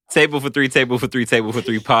Table for Three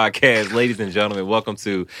podcast. Ladies and gentlemen, welcome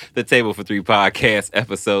to the Table for Three podcast,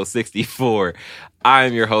 episode 64. I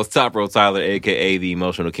am your host, Top Row Tyler, a.k.a. the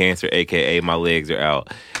emotional cancer, a.k.a. my legs are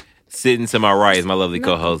out. Sitting to my right is my lovely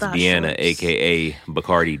co-host, Deanna, a.k.a.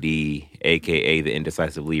 Bacardi D, a.k.a. the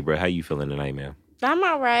indecisive Libra. How you feeling tonight, man? I'm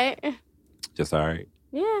all right. Just all right?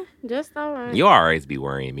 Yeah, just all right. You always be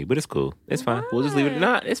worrying me, but it's cool. It's fine. We'll just leave it.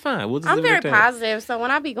 Nah, it's fine. We'll just I'm leave it very at that. positive, so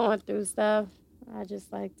when I be going through stuff, I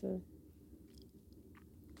just like to,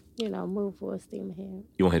 move full steam ahead.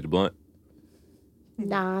 You want to hit the blunt?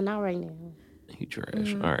 Nah, not right now. You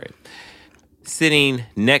trash. All right. Sitting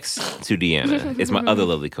next to Deanna is my other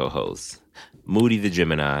lovely co-host, Moody the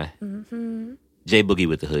Gemini, Jay Boogie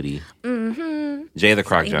with the hoodie, Jay the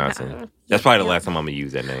Croc Johnson. That's probably the last time I'm gonna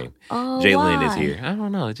use that name. Oh, Jay why? Lynn is here. I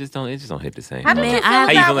don't know. It just don't hit the same. How did you feel How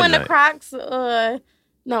you about feeling when the tonight? Crocs?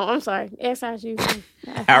 No, I'm sorry. SIU.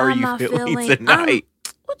 How are am you I feeling feeling? tonight?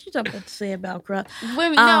 What you talking about to say about crap?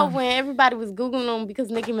 When everybody was Googling them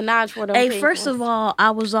because Nicki Minaj wore them. Hey, pink first ones. of all,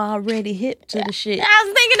 I was already hip to the shit. I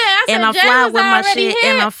was thinking that. I said, And I Jay fly was with my already shit. hip.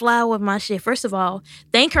 And I fly with my shit. First of all,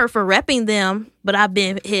 thank her for repping them, but I've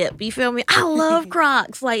been hip. You feel me? I love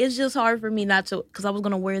Crocs. Like, it's just hard for me not to, because I was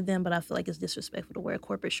going to wear them, but I feel like it's disrespectful to wear a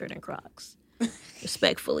corporate shirt and Crocs.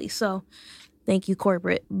 Respectfully. So, thank you,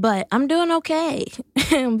 corporate. But I'm doing okay.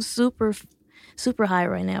 I'm super, super high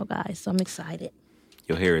right now, guys. So, I'm excited.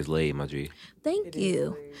 Your hair is laid, my G. Thank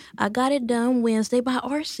you. I got it done Wednesday by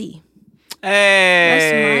RC.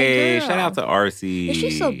 Hey, That's my girl. shout out to RC. And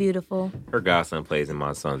she's so beautiful. Her godson plays in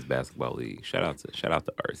my son's basketball league. Shout out to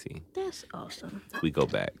RC. That's awesome. We go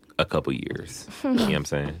back a couple years. You know what I'm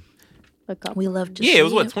saying? We love to Yeah, see it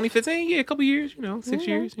was what, you. 2015? Yeah, a couple years, 6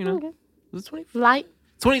 years, Okay. Was it 20? Light.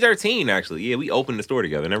 2013, actually. Yeah, we opened the store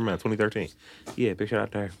together. Never mind, 2013. Yeah, big shout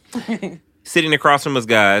out to her. Sitting across from us,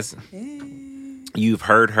 guys, you've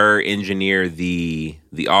heard her engineer the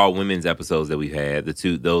all women's episodes that we've had,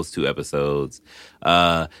 those two episodes.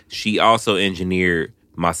 She also engineered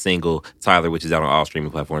my single, Tyler, which is out on all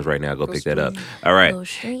streaming platforms right now. Go pick that up. All right.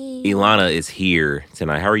 Ilana is here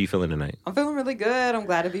tonight. How are you feeling tonight? I'm feeling really good. I'm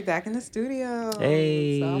glad to be back in the studio.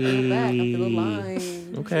 Hey. So I feel back. I feel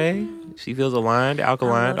aligned. Okay. She feels aligned,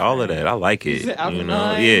 alkaline, all of that. I like it. Alkaline.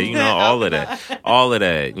 All of that. All of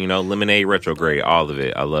that. Lemonade retrograde, all of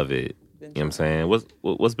it. I love it. You know what I'm saying?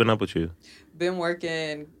 What's been up with you? Been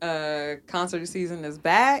working. Concert season is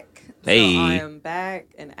back. Hey. So I am back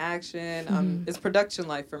in action. It's production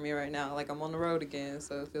life for me right now. Like, I'm on the road again,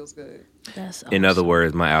 so it feels good. That's In awesome. other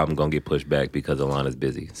words, my album gonna get pushed back because Alana's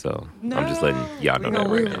busy. So I'm just letting y'all know that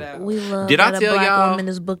right now. We love Did I that tell a black y'all- woman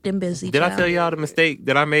is booked and busy. Did I child. tell y'all the mistake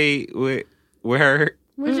that I made with her?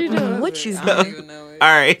 What'd you do? What you I don't even know it. All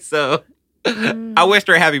right, so I wished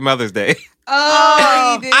her a happy Mother's Day.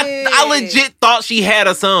 Oh, he did. I legit thought she had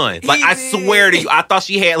a son. Like, He I did. swear to you, I thought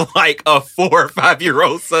she had like a 4 or 5 year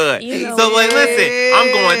old son. You know So like, what? listen,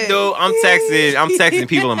 I'm going through. I'm texting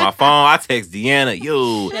people on my phone. I text Deanna,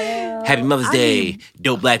 yo, happy Mother's Day,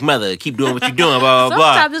 dope black mother. Keep doing what you're doing. Blah blah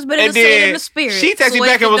blah. Sometimes it's better to say it in the spirit. She texted So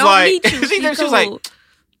back if and it was don't like, meet you, she be was like, cool.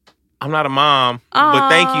 I'm not a mom, but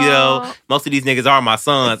thank you though. Aw. Most of these niggas are my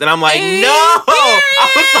sons, and I'm like, Period. no.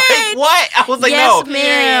 I was like, what? I was like, yes, no.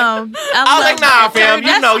 ma'am. I was like, nah, fam.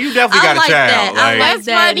 You definitely got a child. I Like, like That's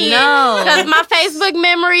that. funny. No. Because my Facebook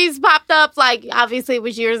memories popped up, like, obviously it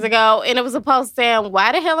was years ago, and it was a post saying,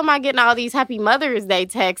 why the hell am I getting all these Happy Mother's Day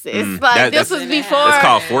texts? Like, this was before it's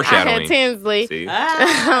called I foreshadowing. had Tinsley. See?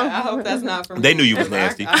 I hope that's not for me. They knew you was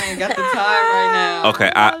nasty. I ain't got the time right now.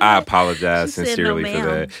 Okay, I apologize She said sincerely no, for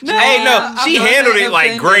ma'am. that. No, hey, no, I'm she not handled it like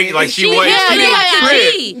offended. great, like she She was. Yeah, she yeah, was yeah.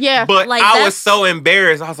 tripped. Yeah. But Like, I was that's- so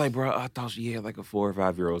embarrassed. I was like, bro, I thought she had like a 4 or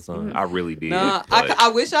 5 year old son. I really did. No, but- I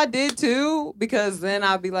wish I did too, because then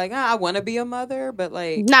I'd be like, I want to be a mother, but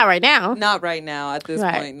like, Not right now. not right now at this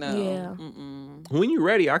Right. point. No. Yeah. Mm-mm. when you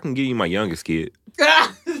ready, I can give you my youngest kid. You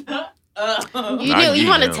I do. You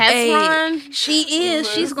want a need him. test Hey, run? She is.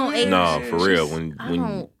 She's gonna age. No, for real. She's- I When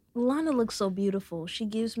don't. Lana looks so beautiful. She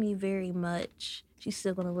gives me very much. She's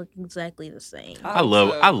still gonna look exactly the same. I love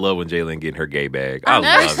when Jalen getting her gay bag. I I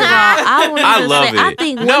love First it. of all, I, wanted I to love say, I it.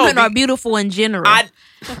 think No, women be- are beautiful in general. I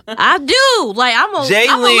I do. Like I'm gonna look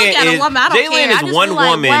Jalen at a woman. I don't care. I is just one feel like,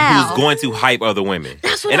 woman wow. who's going to hype other women.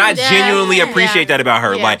 That's what And I I'm genuinely saying. appreciate that about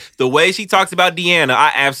her. Yeah. Like the way she talks about Deanna,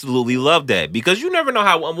 I absolutely love that. Because you never know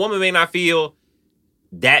how a woman may not feel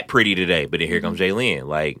that pretty today, but then here comes Jaylin.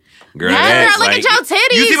 Like, girl, Yeah, that's girl, look like, at your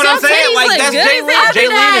titties. You see what Your I'm saying? titties Like, look that's good. Jaylin. I'll be Jaylin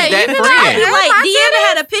is like, that you be friend. like, Like my Deanna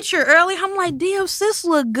had a picture early. I'm like, damn, sis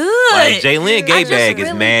look good. Like, Jaylin gay I just bag is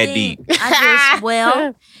really mad think- deep. I just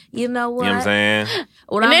You know what? You know what I'm saying?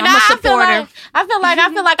 Well, And then I'm a supporter. I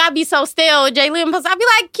feel like I'd be so stale with Jaylin post. I'd be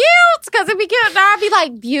like, cute, because it'd be cute. Now I'd be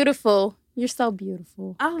like, beautiful. You're so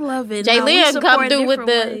beautiful. I love it. Jaylin come through with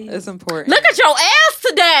the. It's important. Look at your ass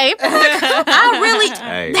today. I really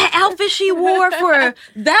that outfit she wore for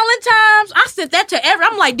Valentine's. I sent that to every.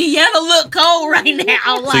 I'm like, Deanna look cold right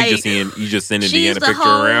now. Like, So you just sending she's Deanna the picture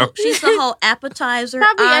whole. around. She's the whole appetizer,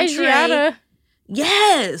 Probably entree. Asiana.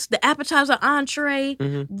 Yes, the appetizer, entree,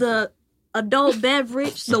 the adult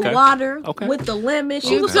beverage, the water with the lemon.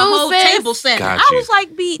 She was the whole table setting. Got I you. was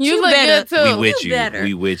like, "B, you look better." good too. We with you. better.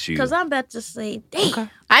 We with you. Because I'm about to say, damn.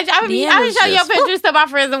 I be Deanna's showing your just- pictures to my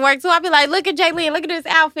friends at work too. I be like, look at Jaylin, look at this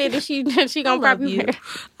outfit, and she I gonna love probably you. wear.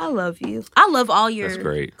 I love you. I love all your That's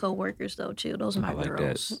great. co-workers though too. Those are my I like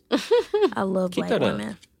girls. I love Keep black that up.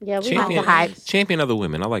 women. Yeah, we like the hype. Champion of the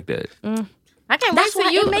women. I like that. I can't That's wait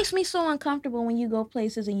why till you. it makes me so uncomfortable when you go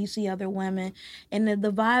places and you see other women and the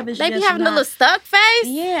vibe is They be just having a not, little stuck face.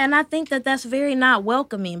 Yeah, and I think that that's very not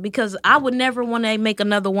welcoming because I would never want to make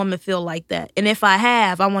another woman feel like that. And if I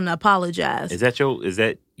have, I want to apologize. Is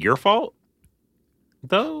that your fault?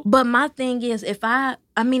 Though? But my thing is, I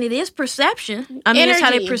mean, it is perception. I mean, it's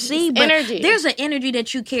how they Energy. perceive. It's But energy. there's an energy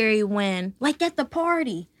that you carry when, like at the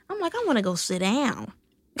party. I'm like, I want to go sit down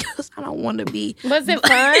because I don't want to be. Was it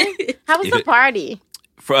fun? How was the party?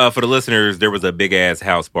 For the listeners, there was a big ass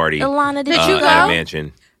house party Ilana, did you you go? at a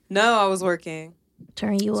mansion. No, I was working.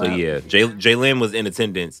 Turn you So up. yeah, Jaylin was in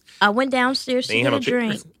attendance. I went downstairs to They ain't get had a no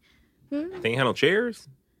drink. chairs. They ain't had no chairs.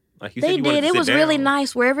 Like you said, They you wanted did. to It sit was really down.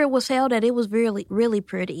 nice. Wherever it was held at, it was really, really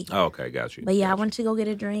pretty. Oh, okay, got you. But yeah, I went to go get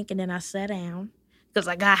a drink and then I sat down because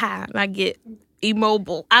I got high and I get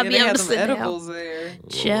immobile. I'll Yeah, be they able had to some sit edibles down. there.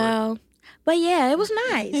 Chill. But yeah, it was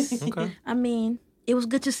nice. Okay. I mean, it was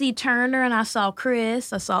good to see Turner and I saw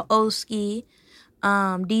Chris. I saw Oski,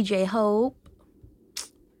 DJ Hope.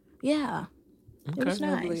 Yeah. It was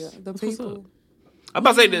Lovely. nice. The people. I'm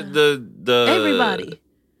about to say the Everybody.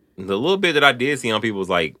 The little bit that I did see on people's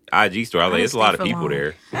like IG story, I was like, didn't it's a lot stay of for people long.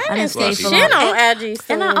 there. I didn't stay for Shit long. on IG.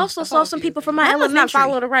 And I also saw some people from my I must not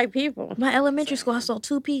follow elementary. the right people. My elementary school, I saw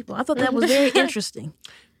 2 people. I thought that was very interesting.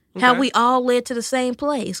 How we all led to the same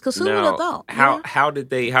place. Because who would have thought? you know? How did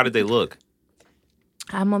they look?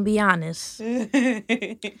 I'm gonna be honest.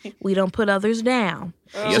 We don't put others down.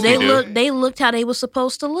 Yes, So they we do. looked how they were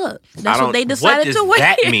supposed to look. I That's don't- what they decided what to does wear.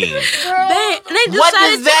 that mean? They decided What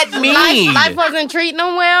does that mean? Life wasn't treating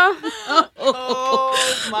them well.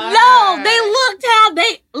 Oh my No, they looked how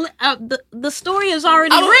they. The story is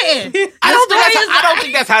already written. I don't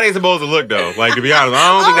think that's how they supposed to look though. Like to be honest, I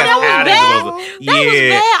don't think that's that how was they bad. supposed to. That was Yeah,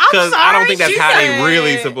 bad. I'm because I don't sorry, think that's she how they said.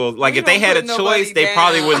 really supposed. Like You if they don't had a put nobody choice, they down.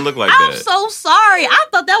 probably wouldn't look like I'm that. so sorry. I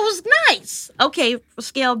thought that was nice. Okay,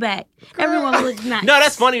 scale back. Everyone looked nice. No,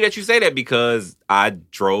 that's funny that you say that because I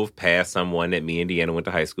drove past someone that me and Deanna went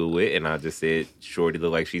to high school with, and I just said, "Shorty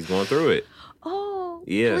look like she's going through it." Oh,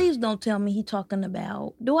 Yeah. please don't tell me he talking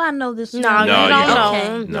about. Do I know this? No, story? No, you you don't don't. know.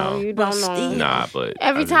 Okay. No. No, you But don't know. still. Nah, but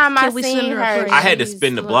Every I just- time I Can we send seen her a her, prayer? I had to she's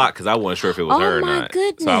spin the like- block because I wasn't sure if it was Oh, her or my not. So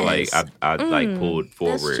I goodness. I pulled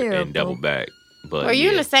forward and terrible. doubled back. But Were you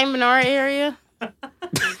in yeah. the St. Bernard area?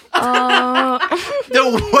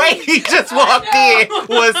 The way he just walked in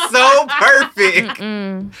was so perfect.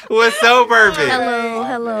 Was so perfect.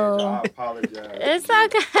 hello. I apologize. It's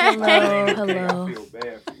okay. Hello. I feel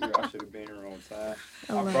bad for you. I should have been here on time.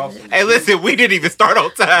 I love brought it. some. Hey, listen, we didn't even start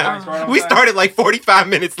on time. We started like 45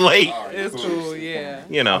 minutes late. All right, It's cool, yeah.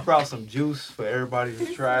 You I know. brought some juice for everybody to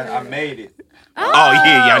try. I made it. Oh,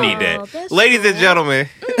 yeah, y'all need that's that. Ladies and cool. gentlemen.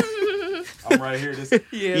 I'm right here. This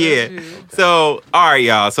Yeah. That's you. So, all right,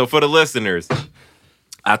 y'all. So, for the listeners,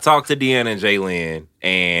 I talked to Deanna and Jaylin,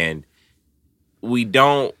 and we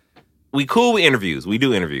cool with interviews. We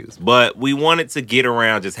do interviews, but we wanted to get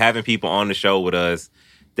around just having people on the show with us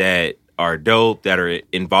that are dope, that are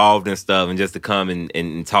involved in stuff, and just to come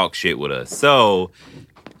and talk shit with us. So,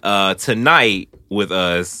 tonight with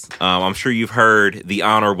us, I'm sure you've heard the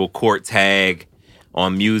Honorable Court tag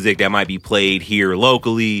on music that might be played here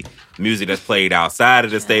locally, music that's played outside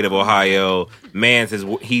of the state of Ohio. Man says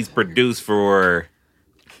he's produced for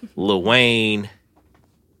Lil Wayne,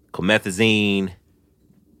 Comethazine.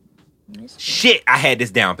 Shit, I had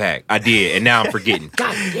this down pack. I did, and now I'm forgetting.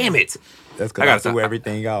 God damn it. That's I because I, gotta threw stop.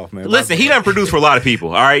 everything off, man. Listen, he done produced for a lot of people.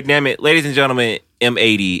 All right, damn it. Ladies and gentlemen,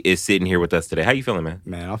 M80 is sitting here with us today. How you feeling, man?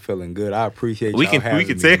 Man, I'm feeling good. I appreciate We y'all can having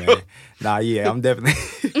me, tell. man. Nah, yeah, I'm definitely.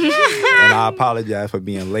 And I apologize for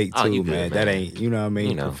being late too, Oh, you good, man. man. That ain't, you know what I mean,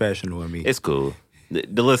 You know. professional with me. It's cool.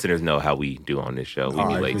 The listeners know how we do on this show. We All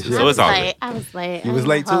be right, late for too, sure. so it's all good. I was late. You I was ain't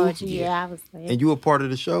late gonna too? hold you. Yeah, I was late. And you a part of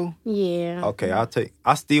the show? Yeah. Okay,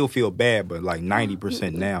 I still feel bad, but like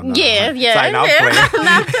 90% now. not Yeah, 100. yeah. Sorry, no,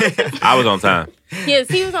 I'm playing. I was on time. Yes,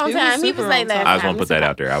 he was on He was time. He was super late on last time. I just time. want to put that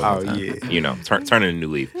out there. I was on Oh, time. yeah. You know, turning a new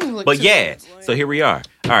leaf. look But too yeah, good. so here we are.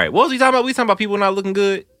 All right, what was we talking about? We talking about people not looking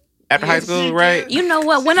good after high school, right? You know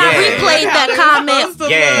what? When Yeah. I replayed that comment,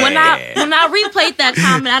 Yeah. when I replayed that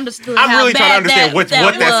comment, I understood I'm how really trying to bad understand that, what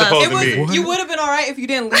that that's was. supposed It to was. mean. You would have been all right if you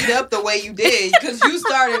didn't lead up the way you did, because you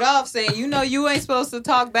started off saying, you ain't supposed to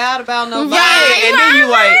talk bad about nobody. Yeah, and then you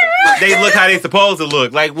like, they look how they supposed to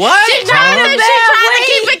look. Like what? She tried to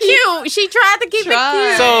keep it cute. She tried to keep it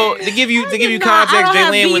cute. So to give you I context, don't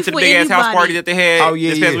have Jalen went to the beef with big ass house anybody. party that they had Oh, yeah,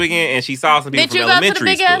 this past yeah. weekend, and she saw some people Did you from go to the elementary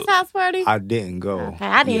big ass school. house party? I didn't go. Okay,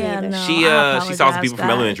 I didn't Yeah, either. no. She I she saw some people from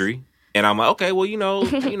apologize, elementary, and I'm like, okay, well,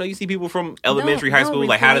 you see people from elementary, high don't school,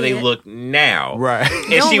 like how do they replay it. look now? Right. And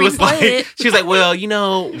Don't she was replay like, it. she was like, well,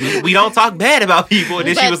 we don't talk bad about people. And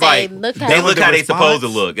then she But was they like, look they how- look the how they supposed to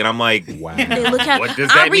response? look, and I'm like, Wow. They look how, What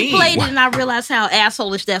does I that mean? replayed it and I realized how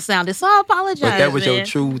asshole-ish that sounded. So I apologize. But that was your man.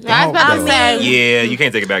 true I was thought, about to though. say, yeah, you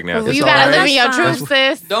can't take it back now. It's you all gotta right. live in your That's truth,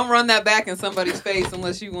 fine. sis. Don't run that back in somebody's face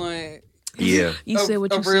unless you want Yeah, You said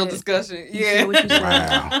what you a real said. discussion. You Yeah. said what you said.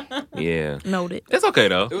 Wow. yeah, Noted. it's okay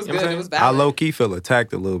though. It was You know what good. I'm It was saying? I valid. low-key feel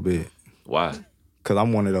attacked a little bit. Why Because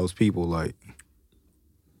I'm one of those people, like,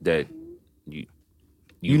 that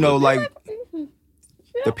you know, look- like,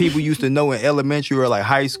 the people you used to know in elementary or, like,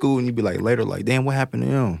 high school, and you'd be like, later, like, damn, what happened to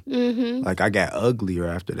them? Mm-hmm. Like, I got uglier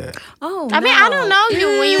after that. Oh, I mean, I don't know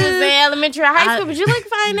you when you was in elementary or high I- school, but you look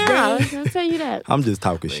fine now. I'll tell you that. I'm just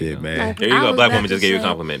talking shit, man. There you I go. was Black about woman to just gave you a say-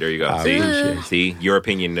 compliment. There you go. I See, appreciate it. see, your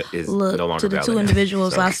opinion is Look, no longer to the valid two now.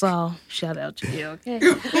 individuals So- I saw, shout out to you, okay?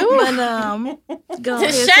 But go ahead.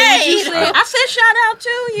 To say what you shade. said. I said shout out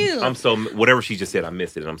to you. I'm so whatever she just said, I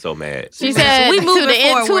missed it, and I'm so mad. She said We to moving the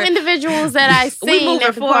two forward. individuals that I we seen moving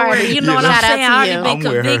at the forward. party. You know what Shout I'm saying? I out already to you. been I'm with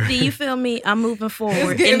her. convicted. You feel me? I'm moving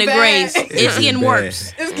forward getting in the bad. grace. It's getting getting bad.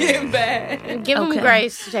 worse. It's getting bad. Give them Okay.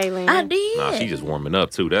 grace, Jalen. I did. Nah, she just warming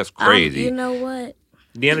up too. That's crazy. You know what?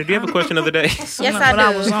 Deanna, do you have a question of the day? Yes, What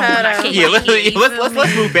I do. was on, Hold but I on. can't Yeah, hear you, you feel me?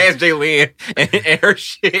 let's move past Jalen and her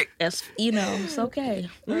shit. That's, it's okay.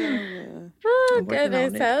 Oh, I'm working goodness.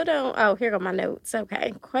 on it. Hold on. Oh, here go my notes.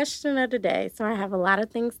 Okay. Question of the day. So I have a lot of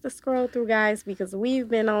things to scroll through, guys, because we've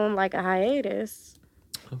been on like a hiatus.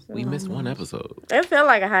 We missed one episode. It felt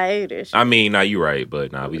like a hiatus. I mean, nah, you're right,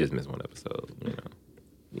 but nah, we just missed one episode. You know,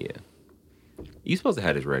 yeah. You supposed to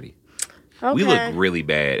have this ready. Okay. We look really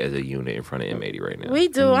bad as a unit in front of M80 right now. We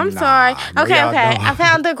do. I'm Nah, sorry. no, Okay, y'all okay. don't. I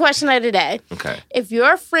found the question of the day. Okay. If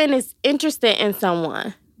your friend is interested in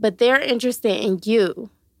someone, but they're interested in you,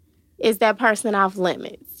 is that person off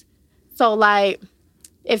limits? So, like,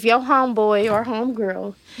 if your homeboy or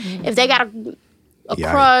homegirl, if they got a Yikes.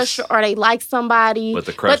 crush or they like somebody, But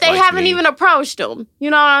the crush they likes haven't me. even approached them. You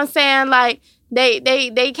know what I'm saying? Like,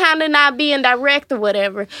 they kind of not being direct or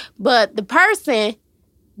whatever, but the person,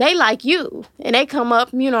 they like you, and they come up,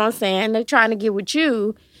 you know what I'm saying, they're trying to get with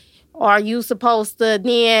you. Are you supposed to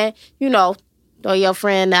then, throw your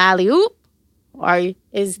friend the alley-oop? Or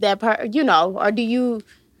is that or do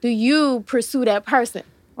you pursue that person?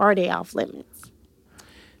 Or are they off limits?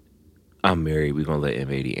 I'm married. We're gonna let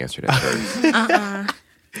M80 answer that first.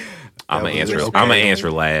 I'm gonna was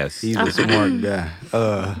answer last. He's a smart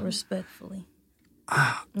guy. Respectfully.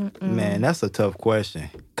 Man, that's a tough question.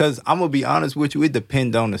 Because I'm going to be honest with you, it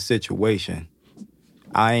depends on the situation.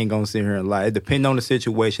 I ain't going to sit here and lie. It depends on the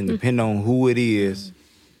situation, depend on who it is.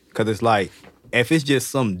 Because it's like, if it's just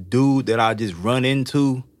some dude that I just run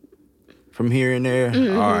into from here and there,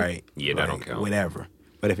 all right. Yeah, that don't count. Whatever.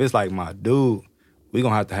 But if it's like my dude, we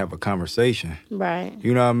going to have a conversation. Right.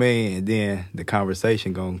 You know what I mean? And then the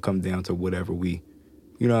conversation going to come down to whatever we,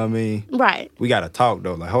 you know what I mean? Right. We got to talk,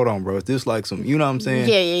 though. Like, hold on, bro. Is this like some, you know what I'm saying?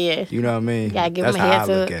 Yeah. You know what I mean? Gotta give That's him a how I heads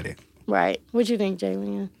look up. at it. Right. What you think,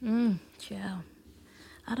 Jalen? Yeah.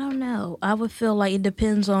 I don't know. I would feel like it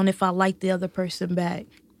depends on if I like the other person back.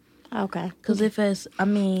 Okay. Because if it's, If it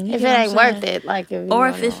get what I'm ain't worth saying? it, like if Or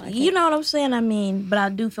you if don't it's, like you it. know what I'm saying? But I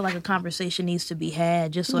do feel like a conversation needs to be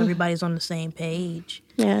had just so everybody's on the same page.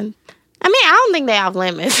 Yeah. I mean, I don't think they off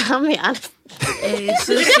limits. I mean, honestly. It's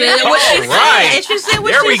just what she right. said. She said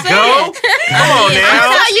what There she we said. go. Come on I'm now.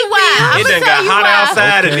 gonna tell you why. It done got hot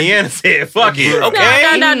outside, and Deanna said, "Fuck it."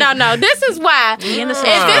 Okay. No. This is why. In a If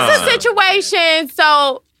this is a situation,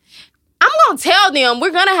 so I'm gonna tell them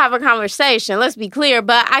we're gonna have a conversation. Let's be clear,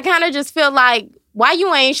 but I kind of just feel like, why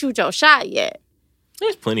you ain't shoot your shot yet?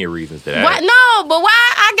 There's plenty of reasons to that. What? No, but why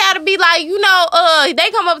I gotta be like,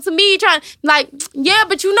 they come up to me trying, like, yeah,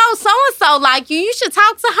 but so-and-so like you should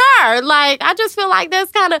talk to her. Like, I just feel like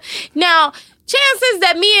that's kind of, now, chances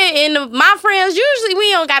that me and my friends, usually we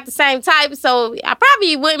don't got the same type, so I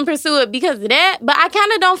probably wouldn't pursue it because of that, but I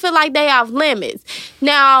kind of don't feel like they off limits.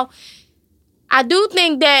 Now, I do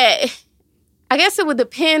think that, I guess it would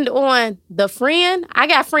depend on the friend. I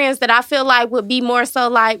got friends that I feel like would be more so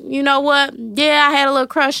like, you know what? Yeah, I had a little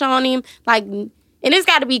crush on him. Like, and it's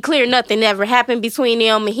got to be clear nothing ever happened between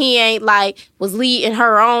them and he ain't like was leading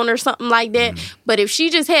her on or something like that. But if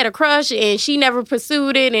she just had a crush and she never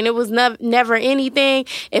pursued it and it was never anything,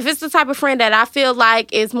 if it's the type of friend that I feel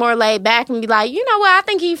like is more laid back and be like, you know what, I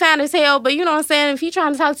think he found his hell, but you know what I'm saying? If he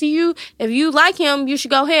trying to talk to you, if you like him, you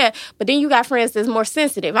should go ahead. But then you got friends that's more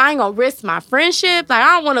sensitive. I ain't going to risk my friendship. Like,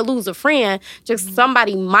 I don't want to lose a friend. Just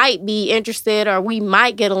somebody might be interested or we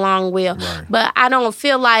might get along well. Right. But I don't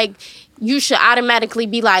feel like you should automatically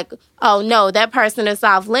be like, oh, no, that person is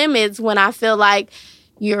off limits, when I feel like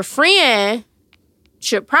your friend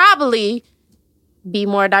should probably be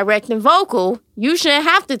more direct and vocal. You shouldn't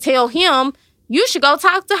have to tell him. You should go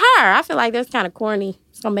talk to her. I feel like that's kind of corny.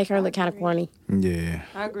 It's going to make her look kind of corny. Yeah.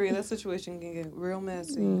 I agree. That situation can get real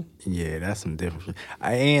messy. Yeah, that's some different.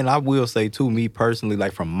 And I will say, too, me personally,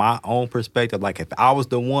 like, from my own perspective, like, if I was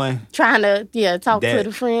the one trying to, talk to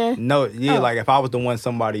the friend. No, like, if I was the one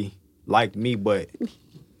somebody liked me, but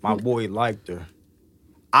my boy liked her,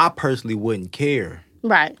 I personally wouldn't care.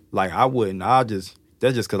 Right. Like, I wouldn't. That's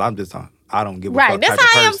just because I don't give a right. fuck. That's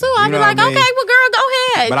how I am, too. I'd be like, okay, well, girl, go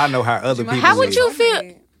ahead. But I know how other people How would you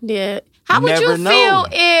feel? Yeah. How would you feel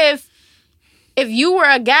if you were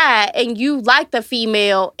a guy and you liked a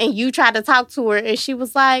female and you tried to talk to her and she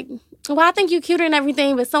was like, well, I think you cute and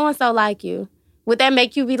everything, but so-and-so like you? Would that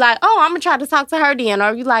make you be like, oh, I'm going to try to talk to her then?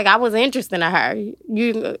 Or you like, I was interested in her?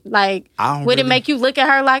 You like, would it make you look at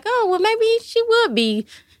her like, oh, well, maybe she would be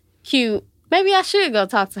cute. Maybe I should go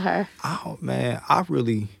talk to her. Oh, man,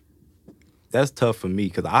 that's tough for me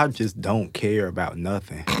because I just don't care about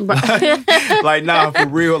nothing. Like, nah, for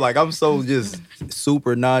real. Like, I'm so just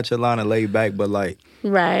super nonchalant and laid back, but like,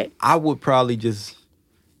 right. I would probably just,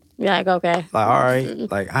 like, okay. like, all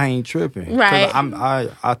right, like, I ain't tripping. Right.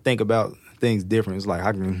 I think about things different. It's like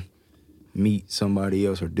I can meet somebody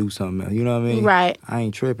else or do something else. You know what I mean? Right. I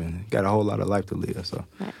ain't tripping. Got a whole lot of life to live. So,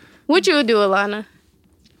 right. What you would do, Alana?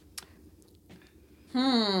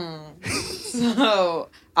 So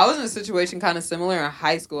I was in a situation kind of similar in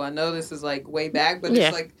high school. I know this is like way back, but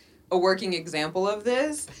it's like a working example of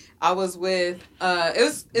this. I was with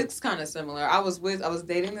it's kind of similar. I was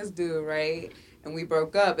dating this dude, right? And we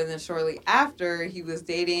broke up, and then shortly after he was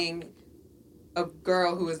dating a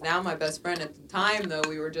girl who is now my best friend. At the time, though,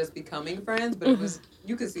 we were just becoming friends, but it was,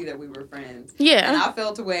 you could see that we were friends. Yeah. And I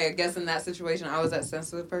felt away. I guess in that situation, I was that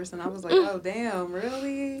sensitive person. I was like, oh, damn,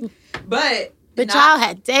 really? But y'all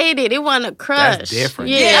had dated. It wasn't a crush. That's different.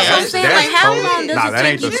 Yeah. That's what I'm saying. Like, how long does it that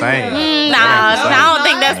ain't the same. I don't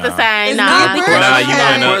think that's the same.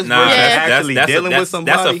 That's dealing with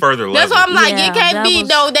somebody. That's a further level. That's why I'm like, it can't be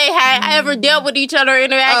though they had ever dealt with each other or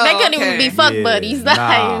interact. They couldn't even be fuck buddies.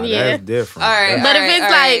 That's different. All right. But if it's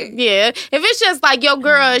like, if it's just like your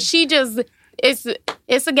girl, she just, it's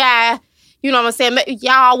a guy. You know what I'm saying?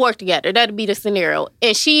 Y'all work together. That'd be the scenario.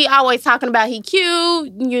 And she always talking about he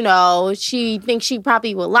cute. You know, she thinks she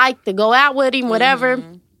probably would like to go out with him, whatever.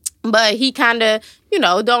 Mm-hmm. But he kind of,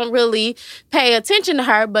 don't really pay attention to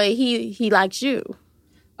her, but he likes you.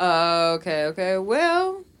 Okay.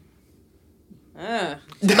 Well.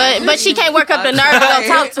 But she can't work up the nerve to go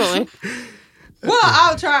talk to him. Well,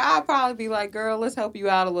 I'll probably be like, girl, let's help you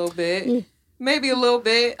out a little bit. Maybe a little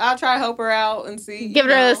bit. I'll try to help her out and see. Give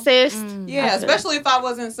her an assist. Yeah, especially if I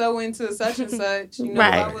wasn't so into such and such. If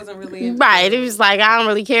I wasn't really into it. It was like, I don't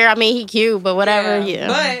really care. I mean, he cute, but whatever. Yeah.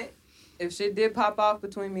 But if shit did pop off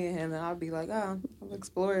between me and him, then I'd be like, I'll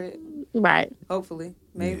explore it. Right. Hopefully.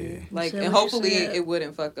 Maybe. And hopefully it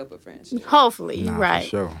wouldn't fuck up a friendship. Hopefully. Right. For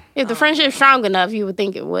sure. If the friendship's strong enough, you would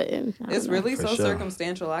think it wouldn't. It's really so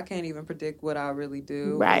circumstantial. I can't even predict what I really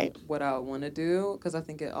do. Right. What I want to do. Because I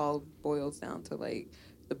think it all boils down to,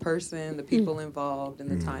 the person, the people involved,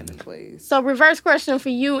 and the time and place. So, reverse question for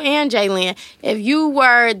you and Jaylyn. If you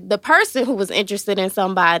were the person who was interested in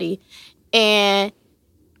somebody and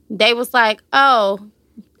they was like, oh,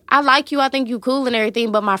 I like you, I think you cool and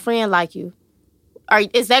everything, but my friend like you.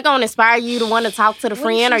 Is that going to inspire you to want to talk to the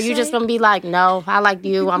friend? Or are you just going to be like, no, I like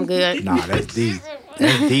you, I'm good? Nah, that's deep.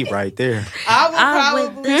 That's deep right there. I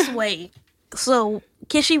went this way. So,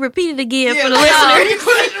 Can she repeat it again for the listeners?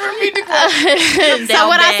 So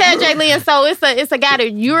what I said, Jaylene, so it's a guy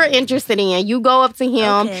that you're interested in. You go up to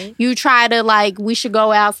him. Okay. You try to we should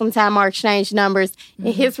go out sometime or exchange numbers. Mm-hmm.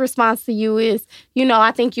 And his response to you is,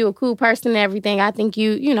 I think you're a cool person and everything. I think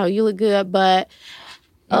you look good, but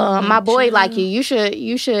my boy like you.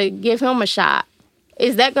 You should give him a shot.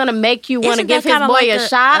 Is that gonna make you want to give his boy a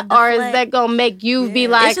shot, or is that gonna make you be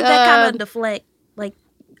like? Isn't that kind of deflect? Like,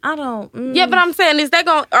 I don't. Yeah, but I'm saying, is that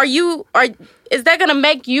gonna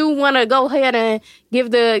make you want to go ahead and give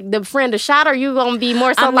the friend a shot, or you gonna be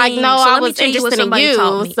more so I was interested in you?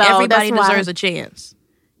 So everybody that's deserves a chance.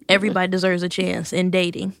 Everybody deserves a chance in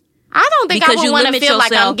dating. I don't think I would want to feel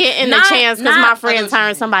like I'm getting a chance because my friend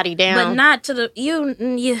turned somebody down. But not to the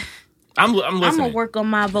I'm listening. I'm gonna work on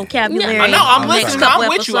my vocabulary. I know. I'm listening. I'm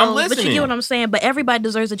with you. I'm listening. But you get what I'm saying. But everybody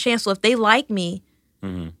deserves a chance. So if they like me,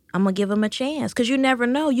 I'm gonna give them a chance because you never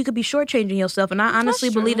know. You could be shortchanging yourself. And I honestly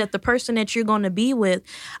believe that the person that you're going to be with,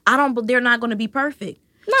 they're not going to be perfect.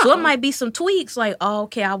 No. So it might be some tweaks. Like,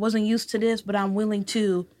 okay, I wasn't used to this, but I'm willing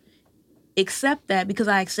to accept that because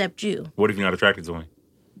I accept you. What if you're not attracted to him?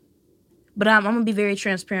 But I'm gonna be very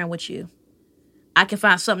transparent with you. I can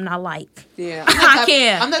find something I like. Yeah, I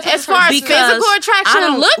can. As far as physical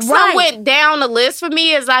attraction, looks went down the list for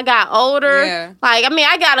me as I got older. Yeah. Like, I mean,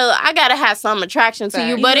 I gotta have some attraction to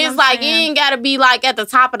you, but it's like, you ain't gotta be like at the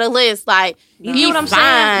top of the list. Like, you know what I'm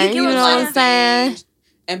saying? You know what I'm saying?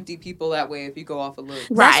 Empty people that way if you go off a look.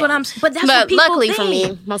 That's what I'm. But that's what people luckily think. for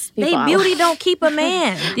me, most people beauty don't keep a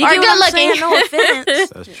man. You or get good what I'm looking. saying? No offense.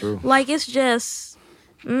 That's true. Like, it's just,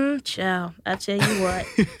 child. I tell you what.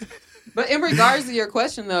 But in regards to your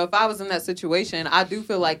question, though, if I was in that situation, I do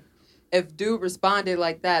feel like if dude responded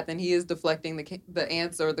like that, then he is deflecting the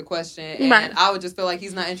answer or the question, and I would just feel like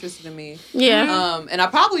he's not interested in me. Yeah. And I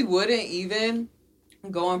probably wouldn't even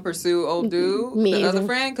go and pursue old dude, the other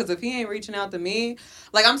friend, because if he ain't reaching out to me,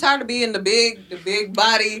 like, I'm tired of being the big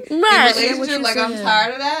body in relationship. Like, I'm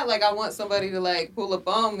tired of that. Like, I want somebody to like pull up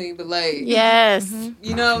on me, but like, yes,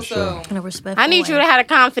 you know, so in a respectful I need you to have the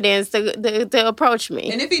confidence to approach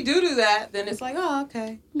me. And if he do that, then it's like, oh,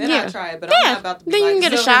 okay, then I'll try it. But I'm not about to be then like, you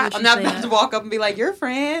can get a shot. I'm not about to walk up and be like, your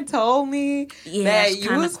friend told me that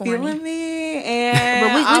you was feeling me, and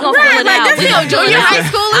but we gonna fill it out. This is junior high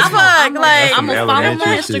school as fuck. Like, I'm gonna follow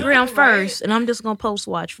my Instagram first, and I'm just gonna post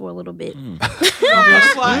watch for a little bit.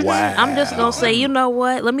 Wow. I'm just gonna say, you know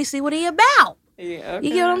what? Let me see what he about. Yeah, okay.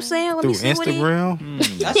 You get what I'm saying? Let me see Instagram? What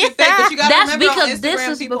he. That's your fake, but you gotta remember because on Instagram, this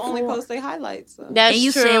is people before. only post their highlights. So. That's and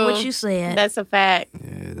you true. said what you said. That's a fact.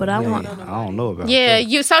 Yeah, but I don't know about that.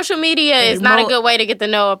 Yeah, social media is not a good way to get to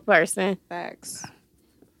know a person. Facts.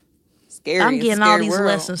 Scary. I'm getting all these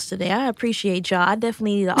lessons today. I appreciate y'all. I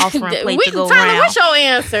definitely need an off-front plate to go around. What's your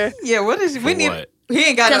answer? Yeah, what is we need? What? He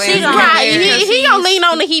ain't got no answer. He gonna lean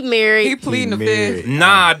on the he married. He pleading the fifth.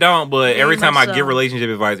 Nah, I don't. But every time I give relationship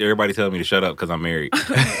advice, everybody tells me to shut up because I'm married.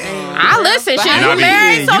 I listen. Shit, you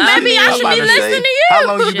married, so maybe I should be listening to you. How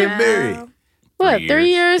long you been married? What, 3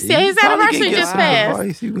 years? Yeah, his anniversary just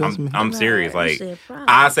passed. I'm serious. Like,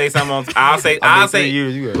 I'll say something I'll say,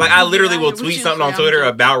 like, I literally will tweet something on Twitter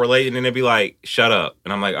about relating, and it'd be like, shut up.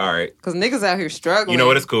 And I'm like, all right. Because niggas out here struggling. You know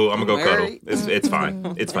what? It's cool. I'm going to go cuddle. It's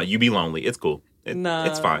fine. It's fine. You be lonely. It's cool.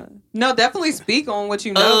 It's fine. No, definitely speak on what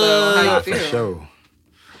you know, though, how you feel. For sure.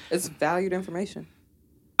 It's valued information.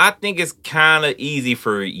 I think it's kind of easy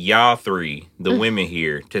for y'all three, the women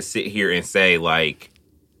here, to sit here and say, like,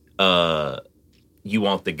 you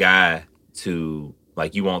want the guy to,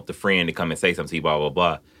 like, you want the friend to come and say something to you, blah, blah,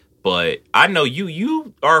 blah. But I know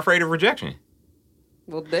you are afraid of rejection.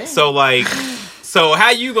 Well, damn. So, like, how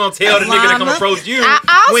you gonna tell the nigga to come approach you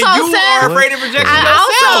when you are afraid of rejection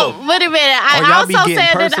yourself? Wait a minute. I also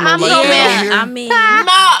said that I'm gonna. I mean,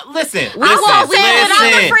 listen.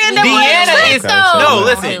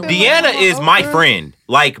 Deanna is my friend.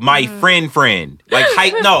 Like, my friend. Like,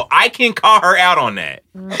 I can call her out on that.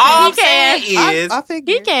 All I'm saying is, I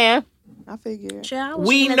figure. He can. I figure.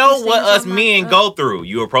 We know what us men go through.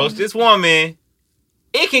 You approach this woman,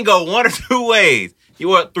 it can go one or two ways.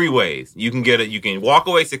 Three ways. You can walk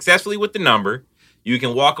away successfully with the number. You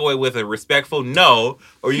can walk away with a respectful no,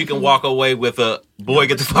 or you can walk away with a boy,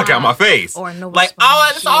 get the fuck out of my face. Or no like,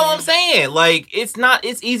 that's all I'm saying. Like, it's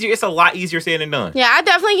easier. It's a lot easier said than done. Yeah, I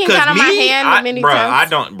definitely can count on my hand many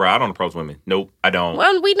times. I don't approach women. Nope, I don't.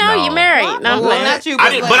 Well, we know you're married. No, not you.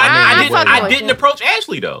 I didn't approach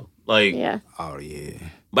Ashley though. Like, yeah. Oh yeah.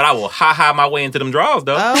 But I will ha my way into them draws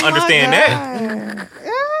though. Understand that?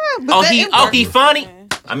 Yeah, he funny.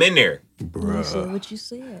 I'm in there. Bruh. What you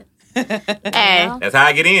said. Hey. That's how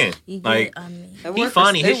I get in. You get, Like, It he worked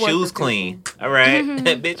funny. for- His it worked shoes for clean. people. All right,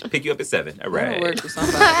 bitch, pick you up at 7. All It'll right. work for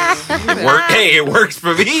somebody. It work. Hey, it works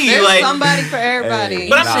for me. There's like, somebody for everybody.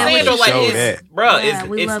 but I'm Nah, just saying for though, like, sure it's, that. bro, Yeah,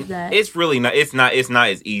 we love it's that. it's really not. It's not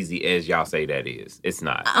as easy as y'all say that is. It's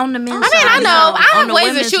not. On the men's I mean, side, I know. no. On I'm the ways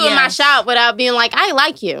of women's, shooting my yes. shot without being like, I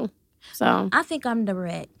like you. So. I think I'm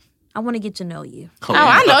direct. I want to get to know you. Oh,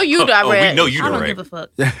 I know you Oh, we direct. know you I don't direct. give a fuck.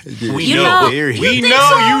 We You know. know- Period. We think know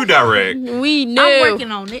so? you direct. We knew. I'm working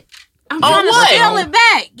on it. I'm On trying what? to scale it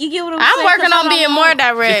back. You get what I'm saying? I'm working 'Cause on I being don't more want-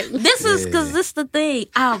 direct. This is because this the thing.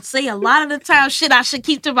 I'll say a lot of the time shit I should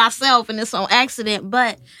keep to myself and it's on accident,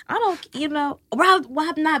 but I don't,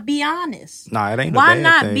 why not be honest? Nah, it ain't Why a bad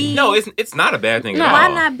not thing. be? No, it's not a bad thing No. at all.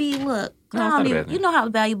 Why not be? Look, No, I it's don't not a even, bad thing. you know how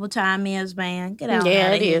valuable time is, man. Get out. Yeah,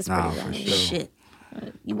 outta it here. is Nah, pretty for valuable. sure. Shit.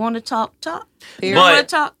 You want to talk? You Period. want But to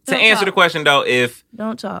talk? to Don't answer the talk. question though, if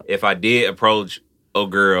Don't talk. I did approach a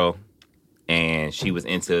girl and she was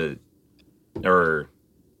into, or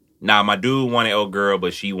my dude wanted a girl,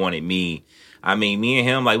 but she wanted me. I mean, me and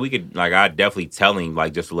him, like, we could, like, I'd definitely tell him,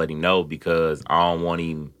 like, just to let him know, because I don't want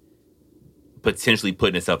him potentially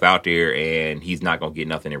putting himself out there and he's not gonna get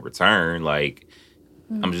nothing in return. Like,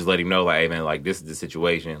 I'm just letting him know, like, hey man, like, this is the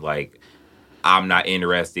situation. Like, I'm not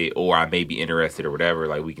interested, or I may be interested, or whatever.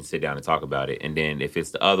 Like, we can sit down and talk about it. And then if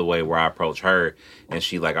it's the other way where I approach her and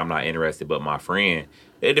she like, I'm not interested, but my friend,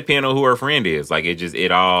 it depends on who her friend is. Like,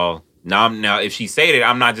 it all. Now, if she say that,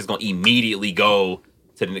 I'm not just gonna immediately go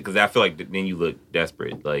to the, because I feel like then you look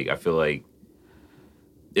desperate. Like, I feel like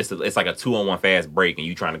it's like a 2-on-1 fast break, and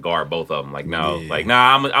you trying to guard both of them. Like, no, Yeah. like,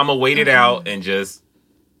 nah, I'm gonna wait it out and just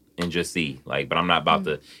see. Like, but I'm not about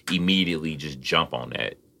to immediately just jump on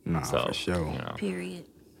that. Nah, So, for sure. you know, Period.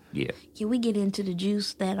 yeah. Can we get into the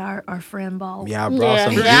juice that our friend bought? Yeah, I brought Yeah.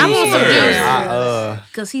 some juice. Yeah, I want some man. juice.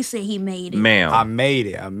 Because he said he made it. Ma'am. I made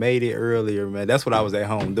it earlier, man. That's what I was at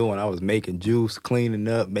home doing. I was making juice, cleaning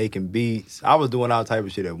up, making beats. I was doing all type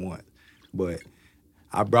of shit at once. But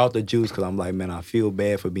I brought the juice because I'm like, man, I feel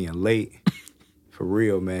bad for being late. For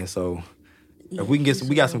real, man. So if we can get some,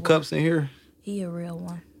 we got some cups in here. He a real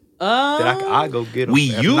one. Then I go get them.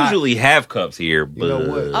 We If not, usually have cups here, but you know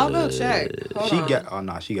what? I'll go check. Hold She on.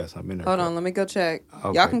 got she got something in there. Hold on, let me go check.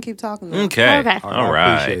 Okay. Y'all can keep talking. Though. Okay. Okay. All I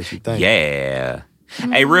right. appreciate you. Thank you. Yeah.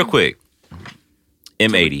 Hey, real quick.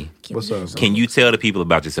 M80. What's up? Can you tell the people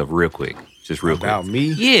about yourself real quick? Just real About quick.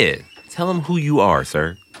 me? Yeah. Tell them who you are,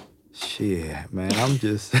 sir. Shit, man. I'm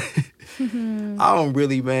just I don't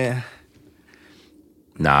really, man.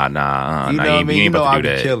 Nah. You nah, know you what I ain't, mean? you You ain't know about I to be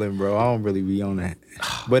do that. chilling, bro. I don't really be on that.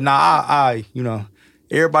 But nah, I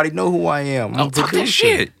everybody know who I am. I'm Oh, talk that producing.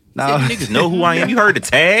 shit. Nah. Niggas know who I am. You heard the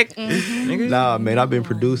tag? Nigga. Nah, man, I've been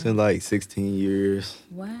producing like 16 years.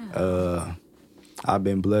 Wow. I've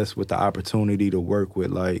been blessed with the opportunity to work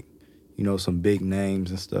with like, some big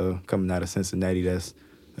names and stuff coming out of Cincinnati. That's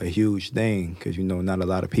a huge thing because, not a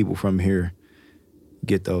lot of people from here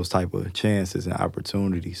get those type of chances and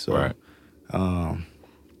opportunities. So, Right.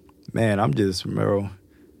 Man, I'm just, bro,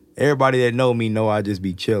 everybody that know me know I just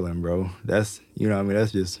be chilling, bro. That's,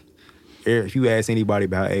 that's just, if you ask anybody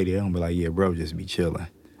about 80, they're gonna be like, yeah, bro, just be chilling.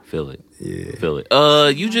 Feel it. Yeah. Feel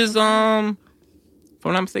it. You just, if I'm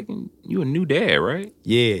not mistaken, you a new dad, right?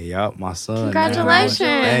 Yeah, yup, my son. Congratulations.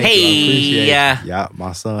 9 months. Thank Hey, you, I appreciate yeah. it. Yup,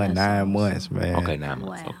 my son, That's 9 awesome. months, man. Okay, 9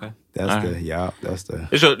 months. Wow. Okay. That's All right.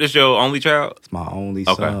 the, This your only child? it's my only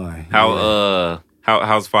Okay. son. How Yeah.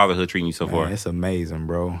 how's fatherhood treating you so Man, far? it's amazing,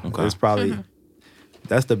 bro. Okay. It's probably,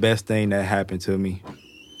 that's the best thing that happened to me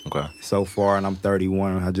Okay. so far, and I'm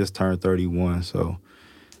 31. I just turned 31, so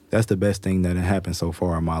that's the best thing that happened so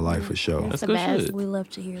far in my life for sure. That's the good best. shit. We love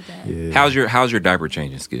to hear that. Yeah. How's your diaper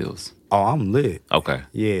changing skills? Oh, I'm lit. Okay.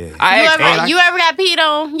 Yeah. You ever got peed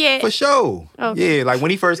on? Yeah. For sure. Okay. Yeah, like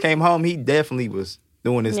when he first came home, he definitely was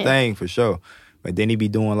doing his Yeah. thing for sure. But then he be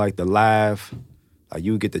doing like the live, like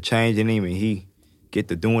you get to changing him and he get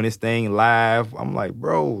to doing his thing live. I'm like,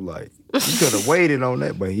 bro, like you could have waited on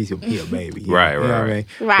that, but he a baby. Right, you know what I right. mean?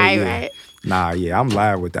 But Right, yeah. right. Nah, yeah, I'm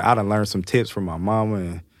live with that. I done learned some tips from my mama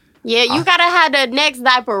and Yeah, you gotta have the next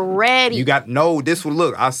diaper ready. you got this one.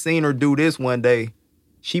 Look, I seen her do this one day.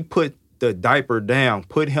 She put the diaper down,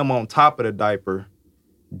 put him on top of the diaper,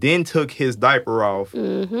 then took his diaper off,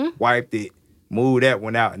 wiped it, moved that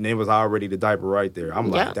one out, and it was already the diaper right there. I'm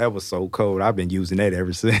like, Yep. that was so cold. I've been using that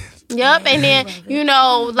ever since. Yep, and then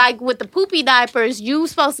like with the poopy diapers, you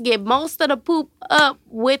supposed to get most of the poop up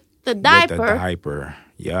with the diaper, With the diaper.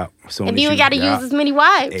 Yep. Soon and as then you got to use as many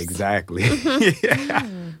wipes. Exactly.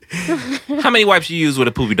 How many wipes you use with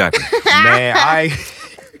a poopy diaper? Man,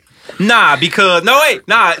 Nah, because no,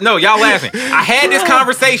 y'all laughing. I had this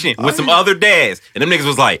conversation with some other dads, and them niggas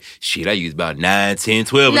was like, "Shit, I use about 9, 10,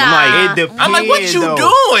 12." And I'm like, "What you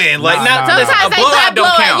doing?" Like, a blowout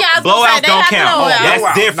don't count. Blowouts don't count.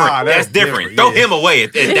 That's different. That's different. Throw him away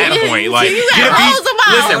at that point. Like,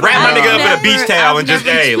 listen, wrap my nigga up in a beach towel and just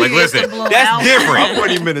listen. That's different.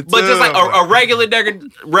 40 minutes. But just like a regular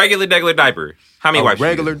diaper. How many wipes?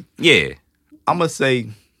 Regular? Yeah. I'm gonna say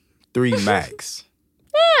 3 max.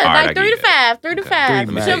 Yeah, All right, like 3 to 5. 3 to 5.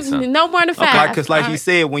 3 max. No more than 5. Because like he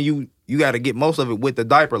said, when you got to get most of it with the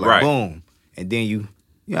diaper, like boom, and then you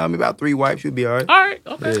know what I mean, about 3 wipes, you'll be all right. All right,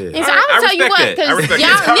 okay. Yeah. And so I'm gonna tell you what,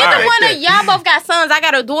 because y'all both got sons. I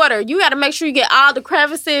got a daughter. You got to make sure you get all the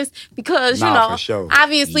crevices because for sure.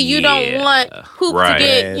 obviously you don't want poop to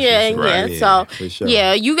get So for sure.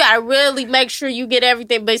 you got to really make sure you get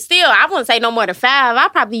everything. But still, I wouldn't say no more than 5. I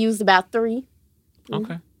probably used about 3.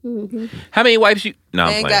 Okay. Mm-hmm. How many wipes you? No,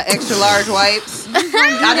 they ain't got extra large wipes.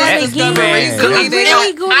 I just discovered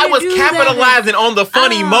I was capitalizing on the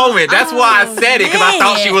funny moment. That's why I said it, because I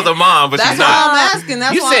thought she was a mom, but she's not. That's why I'm asking.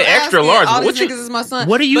 That's you why said I'm extra asking. large. All these niggas is my son.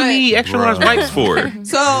 What do you need extra large wipes for?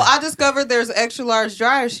 So I discovered there's extra large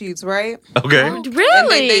dryer sheets, right? Okay.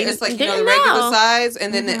 Really? It's like the regular size,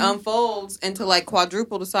 and then it unfolds into like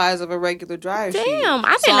quadruple the size of a regular dryer sheet. Damn,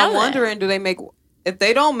 I didn't so know I'm wondering, do they make? If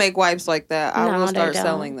they don't make wipes like that, I will start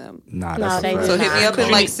selling them. That's so hit me up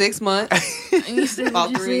in like 6 months. All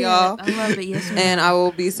 3 of y'all. I love it. Yes, and I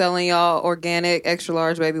will be selling y'all organic extra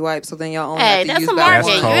large baby wipes. So then y'all only have to that's use a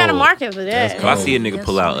market. You got a market for that. If I see a nigga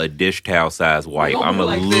pull out a dish towel size wipe, I'm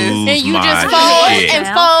gonna lose and you my just fold shit. and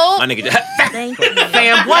fold. My nigga,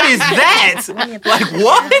 fam, what is that? Like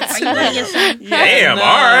what? Damn. All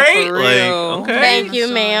right. Like okay. Thank you,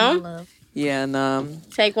 ma'am. Yeah, and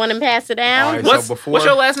take one and pass it down. Right, what's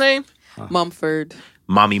your last name? Mumford.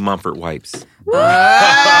 Mommy Mumford wipes.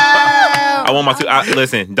 I want my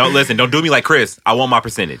listen. Don't do me like Chris. I want my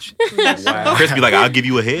percentage. Wow. Chris be like, I'll give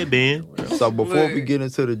you a headband. So before we get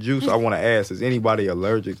into the juice, I want to ask: is anybody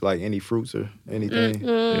allergic to like any fruits or anything? You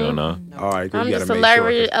don't know. All right, I'm just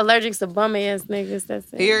allergic to bum ass niggas.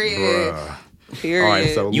 That's it. Period. Period. All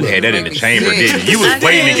right, so you had that in the chamber, didn't you? You was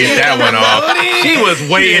waiting to get that one off. She was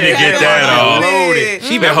waiting to get that off.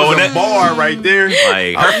 She been holding that bar right there.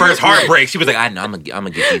 Like her first heartbreak, she was like, I'm gonna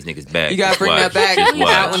get these niggas back. You gotta bring that back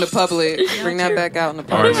out in the public. Bring that back out in the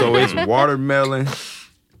public. All right, so it's watermelon,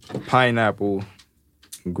 pineapple,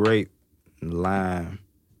 grape, lime,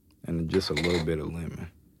 and just a little bit of lemon.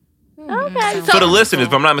 Okay. For the listeners,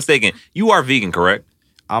 if I'm not mistaken, you are vegan, correct?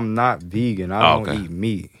 I'm not vegan. I don't eat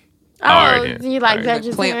meat. Oh, you like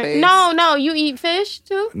vegetarian? No, you eat fish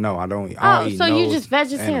too? No, I don't. I don't eat so you just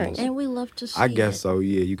vegetarian? Animals. And we love to see I guess so.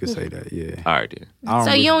 Yeah, you could say that. Yeah. All right, then.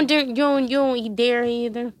 So you don't eat dairy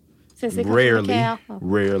either? Since it comes from the cow?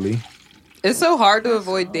 Rarely. It's so hard to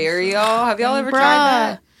avoid dairy, y'all. Have y'all ever tried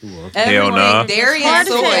that? Hell no. Dairy and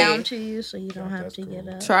soy. Down to you, so you don't have to get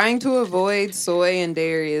up. Trying to avoid soy and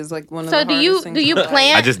dairy is like one of the hardest things. So do you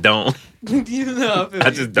plant? I just don't. I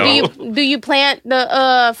just don't. Do you plant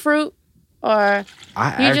the fruit, or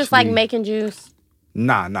you just like making juice?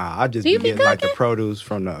 Nah. I just be getting like the produce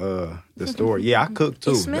from the store. Yeah, I cook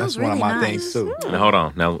too. That's one of my things too. Now hold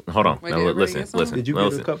on. Now listen. Did you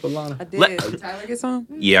get a cup of Lana? I did. Tyler get some?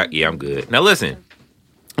 Yeah, I'm good. Now listen.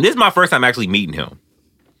 This is my first time actually meeting him.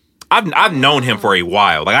 I've known him for a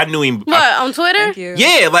while. Like I knew him. On Twitter? Thank you.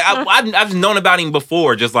 Yeah, like I've known about him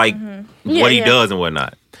before, just like what he does and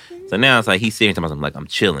whatnot. So now it's like he's sitting to myself, I'm like, I'm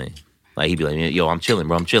chilling. Like he'd be like, yo, I'm chilling,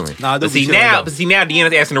 bro, I'm chilling. Nah, but see now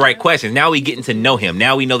Deanna's asking the right questions. Now we getting to know him.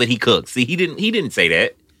 Now we know that he cooks. See, he didn't say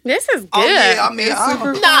that. This is good. Oh, yeah, I mean,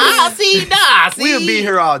 see. We'll be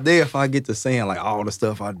here all day if I get to saying like all the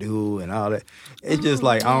stuff I do and all that. It's just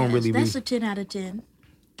like I don't really. That's a 10 out of 10.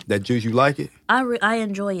 That juice, you like it? I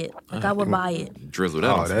enjoy it. Like I would buy it. Drizzle that.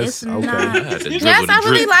 Oh, that's okay. Yes, I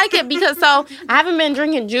really like it because I haven't been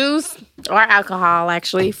drinking juice or alcohol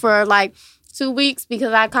actually for like 2 weeks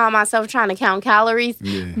because I call myself trying to count calories.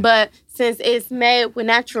 Yeah. But since it's made with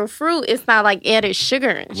natural fruit, it's not like added sugar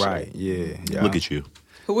and shit. Right, yeah. Look at you.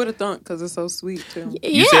 Who would have thought? Because it's so sweet too.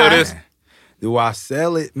 You sell this? Do I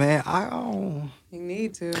sell it, man? I don't. You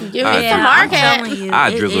need to. Give me some market.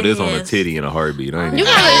 I drizzle this on a titty in a heartbeat. You can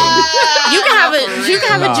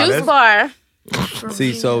have a juice bar.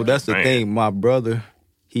 See, so that's the thing. My brother,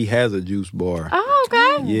 he has a juice bar. Oh,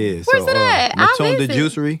 okay. Yeah. Where's it at? Matone the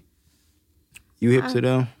Juicery. You hip to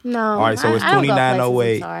them? No. All right, so it's I don't go places,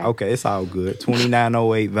 2908. I'm sorry. Okay, it's all good.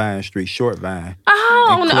 2908 Vine Street, Short Vine. Oh,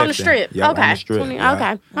 in on the Clifton. strip. Yeah, Okay. on the strip. Yeah. Okay.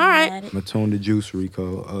 All right. Matunda Juice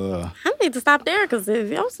Rico. I need to stop there because if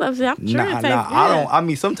your stuff, I'm sure it tastes good. I don't. I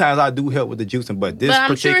mean, sometimes I do help with the juicing, but this But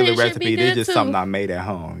I'm sure particular it should recipe, be this is good, just too. something I made at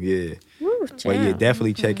home. Yeah, Woo, but yeah, child.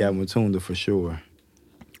 definitely check out Matunda for sure.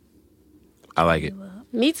 I like it.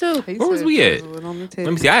 Me too. He Where was said we at? put it on the Let me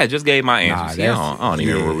table. see. I had just gave my Nah, answer. See, I don't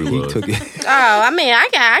even remember where we he was. took it. Oh, I mean, I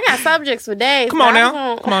got subjects for days. Come on but I now.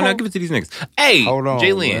 won't- Come on now. Give it to these niggas. Hey, Hold on,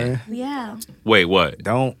 Jalen. man. Yeah. Wait, what?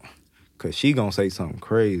 Don't, cause she gonna say something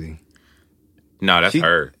crazy. No, that's She-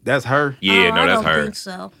 her. That's her. Yeah, Oh, no, I that's don't her. think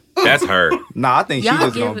so. That's her. Nah, I think she Y'all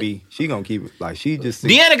just give gonna it- be. She gonna keep it like she just.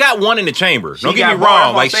 Deanna got one in the chamber. She Don't get got me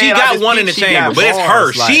wrong. bars, Like I'm she saying, I got just one in think the she chamber, got but it's her.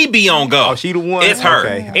 bars, like- She be on go. Oh, she the one. It's her.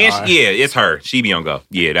 Okay, And all right. yeah, it's her. She be on go.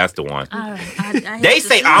 Yeah, that's the one. All right. I hate They to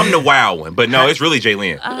say see I'm it. the wild one, but no, it's really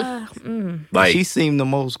Jalen. Like She seemed the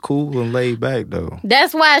most cool and laid back though.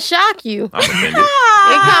 That's why it shock you. I'm offended.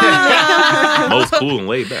 It comes- Most cool and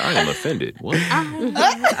laid back. I am offended. What?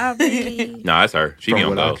 I really- No, it's her. She be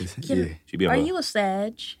From on what I go. can see. Yeah. She be on Are go. you a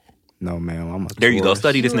Sag? No, ma'am. I'm a. There you go. Taurus.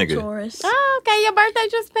 Study this You a nigga. Taurus? Oh, okay, your birthday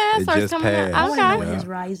just passed. It or it's just coming passed. I up. want to know Okay. what his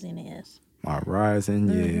rising is. My rising,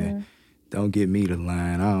 yeah. Don't get me the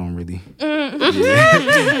line. I don't really.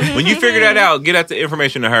 When you figure that out, get out the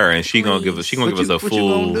information to her, and she gonna give us. She gonna give us a What you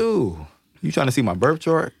gonna full. do? You trying to see my birth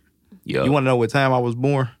chart? Yo. You want to know what time I was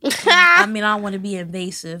born? I mean, I don't want to be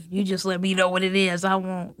invasive. You just let me know what it is. I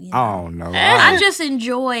won't. You know. I don't know. I just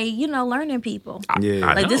enjoy, learning people. Yeah.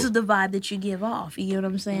 I Like this know. is the vibe that you give off. You get what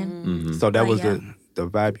I'm saying? So that Oh, was yeah. the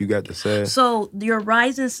vibe you got to say. So your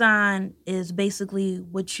rising sign is basically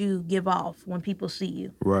what you give off when people see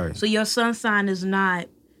you. Right. So your sun sign is not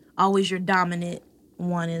always your dominant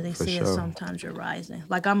one, and they For say sure. sometimes you're rising.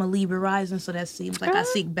 Like I'm a Libra rising, so that seems like I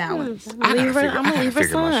seek balance. I gotta figure, I'm I a gotta Libra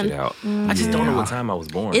figure my sun. shit out. I just don't know what time I was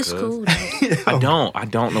born. It's cuz. cool. Though. I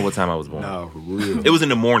don't know what time I was born. No, for real. It was in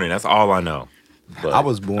the morning. That's all I know. But I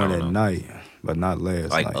was born don't at know. night, but not last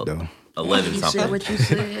Like, night though. 11 You said something. what you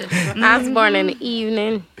said. I was born in the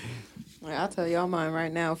evening. I'll tell y'all mine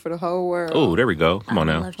right now for the whole world. Oh, there we go. Come on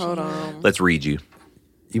I now. love Hold you. on. Let's read you.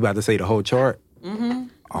 You about to say the whole chart?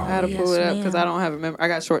 I had to yes, pull it up because ma'am. I don't have a I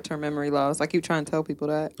got short-term memory loss. I keep trying to tell people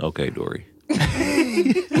that. Okay, Dory.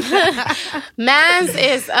 Mine's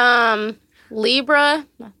is Libra.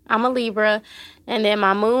 I'm a Libra. And then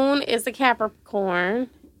my moon is a Capricorn.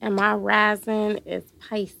 And my rising is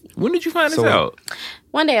Pisces. When did you find this So- out?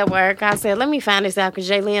 One day at work, I said, let me find this out because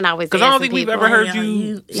Jaylene always Because I don't asking think we've people. ever heard Yeah,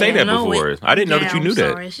 you say that know before. it. I didn't know that Yeah, you knew I'm that.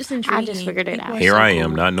 sorry. It's just intriguing. just figured it People out. are Here so I am,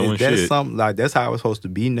 cool. not knowing Is that shit. something like that's how it's supposed to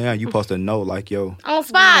be now? You supposed to know, like, yo, On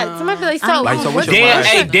spot. Somebody be like, so, Like, so what's your Damn, vibe?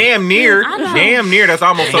 hey, damn near. I know. Damn near. That's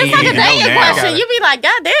almost something you it's need like to a know dating now. question. You be like,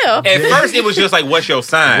 God damn. At first, it was just like, what's your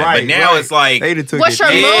sign? Right, but now right. it's like, they done took What's it.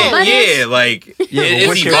 your yeah, moon? But yeah, like, Yeah, but it's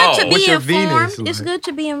what's your- evolved. To What's be your informed, Venus it's like? good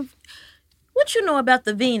to be in. What you know about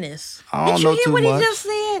the Venus? I don't Did know you hear too what much. he just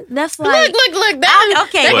said? That's like Look. That,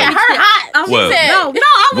 okay. That What? got her hot. I was What? no,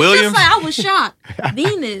 I was Williams? just like I was shocked.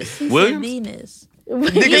 Venus, he Williams? said Venus.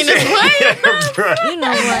 Venus what? You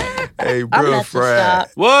know what? Hey, I'm bro, not to fried. stop.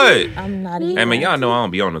 What? I'm not even. Hey, man, y'all know I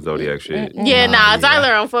don't be on the Zodiac shit. Yeah, nah,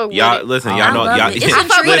 Tyler on fuck with Y'all, it. listen, I y'all know, love y'all, it. It's I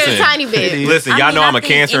fuck with it a listen, tiny bit. listen, I y'all mean, know I I'm a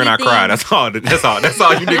think Cancer and I anything- cry. That's all you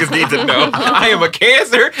niggas need to know. I am a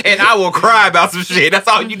Cancer and I will cry about some shit. That's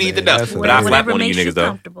all you need to know. That's But I slap Whatever one of you makes niggas though.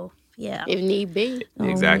 comfortable. Yeah. If need be.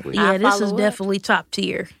 Exactly. Yeah, I this follow is up. definitely top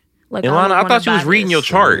tier. Like Ilana, would I wanna thought you was buy reading this. your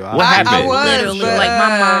chart. I- What I happened? I was, Literally, but, like,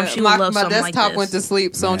 my mom, she would my, love my something like desktop this. went to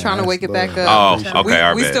sleep, so I'm Man, trying to that's wake it back bad. up. Oh, okay,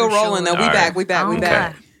 our we bad. still rolling though. We All back. right. We back. We Okay.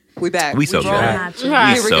 back. We back. We so Roll ghetto. not to. We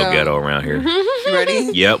Right. Here we so go. ghetto around here. You ready?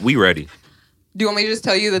 Yep, we ready. Do you want me to just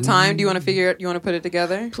tell you the time? Do you want to figure it? You want to put it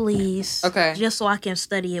together? Please. Okay. Just so I can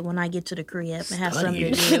study it when I get to the crib and have something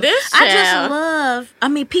to Study do. This I just child. love. I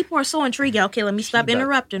mean, people are so intrigued. Okay, let me stop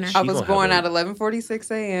interrupting her. I She was gonna born have at 11:46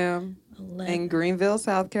 a.m. in Greenville,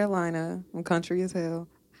 South Carolina. I'm country as hell.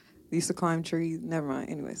 Used to climb trees. Never mind.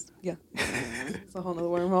 Anyways, yeah. It's a whole nother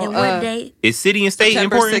wormhole. And what date? Is city and state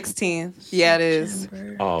September important? 16th. Yeah, it is.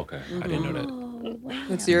 Oh, okay. I didn't know that. Oh,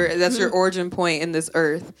 wow. That's your origin point in this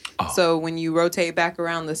earth. Oh. So when you rotate back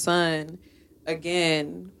around the sun,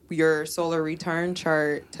 again, your solar return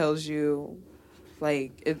chart tells you,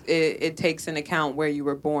 like, it takes into account where you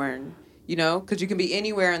were born. You know, because you can be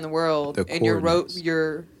anywhere in the world, The and coordinates.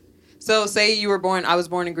 So say you were born. I was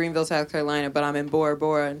born in Greenville, South Carolina, but I'm in Bora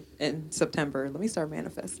Bora in September. Let me start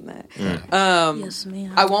manifesting that. Yes,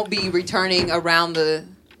 ma'am. I won't be returning around the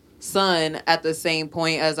son at the same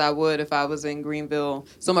point as I would if I was in Greenville.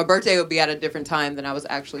 So my birthday would be at a different time than I was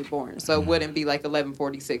actually born. So it wouldn't be like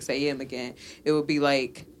 11:46 a.m. again. It would be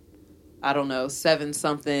like, I don't know, 7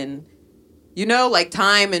 something. You know, like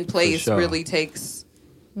time and place really takes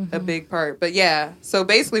a big part. But yeah, so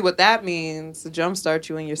basically what that means to jumpstart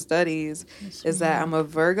you in your studies is that I'm a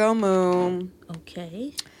Virgo moon.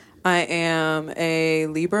 Okay. I am a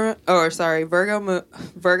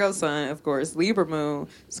Virgo sun, of course, Libra moon,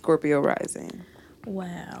 Scorpio rising.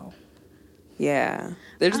 Wow. Yeah.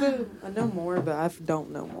 I know more, but I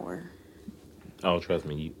don't know more. Oh, trust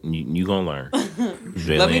me, you gonna learn.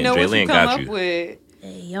 Let me know what you come up with.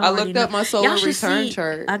 Hey, I looked up my solar return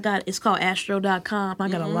chart. It's called astro.com. I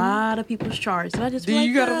got a lot of people's charts. And I just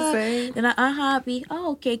you got them saved? And I be,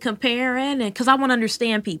 okay, comparing. And because I want to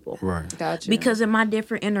understand people. Right. Gotcha. Because in my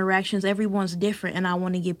different interactions, everyone's different. And I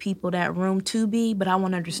want to give people that room to be, but I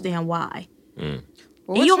want to understand why. Well,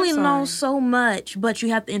 and you only know so much, but you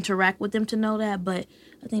have to interact with them to know that. But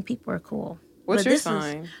I think people are cool. What's your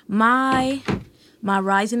sign? My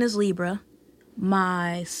rising is Libra.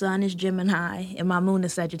 My sun is Gemini, and my moon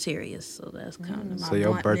is Sagittarius. So that's kind of my So your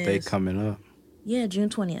bluntness. birthday coming up? Yeah, June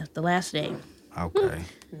 20th, the last day. Okay.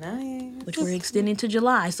 Nice. Which we're extending to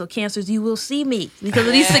July. So Cancers, you will see me because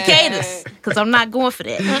of these cicadas. Because I'm not going for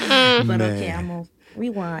that. But okay, I'm going to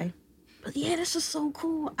rewind. But yeah, this is so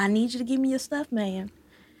cool. I need you to give me your stuff, man.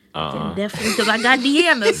 Definitely, because I got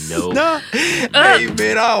Deanna's. No. Hey,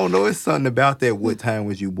 man, I don't know. It's something about that. What time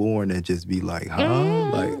was you born? That just be like,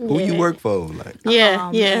 like, who you work for? Like,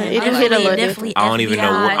 Yeah. It just hit a little different. I don't even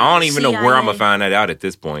know. I don't even know where I'm gonna find that out at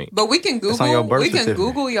this point. But we can Google. on your birth certificate.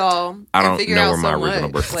 y'all. I don't and figure know out where my so original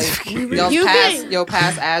much. birth certificate Like, is. your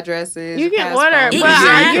past addresses. You your can past order. phone Well,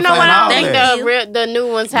 Yeah, you know what? I think that. the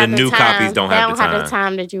new ones have The the new time. copies don't have They the don't have the time.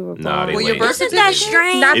 time that you were born. Nah, they Well, your lame. birth Isn't that certificate?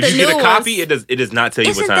 strange? Not If the you new get a ones. copy, it does not tell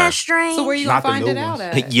you Isn't what that time. strange? So where you Not gonna the find new it out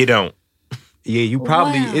ones. at? You don't. yeah, you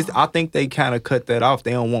probably. Wow. I think they kind of cut that off.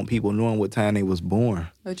 They don't want people knowing what time they was born.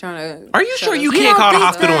 They're trying to. Are you sure you You can't don't call the think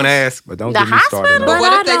hospital and ask? But don't The get me started. hospital? on But that.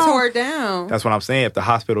 what I if they don't- tore it down? That's what I'm saying. If the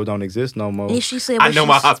hospital don't exist no more, And she said, I what know she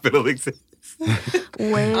my s- hospital exists.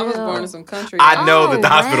 Well, I was born in some country. I know that the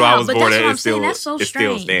Oh, hospital I wow. was But born that's at what I'm is still saying. That's so still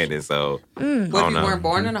strange. standing. So What if you know. weren't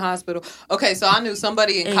born in a hospital? Okay, so I knew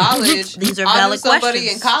somebody in Hey, college. these are I knew valid somebody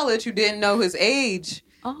questions. in college who didn't know his age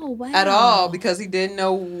Oh, wow. at all because he didn't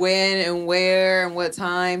know when and where and what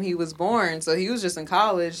time he was born. So he was just in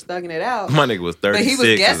college thugging it out. my nigga was 36. But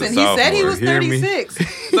he was guessing. He said he was Hear me? 36.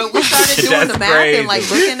 But we started doing That's the math crazy. and like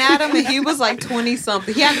looking at him, and he was like 20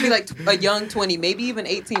 something. He had to be like a young 20, maybe even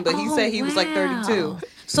 18. But he said he was like 32.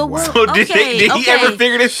 So what? So did he ever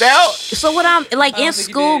figure this out? So what I'm like I in don't think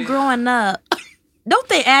he school did. growing up, don't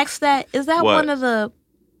they ask that? Is that What? one of the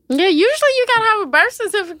Yeah, usually you gotta have a birth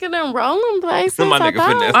certificate and rolling places. My I nigga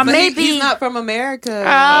thought. finesse. Or But maybe he's not from America.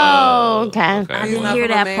 Oh, okay. I He's didn't not hear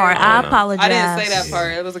from that part. America. I I don't know. apologize. I didn't say that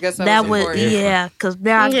part. It was, I guess That was would, important. yeah, because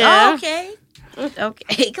there I Yeah. go.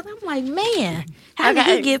 Okay. Because I'm like, man, how did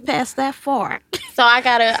Okay. he get past that far? So I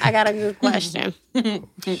got a good question.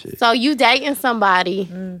 So you dating somebody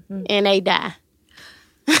and they die.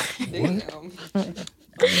 Damn.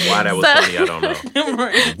 Why that was funny, I don't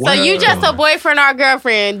know. So you just a boyfriend or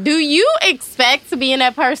girlfriend. Do you expect to be in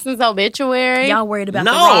that person's obituary? Y'all worried about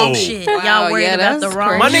No. the wrong shit. Wow, Y'all worried yeah, about the that's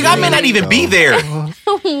wrong My shit. nigga, I may not even be there.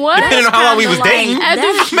 What? Depending on how long we was dating,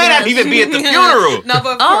 That's may not even be at the funeral. No,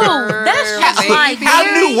 but Oh, for that's just maybe- like How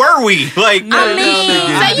new were we? Like, I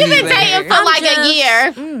mean, So you've been dating for I'm like a just-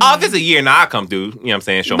 year, oh, if it's a year, now I come through. You know what I'm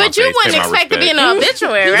saying? Show my but you face, wouldn't pay my expect to be in respect. an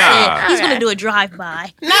obituary, Nah. right? He's Okay. gonna do a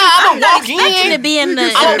drive-by. Nah, I'm Not walking expecting to in. be in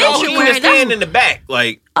the I'm walking in obituary. and stand in the back.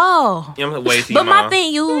 Like, Oh. you know, I'm wait till But your my mom.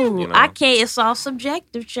 thing, You know. I can't. It's all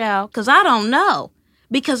subjective, child. Because I don't know.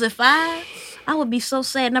 Because if I would be so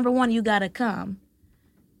sad. Number one, you gotta come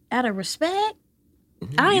out of respect.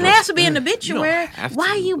 I didn't ask to be in the obituary. have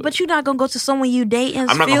Why to, you? but- But you're not gonna go to someone you date and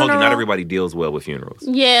I'm not gonna hold you. Not funeral? everybody deals well with funerals.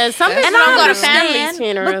 Yeah, some people And don't I go to understand, families'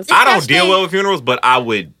 funerals. but- I don't Especially- deal well with funerals, but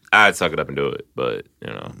I'd suck it up and do it. But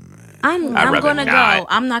you know, I'm rather gonna not. go.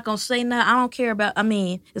 I'm not gonna say nothing. I don't care about. I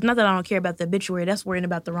mean, it's not that I don't care about the obituary. That's worrying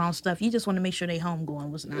about the wrong stuff. You just want to make sure they home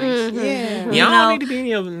going was nice. Yeah. yeah, I know- don't need to be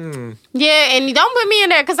any of. Yeah, and you don't put me in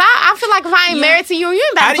there because I feel like if I ain't married to you, you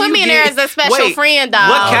ain't How about to do put you me in get- there as a special Wait, friend, dog.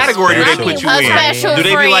 What category do they I mean, put you a in? special Do they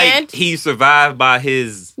be friend. like he survived by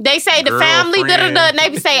his? They say the family, Girlfriend. and they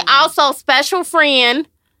be say also special friend.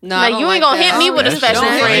 No, Like, I don't you ain't like gonna that. hit me with a That's special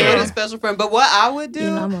your Don't hit me friend. with a special friend. But what I would do, You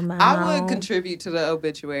know, I'm a I mom. would contribute to the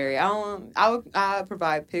obituary. I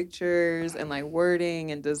provide pictures and like wording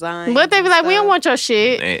and design. But they be like, we don't want your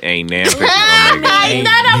shit. Ain't damn picture gonna make it.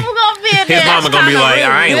 None of them gonna be in there. His mama gonna be like,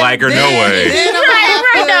 I ain't like her no way.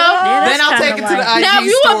 Right, no. I'll take it to the IG Now, if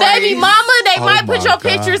you a baby stories. mama, they might put my your God.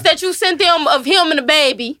 pictures that you sent them of him and the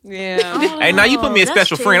baby. Yeah. Hey, now you put me a that's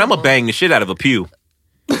special friend. I'm terrible. gonna bang the shit out of a pew.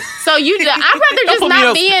 So I'd rather just put me not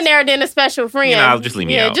up- be in there than a special friend. You know, just leave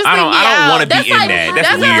me out. Just I don't- leave me I don't out. wanna be in like, that.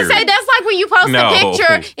 That's what I weird. say. That's like when you post No. a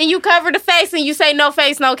picture and you cover the face and you say no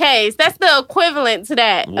face, no case. That's the equivalent to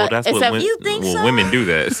that. Well, that's what except You think so? women do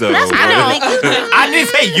that. So That's I don't. I didn't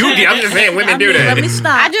say you did. I'm just saying women do Let me that.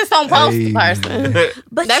 stop. I just don't post the Hey. person.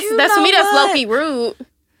 but That's you to know me. That's what? low key rude.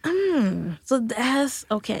 So that's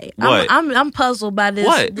okay. What? I'm puzzled by this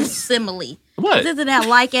What? this simile. What? Isn't that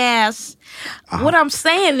like ass? What I'm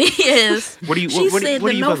saying is, What do you? she What, said what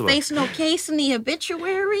the are you no puzzled about? face, no case in the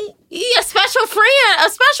obituary. Yeah, a special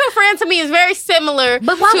friend to me is very similar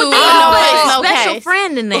But why to would a they no face, put a no special case.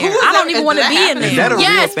 friend in there? Who is I don't that- even want to that be in happening? Is that there. a real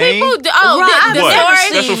Yes, thing? people do. Right, The What?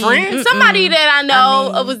 story. Special friend? Somebody that I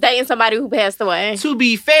know I mean- was dating somebody who passed away. To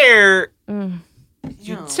be fair, Mm.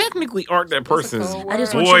 you No. technically aren't that person's I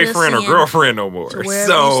just want you to boyfriend or send girlfriend no more. To wherever you're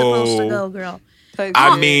supposed to So go, girl.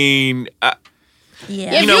 I mean,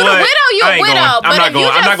 Yeah. If you know you the what? widow, you I a ain't widow. going. But I'm not if going.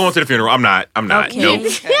 you I'm not just- going to the funeral. I'm not. Okay. Nope.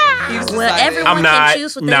 Well, everyone I'm not- can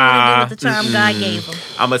choose what they nah. want to do with the time God gave them.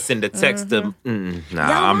 I'm gonna send a text to.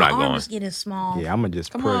 Nah, I'm not going. Is getting small. Yeah, I'm gonna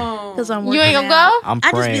just Come pray. on. Because I'm You ain't working gonna out. go? I'm I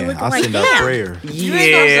just be praying. looking I like send out him. prayer. You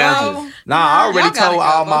ain't gonna Yeah. go? Nah, I already Y'all gotta told go.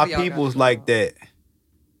 all Both my of y'all peoples gotta like that.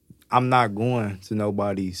 I'm not going to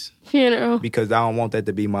nobody's Funeral. because I don't want that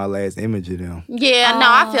to be my last image of them. Yeah, no,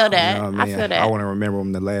 I feel You that. know what I feel that. I want to remember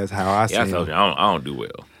them the last how I Yeah, I seen told you them. I don't do well.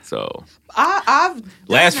 So I've done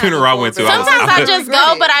Last that funeral I before, went to, but I was- Sometimes I I just regret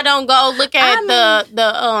go, it. but I don't go look at I the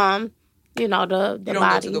the You don't go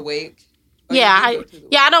body. to the wake. Or Yeah, you do go to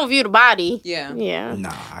the I don't view the body. Yeah. Yeah. Nah,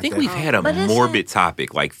 I think we've had a But is morbid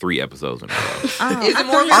topic like 3 episodes in a row. Oh, Is it I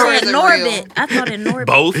morbid thought or you is said it Norbit. real? I thought it Norbit.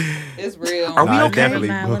 Both? It's real. Are we Nah, okay? definitely.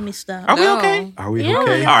 Never mind, let me stop. Are we No. okay? Are we Yeah.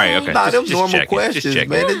 okay? All right, okay. Nah, them Just normal checking, questions, just checking.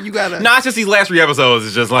 man. You gotta. Nah, it's just these last 3 episodes.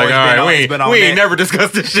 It's just like, it's all been right, on- we it's ain't, been on we ain't that. never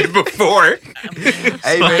discussed this shit before.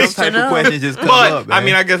 Hey man, those type of questions just come up, But man. I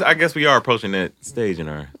mean, I guess we are approaching that stage in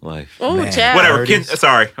our life. Oh, Man. child. Whatever. Thirties.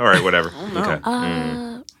 Sorry. All right. Whatever. know.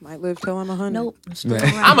 Okay. Might live till I'm 100. Nope. I'm still Man.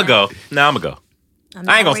 around. I'm gonna go. No, I'm gonna go. I'm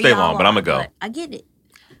I ain't gonna where stay y'all long, but are, I'ma go. but I get it.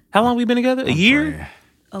 How long we been together? A year?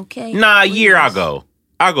 Praying. Okay. Nah, a year. I'll Please. go.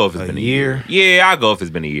 I'll go if it's A been a year? year. Yeah, I'll go if it's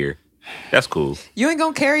been a year. That's cool. You ain't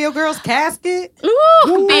gonna carry your girl's casket?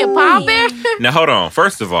 Ooh, be a pallbearer. Now hold on.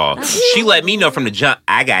 First of all, she let me know from the jump.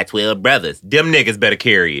 I got 12 brothers. Them niggas better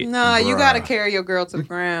carry it. Nah, you Bruh. gotta carry your girl to the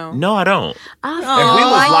ground. No, I don't. I If feel we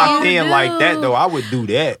was like locked you in like that do. though, I would do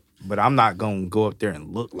that. But I'm not gonna go up there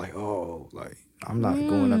and look like, oh, like I'm not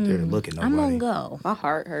going up there to look at I'm nobody. gonna go. My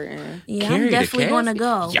heart hurting. Yeah, Carry I'm the definitely gonna casket?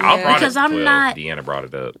 go. Y'all Yeah. brought Because it. I'm well, not Deanna brought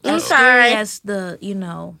it up. I'm as so. sorry. scary as the,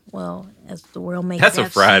 as the world makes That's a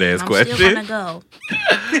that fried seem. ass I'm question. still gonna go.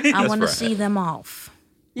 I want to fried. see them off.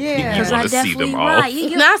 Yeah. You Because wanna I see them definitely off? right. You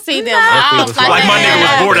get, Not see them Nah. off. Like my nigga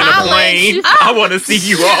was boarding a I'll let plane. you- I want to see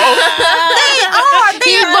you all.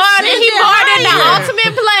 He boarded the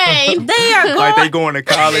ultimate plane. They are Like going. they going to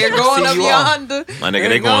college. They're and going see up you off. yonder. My nigga,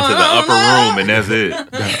 they going to the upper room and that's it.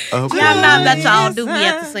 Upper Yeah, I'm not room. that y'all do me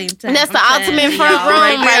at the same time. That's the I'm ultimate saying, front y'all room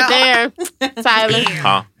right right there, Tyler.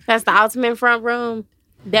 Huh? That's the ultimate front room.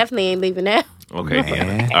 Definitely ain't leaving that. Okay,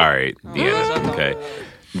 Man. Deanna. All right, Deanna. Okay.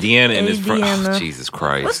 Deanna in Hey, this front. Deanna. Oh, Jesus What's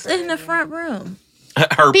Christ. in the front room?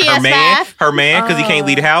 Her PS5. man, because he can't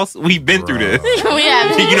leave the house. We've been through this. We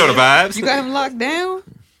have. You know the vibes. You got him locked down?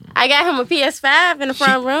 I got him a PS5 in the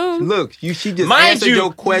front room. Look, she just Mind answered you-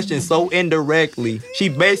 your question so indirectly. She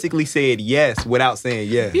basically said yes without saying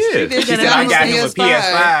yes. Yeah. She said, I got him a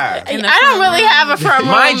PS5. In the I don't front really room. have a front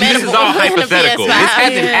room. Mind you, and this a- is all and a hypothetical. This PS5.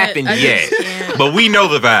 hasn't happened I yet. just can't. But we know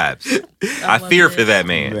the vibes. I fear for that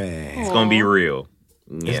man. Man, It's going to be real.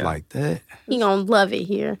 it's Yeah. like that. He gonna love it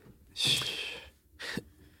here.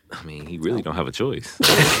 I mean, he really don't have a choice.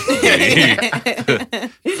 I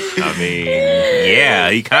mean,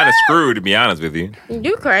 yeah, he kind of screwed, to be honest with you.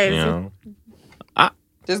 You crazy. You know?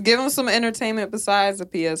 Just give him some entertainment besides the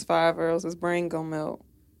PS5 or else his brain gonna melt.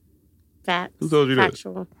 Facts. Who told you that?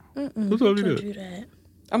 Factual. Who told you that? that?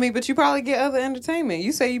 I mean, but you probably get other entertainment.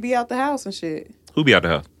 You say you be out the house and shit. Who be out the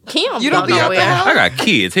house? He don't You don't go be out the nowhere. house? I got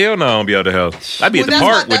kids. Hell no, I don't be out the house. I be at the Well,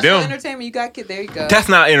 park that's with what them. entertainment. You got kid. There you go. That's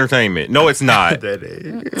not entertainment. No, it's not. That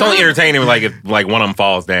is. It's only entertaining like if like one of them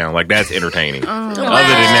falls down. Like that's entertaining. Other than Wow.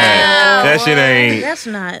 that shit ain't. That's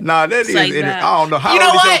not. Nah, that is. like I that. don't know how You know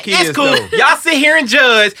old is your what? kids That's cool. though. Y'all sit here and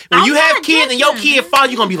judge. When you I'm have not kids and your judging. kid fall,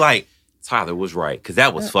 you gonna be like, Tyler was right because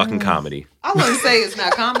that was fucking comedy. I wouldn't say it's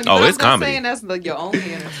not comedy. Oh, but it's I'm not comedy. saying that's like your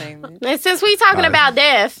only entertainment. And since we talking about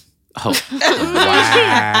death, Oh,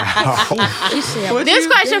 Wow. You said, What this you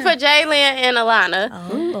question get? for Jalen and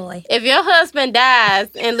Alana. boy. If your husband dies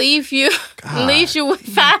and leaves you with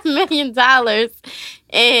 $5 million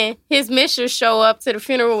and his mistress show up to the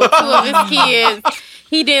funeral with 2 of his kids,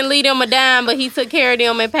 he didn't leave them a dime, but he took care of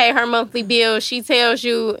them and paid her monthly bills. She tells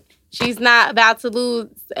you she's not about to lose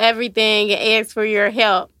everything and asks for your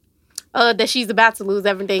help. That she's about to lose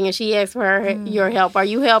everything and she asks for your help. Are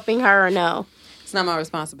you helping her or no? It's not my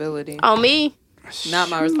responsibility. On me? Not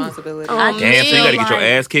my responsibility. Damn, so you gotta get your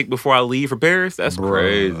ass kicked before I leave for Paris? That's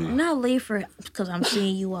crazy. Not leave for because I'm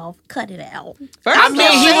seeing you off. Cut it out. I mean,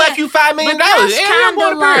 he left you $5 million. That's Yeah, I'm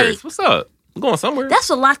going to kinda Paris. like- What's up? I'm going somewhere. That's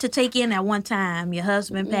a lot to take in at one time. Your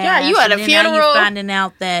husband passed. Yeah, you at a and then now funeral. you're finding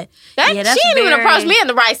out that She that's didn't even very- approach me in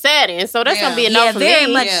the right setting, so that's gonna be a no Yeah, for very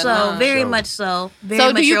me. much Yeah, so. no. Very Sure. much so. Very So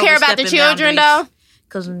much do you you're care about the overstepping children boundaries. though?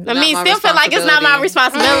 Because I mean, still feel like it's not my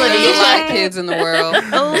responsibility. There's a lot of kids in the world.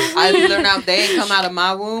 Oh. They ain't come out of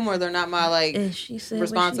my womb, or they're not my she said what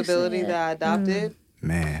responsibility she said. that I adopted.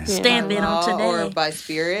 Man. Stand in on Law or today. by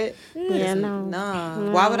spirit. Yeah, no.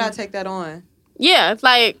 Nah. Why would I take that on? Yeah, it's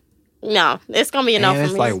like no, it's gonna be enough And for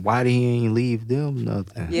it's me. like, why did he ain't leave them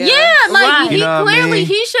nothing? Yeah. Like Right. he You know what I clearly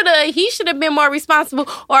mean? he should have been more responsible.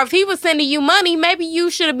 Or if he was sending you money, maybe you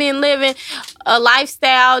should have been living a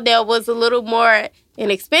lifestyle that was a little more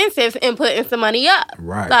inexpensive and putting some money up.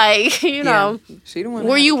 Right. Like you know, She the one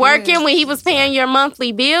were that you had working kids. when he was paying your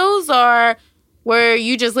monthly bills, or were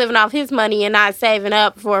you just living off his money and not saving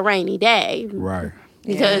up for a rainy day? Right.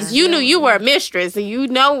 Because you knew you were a mistress and you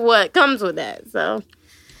know what comes with that. So.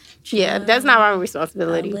 Yeah, that's not my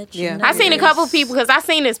responsibility. Yeah. I seen a couple people because I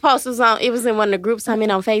seen this post. It was in one of the groups I'm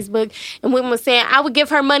in on Facebook, and women was saying I would give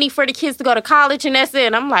her money for the kids to go to college, and that's it.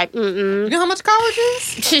 And I'm like, You know how much college is?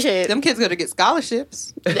 shit. Them kids gotta get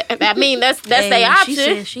scholarships. I mean, that's their She option.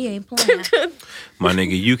 said she ain't playing. My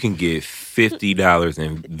nigga, you can get $50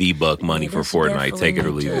 in V-Buck money for that's Fortnite. Take it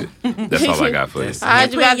or leave it. definitely That's all I got for you. I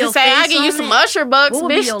was about to your say I face give you on some it? Usher bucks, What would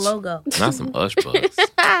be bitch. your logo? Not some Ush bucks.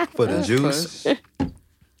 For the juice.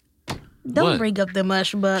 Don't What? bring up them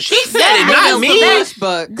mush bucks. She said it, not me. Bush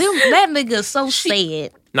bucks. That nigga so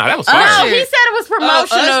sad. No, that was No, fire. he said it was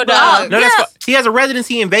promotional Usher though. bucks. No, that's he has a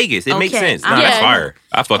residency in Vegas. It makes Okay. sense. No, that's Yeah. fire.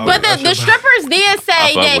 I fuck But with it. the strippers did say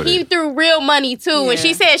I fuck that with he it. threw real money too, and she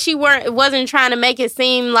Yeah. said she wasn't trying to make it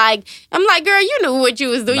seem like. I'm like, girl, you knew what you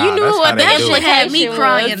was doing. Nah, you knew that's what how the they do it. implication Had me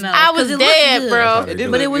crying, was. though, I 'cause was it looked dead, good. bro. It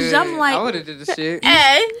did But it look was- good. I'm like- I would have did the shit.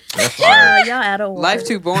 Hey, That's fire. Y'all out of order. Life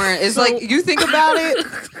too boring. It's like you think about it.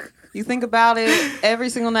 You think about it. Every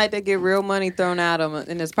single night they get real money thrown at them,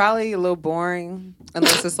 and it's probably a little boring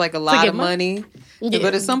unless it's like a lot get of money. Yeah.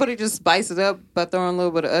 But if somebody just spice it up by throwing a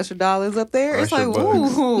little bit of Usher dollars up there, it's Usher like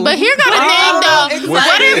bucks. ooh. But here go the thing though. exactly.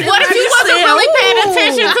 What if you wasn't really paying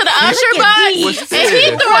attention to the Usher bucks and he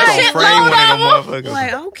threw a shitload of them?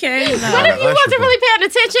 Like, okay. What No. if you wasn't really paying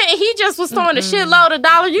attention and he just was throwing a shitload of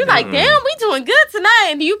dollars? You like, damn, we doing good tonight,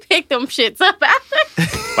 and you pick them shits up after.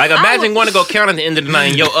 Like, imagine going to go count at the end of the night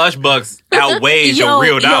and your Ush bucks outweighs your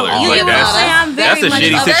real dollars. you Like, get what I'm saying? I'm that's very a much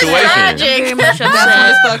shitty upset. situation. That's Very much That's when upset.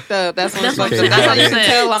 it's fucked up. That's when it's That's fucked what up. That's how you I'm can saying.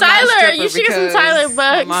 tell I'm Tyler, not a stripper you should get some because Tyler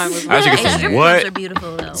bucks. mine was I should get Hey, some strip what? clubs are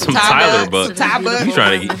beautiful though. Some Ty Tyler bucks. bucks. Ty bucks.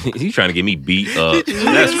 He's trying to get me beat up.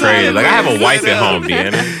 That's crazy. Like, I have a wife at home,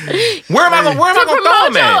 Deanna. Where am I gonna throw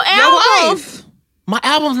Promote them your at? Your album. wife. My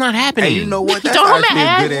album's not happening. Hey, you know what? That's Don't actually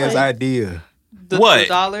a good ass ask. idea. What? The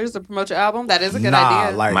dollars to promote your album? That is a good Nah,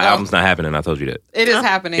 idea. like- My album's not happening. I told you that. It is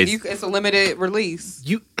happening. It's- It's a limited release.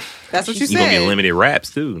 You That's what you gonna get said. limited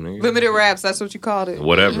raps too, nigga. Limited raps. That's what you called it.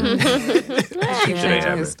 Whatever. Keep Shit ain't changing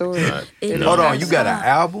happening. his story. Alright. It- Hold on, you got an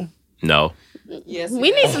album? No. Yes.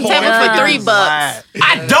 We need some Yeah. tables for $3.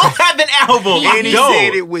 I don't have an album. And I he said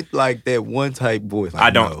don't. it with like that one type voice. Like, I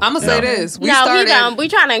don't. no. I'm gonna say this. We No, we started. don't. We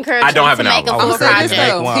trying to encourage I don't him have to an make a album. full I'm gonna say this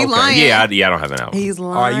project. though. One, He okay. lying. Yeah, I don't have an album. He's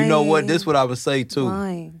lying. All right, you know what? This what I would say too.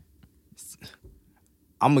 Lying.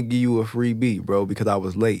 I'm gonna give you a free beat, bro, because I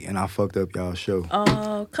was late and I fucked up y'all's show.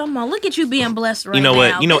 Oh, come on. Look at you being blessed right now. You know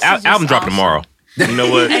what? You know, This is just album drop awesome. tomorrow. You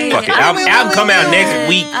know what? Hey, Fuck it. I Album come out next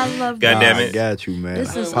week. I love God that. damn Nah, it. I got you, man. This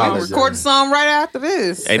is We'll Apologize. record the song right after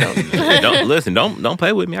this. Hey, don't listen. Don't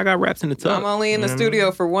play with me. I got raps in the tub. I'm only in the You know what I mean?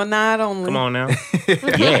 studio for one night only. Come on now.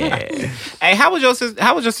 Yeah. Hey, how was your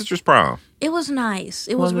sister's prom? It was nice.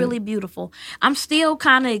 It was really beautiful. I'm still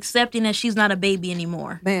kind of accepting that she's not a baby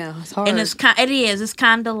anymore. Man, it's hard. And it's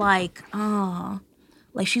kind of like,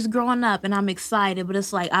 like she's growing up and I'm excited, but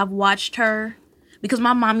it's like I've watched her because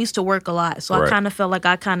my mom used to work a lot. So Right. I kind of felt like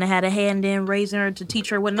I kind of had a hand in raising her to teach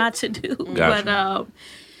her what not to do. Gotcha. But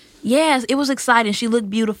yes, it was exciting. She looked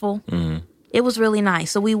beautiful. Mm-hmm. It was really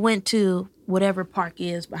nice. So we went to whatever park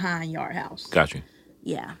is behind Yard House. Got you.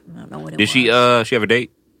 Yeah, I don't know what it Did was. she have a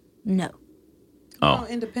date? No. Oh.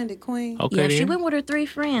 Independent queen. Okay, Yeah, then. she went with her 3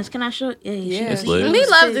 friends. Can I show? Yeah. That's lit. We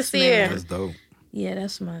love to see her. That's dope. Yeah,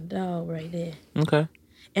 that's my dog right there. Okay.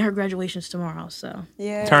 And her graduation's tomorrow, so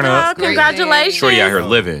Yeah. Turn Oh, up. congratulations. Shorty out here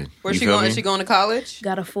living. Where's You she feel going? me? Is she going to college?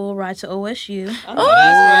 got a full ride to OSU. Oh,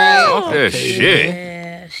 that's Oh, right. shit.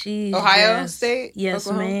 Yeah, she's Ohio just- State? Yes,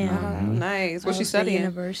 Oklahoma? ma'am. Nice. What's Ohio she State studying?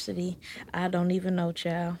 University. I don't even know,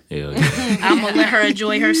 child. Hell yeah. I'm gonna let her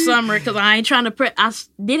enjoy her summer because I ain't trying to.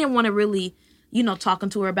 Didn't want to really, talking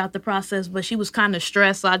to her about the process, but she was kind of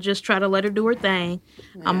stressed. So I just try to let her do her thing.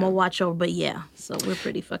 I'm gonna watch over, but yeah. So we're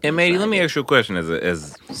pretty fucking. And Matey, let me excited. ask you a question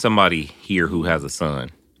as somebody here who has a son.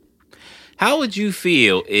 How would you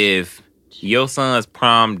feel if your son's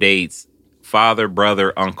prom date's father,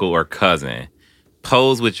 brother, uncle, or cousin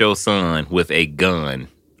posed with your son with a gun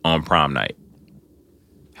on prom night?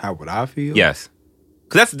 How would I feel? Yes.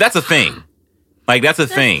 Because that's a thing. Like, that's a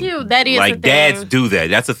thing. cute. That is a like, thing. dads do that.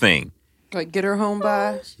 That's a thing. Like, get her home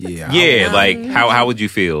by? Yeah. Yeah, like, how would you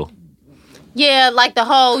feel? Yeah, like the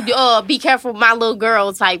whole be careful my little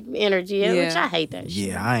girl type energy, Yeah. which I hate that shit.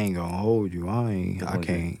 Yeah, I ain't gonna hold you. I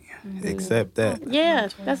can't accept that. Yeah,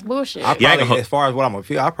 that's bullshit. I Yeah, I ain't probably, gonna- as far as what I'm gonna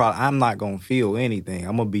feel, I'm not gonna feel anything.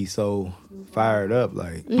 I'm gonna be so fired up.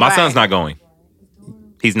 Like, My Right. son's not going.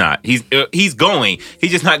 He's not. He's going.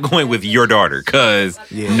 He's just not going with your daughter. Cause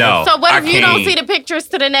Yeah. no. So what I if you don't can't. see the pictures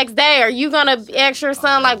to the next day? Are you gonna ask your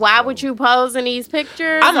son like, why would you pose in these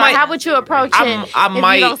pictures? I Or might- how would you approach I it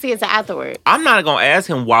might- if you don't see it till afterward? I'm not gonna ask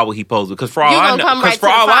him why would he pose it because for all You I gonna know, come right to the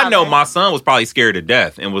I know, father. my son was probably scared to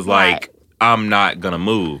death and was Right. like, "I'm not gonna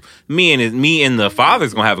move." Me and the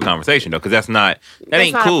father's gonna have a conversation though, because that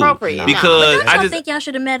ain't not cool. appropriate, no. Because I I don't just think y'all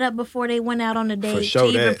should have met up before they went out on the date. sure,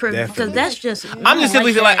 because definitely. that's just. I'm just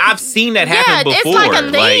simply saying, like, I've seen that happen Yeah, it's before. like a Like,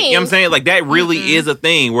 you know what I'm thing. saying? Like, that really is a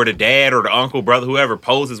thing where the dad or the uncle, brother, whoever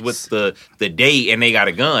poses with the date and they got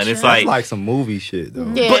a gun. It's that's like, like some movie shit though.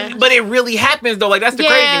 Yeah. but it really happens though. Like, that's the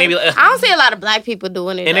crazy thing. They be like, I don't see a lot of black people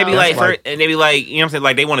doing it. and they be though. like, like- and they be like, you know what I'm saying?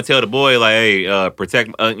 Like, they want to tell the boy, like, hey,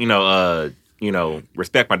 protect,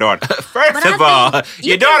 respect my daughter. First But I of all, think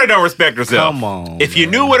your you daughter don't respect herself. Come on. If you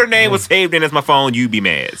knew what her name was saved in as my phone, you'd be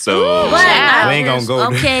mad. So But Yeah. We ain't gonna go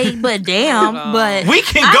there. Okay, but damn, but we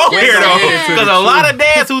can I'm go just here though, saying. because a lot of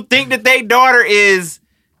dads who think that their daughter is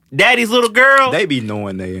daddy's little girl, They be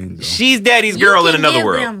knowing they ain't. Though. she's daddy's you girl in can another give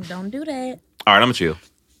world. them- Don't do that. All right, I'm gonna chill.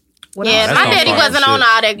 What Yeah, That's my some daddy fire wasn't on shit.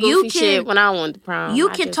 all that You goofy can- shit when I went to prom. You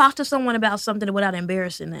I can just- talk to someone about something without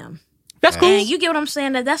embarrassing them. That's cool. And you get what I'm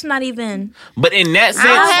saying? That's not even. But in that I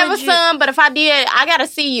don't sense, have a would you- son, but if I did, I gotta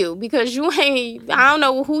see you because you ain't. I don't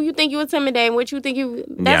know who you think you intimidating, what you think you.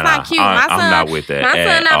 That's Yeah, not nah, cute. I'm My son, not with that My at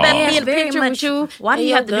son not about all. to Yeah, be it's in a very picture much. with you. Why do you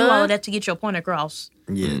and have to your do all gun. of that to get your point across?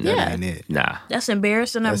 Yeah, that Yeah. ain't it. nah. That's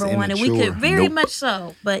embarrassing, That's number one. And we could immature. very Nope. much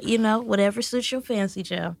so. But, whatever suits your fancy,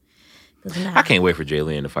 child. 'Cause nah. I can't wait for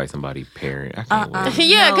Jalen to fight somebody parent. I can't wait.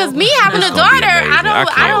 Yeah, because me having It's a gonna be daughter, amazing. I don't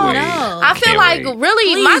can't wait. know. I feel can't like wait.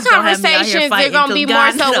 really my Please don't have me out here conversations are fighting, gonna be 'cause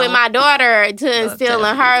more God so with knows. my daughter to instill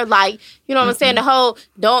in her, like, you know what I'm saying, the whole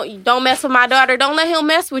don't mess with my daughter, don't let him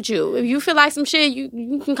mess with you. If you feel like some shit,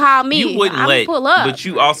 you can call me. You wouldn't I let, pull up. but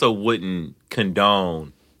you also wouldn't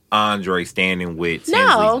condone Andre standing with No.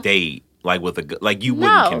 Tinsley's date, like with like you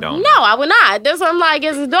wouldn't condone. No, I would not. That's what I'm like.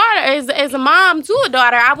 As a daughter, as a mom to a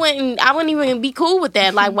daughter, I wouldn't even be cool with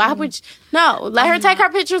that. Like, why would you? No, let her take her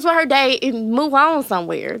pictures with her date and move on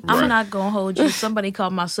somewhere. Right. I'm not going to hold you. Somebody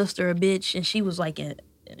called my sister a bitch, and she was like in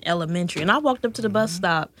elementary. And I walked up to the bus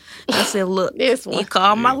stop. And I said, look, This one. you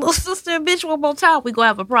call my little sister a bitch one more time, we going to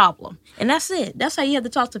have a problem. And that's it. That's how you have to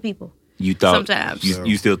talk to people. You thought Sometimes.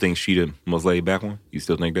 you still think she the most laid back one? You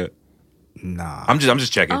still think that? Nah. I'm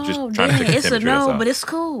just checking, just trying to take a it's a temperature. no, that's all. but it's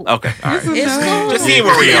cool. Okay, all right. It's cool. Just seeing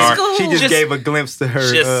where we It's are. cool. She just gave a glimpse to her.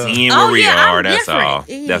 Just seeing where we I'm are. That's different. all.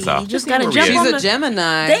 That's all. You just got to Just jump seeing on where She's the... a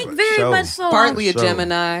Gemini. They very Show. much so. Partly a Show.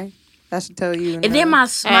 Gemini. That should tell you. And then my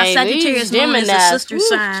Hey, Sagittarius these moon is a Geminis. sister Ooh,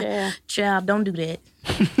 sign. child. Child, don't do that.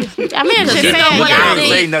 I mean, just You saying, know y'all what Don't I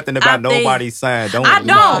think- say nothing about I think- nobody's sign. Don't. I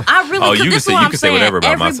don't. I really. Oh, 'cause you can this say is what you I'm can say saying. whatever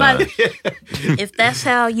about my son. Everybody- If that's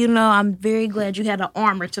how I'm very glad you had an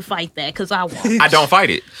armor to fight that because I won't. I don't fight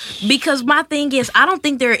it. Because my thing is, I don't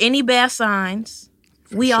think there are any bad signs.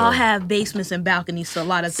 We all sure. have basements and balconies, so a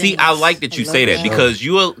lot of things. See, I like that you say that because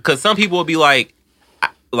some people will be like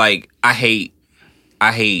I hate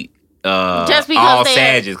Just because all they-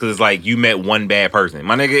 Sages because it's like you met one bad person.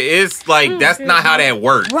 My nigga, it's like that's not how that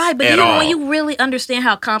works. Right, but at even all. when you really understand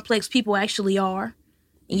how complex people actually are,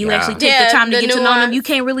 and you actually take the time to get to know them, you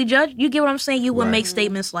can't really judge. You get what I'm saying? You would make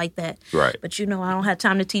statements like that. Right. But I don't have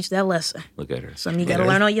time to teach that lesson. Look at her. Something you got to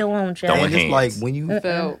learn on your own, child. And it's like when you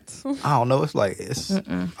felt. I don't know. It's like it's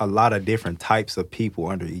a lot of different types of people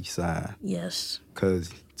under each sign. Yes. Because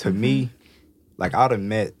to me, like I'd have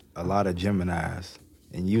met a lot of Geminis,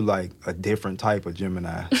 and you like a different type of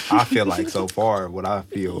Gemini. I feel like so far, what I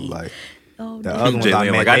feel like. The other ones I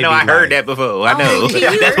met, like, I know I heard that before. I know.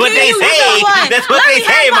 That's what they say. That's what they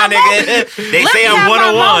say, my nigga. They say I'm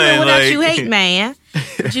 101. Without you hate, man.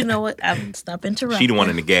 But you know what? I'm stop interrupting. She the one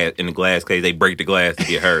in the glass case. They break the glass to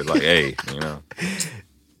get hurt. Like, hey,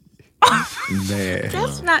 Man.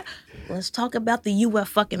 That's not. Let's talk about the UF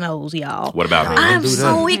fucking O's, y'all. What about her? I'm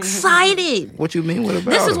so excited. What you mean? What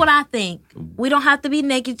about This is her? what I think. We don't have to be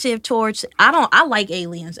negative towards. I like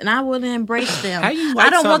aliens, and I would embrace them. How you like I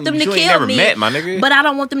don't want them something to you ain't kill never me, met, my nigga? but I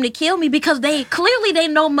don't want them to kill me because they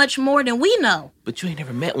know much more than we know, But you ain't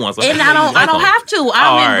never met one. So and I don't have to. I'm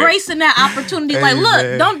All right. embracing that opportunity. Hey, Like, look,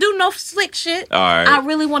 man. don't do no slick shit. All right. I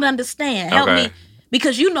really want to understand. Help Okay. me.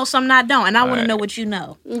 Because you know something I don't, and I want to right. know what you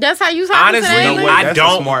know. That's how you talk Honestly, to You know them? what? I That's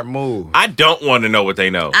don't- a smart move. I don't want to know what they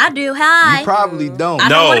know. I do. Hi. You probably don't. I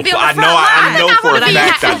don't No, wanna be on the I front know. I line. know I for a wanna be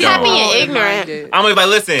fact I happy and don't. ignorant. I'm gonna be like,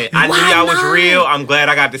 listen, I knew Why y'all was not? real. I'm glad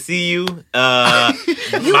I got to see you.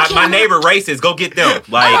 My neighbor racist. Go get them.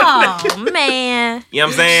 Like, Oh man, you know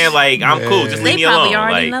what I'm saying? Like, I'm cool. Just leave they me probably alone.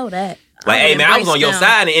 already Like, know that. like, hey man, I was embrace on your them.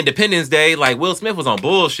 side in Independence Day. Like, Will Smith was on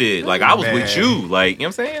bullshit. Like, I was Man. with you. Like, you know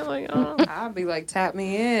what I'm saying? Like, I'll be like, tap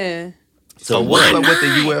me in. so What's what? up with the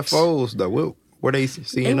UFOs though? Where they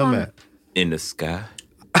seeing them at? In the sky.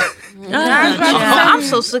 I'm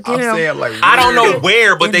so sick of I'm him. saying like I don't know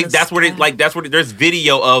where, but In the that's where they sky. like. That's where there's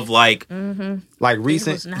video of like. like It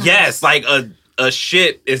recent. was nice. Yes, like a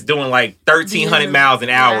ship is doing like 1,300 miles an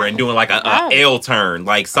hour and doing like a L turn,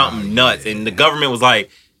 like something nuts. And the government was like,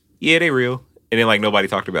 yeah, they real. And then like nobody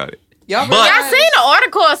talked about it. Y'all But- I seen an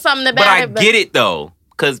article or something about But I it. get it though,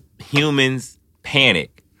 because humans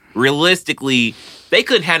panic. Realistically, they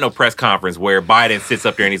couldn't have no press conference where Biden sits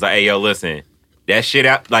up there and he's like, hey, yo, listen, that shit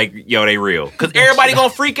out, like, yo, they real. Because everybody gonna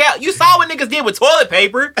freak out. You saw what niggas did with toilet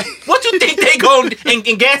paper. What you think they gonna,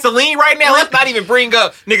 and gasoline right now? Let's not even bring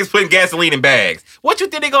up niggas putting gasoline in bags. What you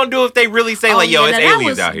think they gonna do if they really say, like, yo, Oh, it's yeah,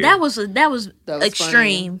 aliens out here? That was was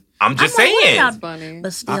extreme. I'm just I'm like, what saying. y'all- That's funny.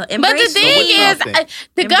 But still, But the embrace thing it. what's is, up then?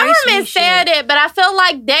 the Embrace government me said shit. it, but I feel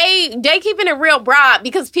like they keeping it real broad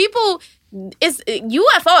because people, it's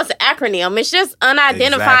UFO is an acronym. It's just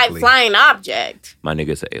unidentified Exactly. flying object. My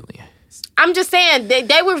nigga's an alien. I'm just saying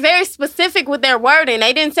they were very specific with their wording.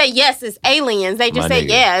 They didn't say yes, it's aliens. They just My said nigga.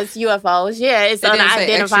 yeah, it's UFOs. Yeah, it's They didn't say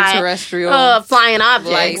unidentified extraterrestrial flying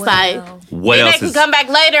objects. life. Like What then else they can is... come back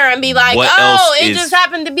later and be like, What oh, else it is- just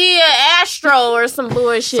happened to be an astro or some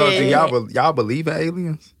bullshit. So do y'all believe in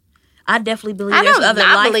aliens? I definitely believe I there's don't other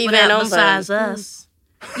not life believe in them, but- besides us.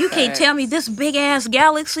 You can't tell me this big ass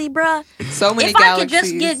galaxy, bruh. So many If I galaxies. could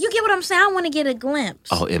just get, you get what I'm saying? I want to get a glimpse.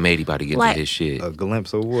 Oh, M-80 about to get Like- to his shit. A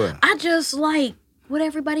glimpse of what? I just like what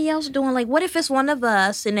everybody else doing. Like, what if it's one of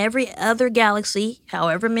us in every other galaxy,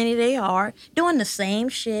 however many they are, doing the same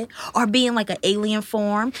shit, or being like an alien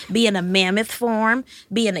form, being a mammoth form,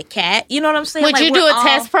 being a cat? You know what I'm saying? Would Like, you do we're a all-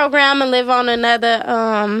 test program and live on another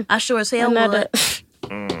I sure as hell another? would.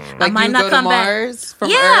 Like I might you not go come to back. Mars from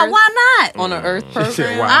Yeah, Earth why not? on an Earth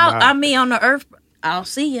program. Why not? I mean, on the Earth, I'll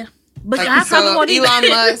see you. But Like, I probably so won't even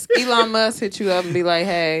Elon Musk hit you up and be like,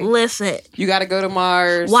 "Hey, listen. you got to go to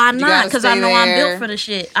Mars. Why You not? gotta Because I stay know I'm there. built for the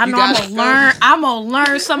shit. I You know I'm gotta gonna learn. I'm gonna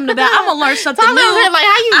learn something about. I'm gonna learn something Talk new. over here like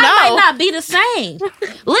how you I know. might not be the same.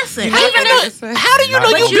 Listen, You even know if what How do you know Not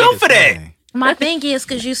you gonna built be for the that? same. my thing is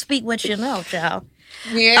because you speak what you know, child.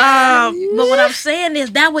 Yeah. But what I'm saying is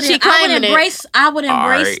that would She I claiming would it. embrace. I would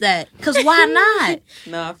embrace right. that. Because why not?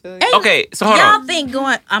 No, I feel you. Ain't- Okay, so hold Y'all on. think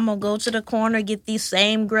going? I'm gonna go to the corner get these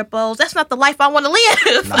same Grippos. That's not the life I want to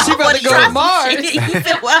live. Nah. She about to go to Mars. You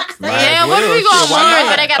feel what I'm saying? Yeah, what if we go on Why Mars not?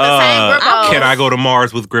 where they got the same Grippos? Can I go to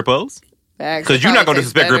Mars with Grippos? Because you're not going to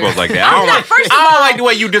disrespect Grippos like that. I don't like. First of I don't all- like the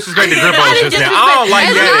way you disrespected I Grippos didn't just now. I don't like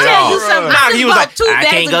disrespect- that Let me at tell all. you something. Nah, I he was bought like, two I bags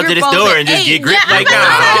can't of go to the Grippos store at and just 8. get grip Yeah, like I know,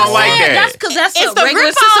 that. I don't I'm like saying that. That's because that's It's a the regular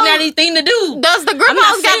Grippos. Cincinnati thing to do. Does the I'm not Grippos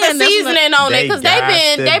got saying the that's seasoning on it? They Because got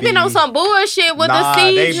they've been to on be. some bullshit with Nah, the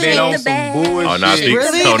they seasoning. been on the some bag. bullshit. Oh, nah, speak-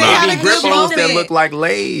 Really? so They nah. got Be a good Grippos that moment. look like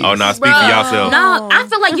Lay's. Oh, now speak for yourself. No, I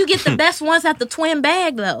feel like you get the best ones at the twin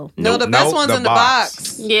bag though. No, the best ones in the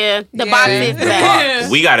box. Yeah, the Yeah. box is The bad. box.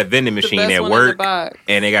 We got a vending machine best at one in the work box.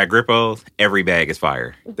 and they got Grippos, every bag is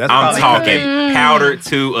fire. That's I'm probably- talking powder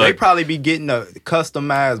to They probably be getting a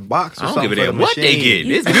customized box or I don't something give a for the damn what they machine.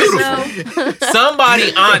 get. It's beautiful.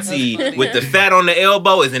 Somebody auntie with the fat on the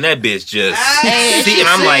elbow is in that bitch just see, and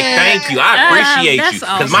I'm like, thank you. I appreciate that's you.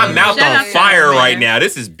 Because my awesome. mouth Shout on out to fire that right man. now.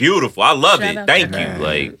 This is beautiful. I love Shout it. out Thank to you. that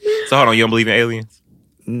Like, so hold on, you don't believe in aliens?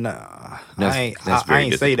 Nah, That's I very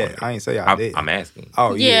ain't say that. disappointing. I ain't say I did. I'm asking.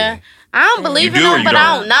 Oh Yeah. yeah. I don't believe You in do or them, you but I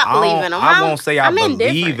don't? don't not believe in them. I won't say I I'm believe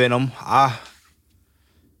indifferent. in them.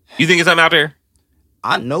 You think it's something out there?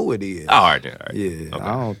 I know it is. Oh, all right. All right. Yeah, Okay.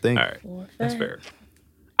 I don't think. All right. That's fair.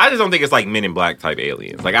 I just don't think it's like Men in Black type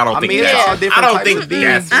aliens. Like I don't I think mean, it's that's. all different I don't types think of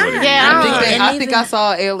beings. that's what it Yeah, is. And I think even- I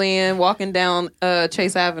saw an alien walking down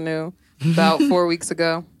Chase Avenue about 4 weeks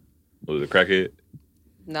ago. Was it a crackhead?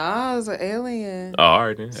 Nah, it was an alien. Oh, all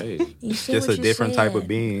right then. Hey. You see Just what a you different type of said.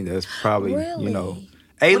 being. That's probably Really?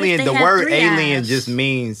 alien. they The had word 3 alien eyes? just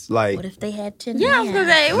means like What if they had 10 Yeah, I was gonna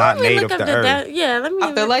say, Not let me native look up to the Earth. Yeah, let me.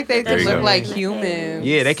 I feel like they There can you look go. like humans.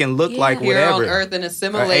 yeah, they can look like Here on whatever. Earth and An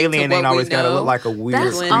assimilate alien to ain't what always we know. gotta look like a weird.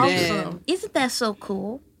 That's blend in. awesome. Isn't that so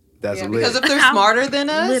cool? That's Yeah, lit. because if they're smarter than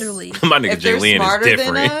us, Literally. My nigga if they're Jalen smarter is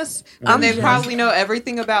than different. us, then they just- probably know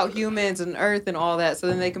everything about humans and Earth and all that. So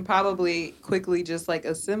then they can probably quickly just like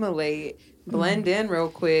assimilate, blend in real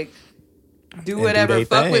quick, do And whatever, do they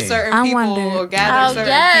fuck with thing. certain I people wonder- or gather Oh, certain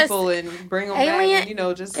yes. people and bring them Alien back.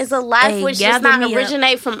 And, just It's a life Hey, which does gather not me up.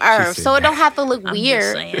 originate from Earth, said so it that. don't have to look I'm just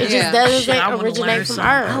weird. saying. It just Yeah. doesn't Shit, I wanna originate learn from something.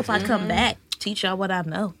 I Earth. hope I come back, teach y'all what I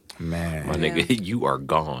know. Man, My nigga, you are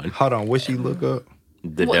gone. hold on. What she look up?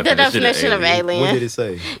 The The definition of What alien. did it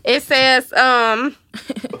say? It says,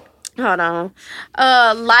 hold on,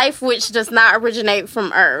 life which does not originate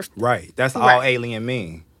from Earth. Right. That's all Right. alien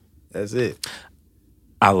mean. That's it.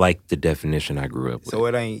 I like the definition I grew up with. So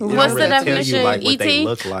it ain't. It What's don't the really tell definition, you like what they E.T.?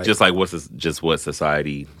 look like. Just like just what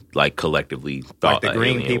society like collectively thought the an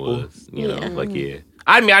green alien people? was. You know, Yeah. like yeah.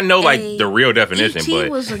 I mean, I know like Hey, the real definition, E.T.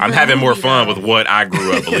 was but a I'm good having more movie, fun though. with what I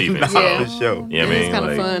grew up believing. Nah, So, Yeah. for sure. yeah, I it's mean, kind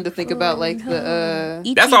of like, fun to think about like the.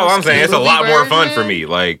 E.T. that's all was I'm saying. cute. It's a movie lot more fun version? for me.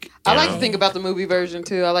 Like, I you like know. to think about the movie version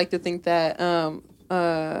too. I like to think that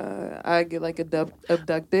I get like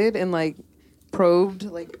abducted and like probed,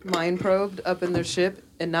 like mind probed up in their ship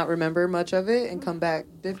and not remember much of it and come back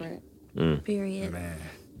different. Period. Man.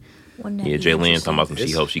 Wouldn't that Yeah, be Jalen interesting? talking about some. She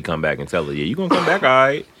It's- hopes she come back and tell her, yeah, you gonna come back, all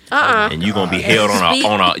right? Uh-uh. And you gonna be held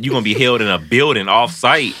you gonna be held in a building off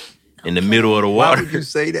site in the middle of the Why water. would you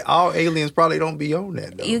say that? All aliens probably don't be on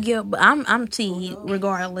that though. You get, but I'm T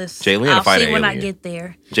regardless. Jalen I'll will fight see an when I alien. get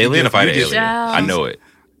there. Jalen to fight an you just- alien. I know it.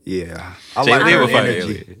 Yeah, I Jalen like her will fight an energy.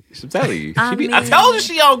 alien. I'm telling you. I I told you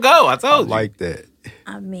she don't go. I I told you. like that.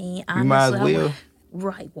 I mean, You might as honestly, I well. would-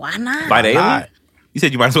 Right? Why not? Fight an Why alien? not? You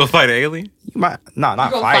said you might as well fight an alien? You might not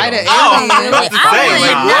gonna fight fight them. an Oh, alien. I was about to I say, wouldn't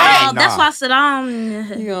like, know. what? That's Nah. why I said I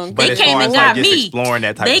don't. You gonna But They as came far and as got like just me. exploring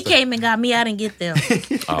that type They of stuff. came and got me. I didn't get them.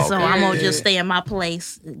 Oh, So okay. I'm gonna just stay in my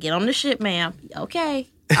place. Get on the ship, ma'am. Okay,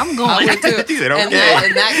 I'm I going. would too. He said, In okay.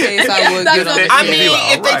 that case, I would get on the I Yeah, mean, be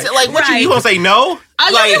like, if they alright. like, what Right. you gonna say no? Oh,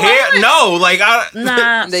 Like, you here, no, like, I.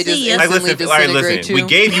 Nah, They just see ya. Like, instantly listen, all right, disintegrate listen. you. We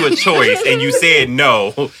gave you a choice, and you said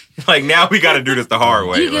no. Like, now we got to do this the hard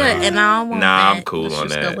way. You good? Like, And I don't want Nah, that. I'm cool Let's on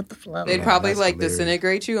just that. Go with the flow. They'd Yeah, probably that's like hilarious.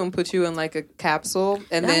 disintegrate you and put you in like a capsule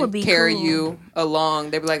and That then would be carry cool. you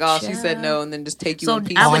along. They'd be like, "Oh, she said Child. no," and then just take you So in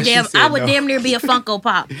pieces. I Oh, would she said I would no. damn near be a Funko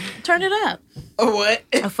Pop. Turn it up. Oh, what?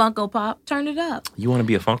 A Funko Pop. Turn it up. You want to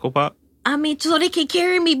be a Funko Pop? I mean, so they can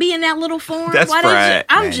carry me, be in that little form. That's Why they fried.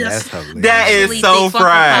 I'm Man, just. that's hilarious. That is Actually so think Funko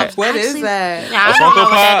fried. Pops- What is Actually, that? I A don't know Funko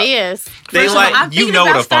what that Pop? is. They First of all, I'm like, you thinking know what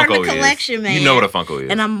about a starting Funko a collection, is. man. You know what a Funko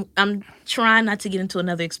is. And I'm trying not to get into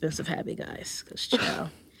another expensive habit, guys. Cause child,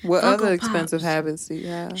 What Funko other expensive Pops. habits do you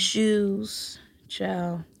have? shoes,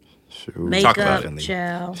 child, Shoot. Talk makeup, about it.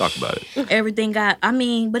 child. Talk about it. Everything got. I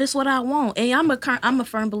mean, but it's what I want. And I'm a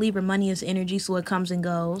firm believer. Money is energy, so it comes and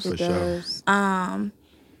goes. For It sure. does.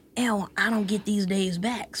 And I don't get these days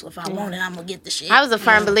back. So if I want it, I'm gonna get the shit. I was a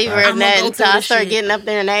firm believer I'ma in that go until through I the started shit. getting up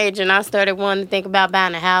there in age and I started wanting to think about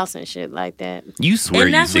buying a house and shit like that. You swear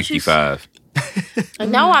And you that's what you 65.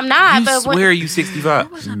 No, I'm not. You but swear you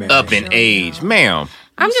 65. Man. Up in age. Ma'am.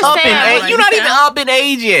 I'm just Up in saying. age. You're not even up in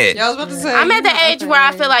age yet. Yeah, I was about to say. I'm at the you know, age where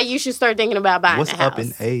I feel like you should start thinking about buying What's a house. up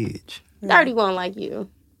in age? 31 like you.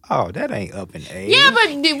 Oh, that ain't up in age. Yeah, but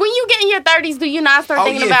when you get in your 30s, do you not start oh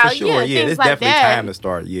thinking yeah, about for sure. Yeah, things it's like definitely that? time to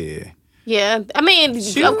start. Yeah. Yeah, I mean,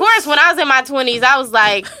 of course, when I was in my 20s, I was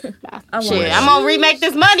like, shit, want I'm gonna remake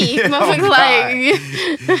this money.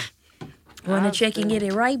 Motherfucker, like, Want to check and get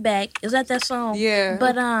it right back. Is that song? Yeah.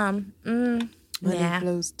 But Money Yeah.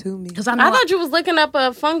 flows to me. Because I know. I thought you was looking up a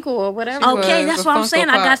Funko or whatever. Okay, was that's a what I'm Funko saying.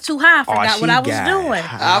 I Pop. got too high. I forgot she what I was got doing.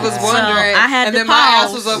 I was high. wondering. I had and to then my ass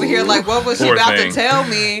pause. was over here like, what was she Poor about thing. to tell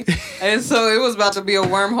me? And so it was about to be a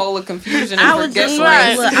wormhole of confusion and I was just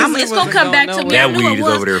forgetfulness. like, look, it's gonna come back to me. That I knew weed it is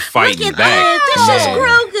was. over there fighting Look at back. this is Man.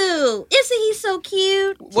 Grogu. Isn't he so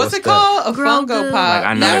cute? What's it that? called? A Grogu. Funko Pop. Like,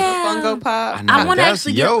 I know. Yeah. A Funko Pop. I know. I want to That's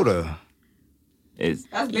actually get. Yoda. It's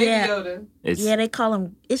That's Baby Yeah. Yoda. it's Yeah, they call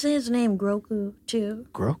him. Isn't his name Grogu too?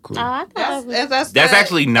 Grogu. I thought it was. That's That's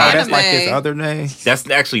actually not- Oh, that's like his anime. other name. that's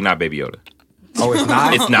actually not Baby Yoda. Oh, it's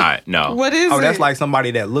not. It's not. No. What is it? Oh, that's like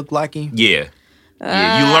somebody that looked like him. Yeah.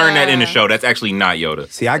 Yeah. You learn that in the show. That's actually not Yoda.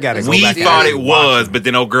 See, I gotta go We back. thought and it watch was, him. but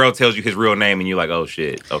then old girl tells you his real name, and you're like, "Oh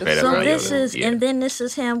shit, okay, that's So not this Yoda." is, Yeah. and then this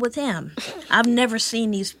is him with him. I've never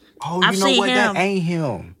seen these. Oh, I've you know seen what? him. That ain't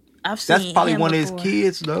him. I've seen. That's probably him one of his before.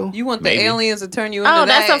 kids, though. You want Maybe. the aliens to turn you into Oh,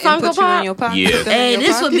 that that's a and Funko put you in Pop? your pocket? Yeah. Put them in Hey, your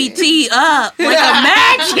this would be pocket? teed up. Like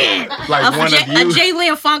imagine Like one of a you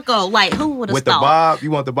Jalen Funko. Like who would have with the thought? bob.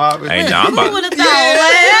 You want the bob? Hey, nah, I'm Who about. would have thought?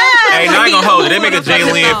 Hey, now I ain't gonna hold it. They make a Jay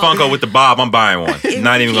Lynn Funko with the bob. I'm buying one.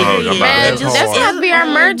 Not even gonna hold you. I'm Yeah, buying Man, one. just- This has to be our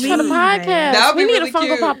merch for the podcast. That would We be need really a Funko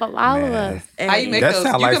cute. Pop of all of Man. us. How you make That those?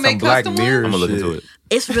 sound You like can some make Black custom Mirror I'm gonna look shit. into it.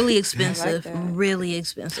 It's really expensive. that. Really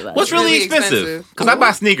expensive. What's really Really expensive? expensive. Because I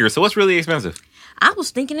buy sneakers, so what's really expensive? I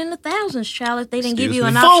was thinking in the thousands, child. If they didn't give Excuse you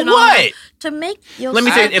an me? For option on what? to make your. Let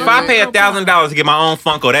me tell you, if I pay $1,000 to get my own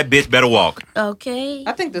Funko, that bitch better walk. Okay.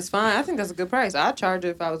 I think that's fine. I think that's a good price. I'd charge it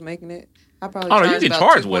if I was making it. I probably. Oh no, you can about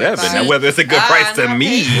charge 2.5. whatever. Now, whether it's a good price to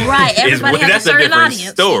me, Right, is everybody has a that's a certain different audience, you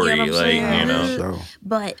story. get what I'm Like saying? you know, So,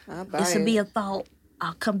 But I'll buy this would be it. a thought.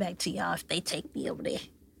 I'll come back to y'all if they take me over there.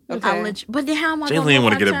 Okay. I'll let you, but then how am I Jay going Lynn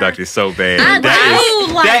want to get abducted so bad. I That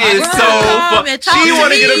do, like, is bro, so come fun. and talk She to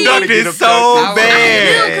want to get me. abducted so I do, 'cause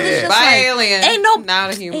bad. it's just By like, alien. ain't no- not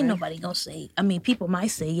a human. Ain't nobody gonna say. I mean, people might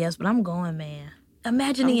say yes, but I'm going, man.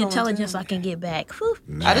 Imagine I'm the going intelligence too. I can get back. Whew.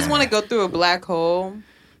 I just want to go through a black hole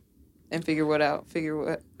and figure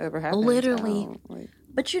whatever happens. Literally. I don't, like,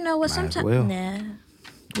 But you know what? Might as Sometimes, well. nah,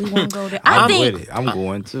 we won't go there. I I'm think with it. I'm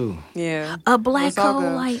going too. yeah. a black Let's all hole,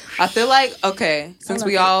 go. like I feel like okay, since love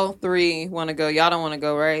we it. all three want to go, y'all don't want to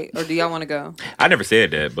go, right? Or do y'all want to go? I never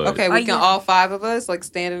said that, but Okay, Are we can you- all five of us like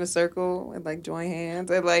stand in a circle and like join hands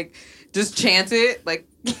and like just chant it like.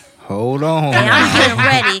 Hold on. hey, I'm getting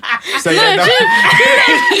ready. Say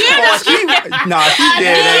that. Nah, she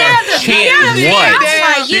did that. chant what?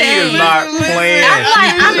 I'm like, She yeah. is not playing. I'm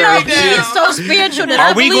like, I know She is she's so spiritual that Are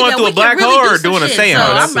I we believe going that through a we black can really hole do or some doing a shit. seance?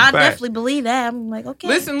 So That's a I fact. definitely believe that. I'm like, okay.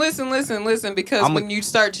 Listen, because I'm a- when you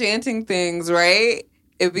start chanting things, right?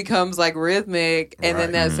 It becomes like rhythmic, and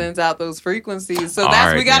then that sends out those frequencies. So All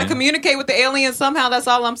that's right, we got to man. communicate with the aliens somehow. That's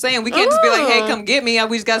all I'm saying. We can't just be like, "Hey, Ooh. come get me."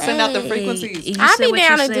 We just got to send out the Hey, frequencies. you I'd said be what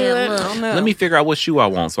down you to do said. it. Look. I don't know. Let me figure out what shoe I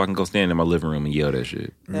want so I can go stand in my living room and yell that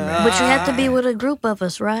shit. But you have to be with a group of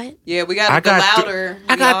us, right? Yeah, we got to I go got louder.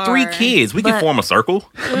 I got We 3 are. kids. We can But- form a circle.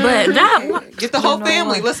 But not. Get the whole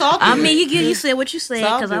family. Let's all do I it. mean, you said what you said So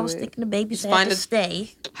I'll because I do was it. thinking the babies Just had find to a-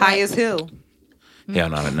 stay. highest hill. Hell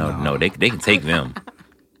no. They can take them.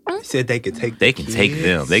 He said they could take. They can take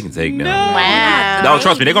them. They can take them. Wow. No,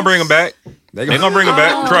 trust me. They're gonna bring them back. They They're gonna bring them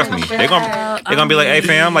back. Trust me. They're child. gonna be like, hey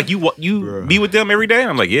fam, like you Bruh. be with them every day.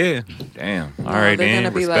 I'm like, yeah. Damn. All right, They're then.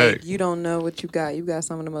 gonna be Respect. like, "You don't know what you got. You got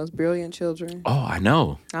some of the most brilliant children." Oh, I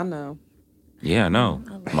know. I know. Yeah, I know.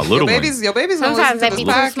 My Your little babies, one. your babies gonna Sometimes listen they to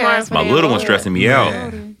be this too smart podcast. for My them. little one's stressing me out.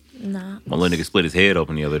 Man. Nah. My little nigga split his head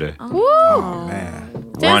open the other day. Woo. Oh man.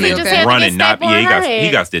 Running, just had to running, get not staple in her he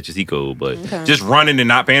head. got stitches. He cool, but Okay. just running and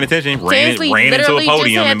not paying attention. Seriously, Ran into a literally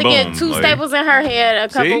podium just had and to boom. get 2 Like, staples in her head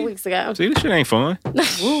a couple See? weeks ago. See, this shit ain't fun.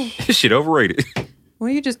 This shit overrated.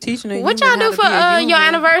 Well, you just teaching a What human y'all how do to for be a your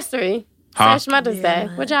human. anniversary? Huh? Slash Mother's Day.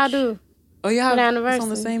 What y'all do? Oh yeah, For the it's on anniversary.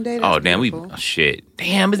 the same day. Oh That's damn, beautiful. shit.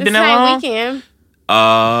 Damn, it's This been that same long. weekend.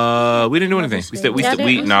 We didn't do anything.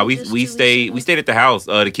 Y'all didn't? We stayed at the house.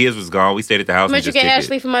 The kids was gone. We stayed at the house. How and much you just get kicked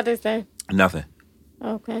Ashley for Mother's Day? it. Nothing.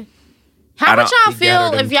 Okay. I How would don't- y'all He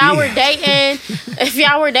got feel her if them y'all were kids. dating if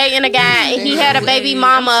y'all were dating a guy and he had a baby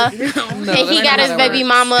mama and he got his baby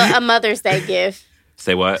mama a Mother's Day gift?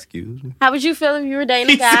 Say what? Excuse me. How would you feel if you were dating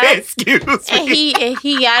He a guy said, excuse and me.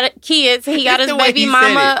 he got kids and he got his The way baby he said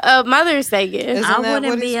mama a Mother's Day gift? Isn't I that wouldn't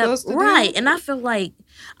what be he's supposed to do? right, and I feel like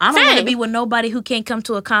I don't want to Same. be with nobody who can't come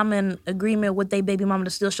to a common agreement with their baby mama to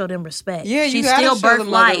still show them respect. Yeah, you she's gotta still show the birth mother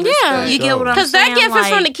life. respect. Yeah. You get what I'm saying? Because that gift is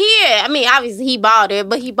Like, from the kid. I mean, obviously he bought it,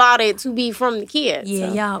 but he bought it to be from the kid. Yeah,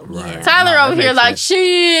 so. y'all. Right. Yeah. Tyler Nah, over that here makes like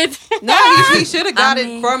shit. No, he should have got I it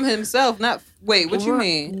mean- from himself. Not wait. What you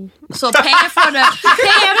mean? So paying for the.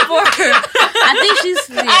 I think she's.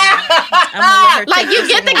 Yeah. Like you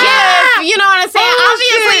get the gift, you know what I'm saying?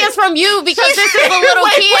 Obviously it's from you because this is a little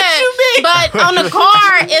kid. But on the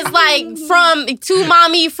card it's like from to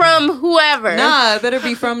mommy from whoever. Nah, it better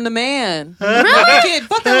be from the man. Really? Kid,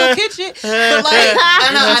 fuck that little kid shit. But like,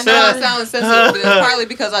 I know I sound insensitive, but it's partly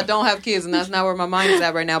because I don't have kids and that's not where my mind is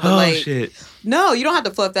at right now. But shit. No, you don't have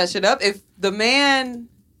to fluff that shit up. If the man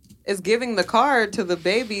is giving the card to the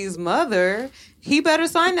baby's mother, he better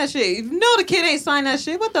sign that shit. You know the kid ain't signed that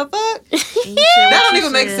shit. What the fuck? That don't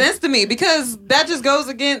even make sense to me because that just goes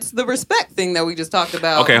against the respect thing that we just talked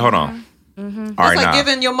about. Okay, hold on. That's like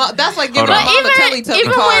giving your mom. That's like giving Hold your on. mom a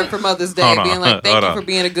Teletubby card for Mother's Day, being like, "Thank you for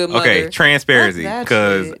being a good mother." Okay, transparency, Fuck that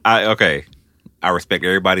because shit. I respect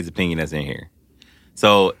everybody's opinion that's in here.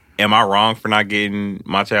 So, am I wrong for not getting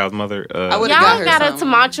my child's mother? I would've Y'all got a something.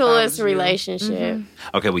 tumultuous You. relationship.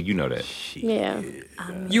 Okay, well, you know that. Yeah.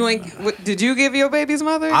 You ain't. Did you give your baby's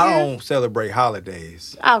mother? I don't celebrate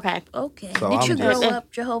holidays. Okay. Okay. So Did I'm you grow just-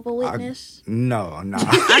 up Jehovah's Witness? No.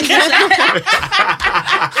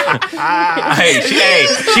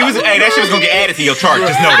 She was. Hey, that shit was gonna get added to your chart.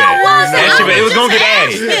 Just know that. That shit, it was gonna get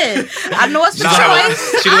added. I know it's She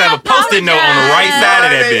was have a post-it note on the right side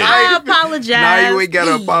of that bitch. I apologize. Nah, you ain't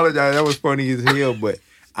gotta apologize. That was funny as hell, but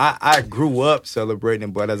I grew up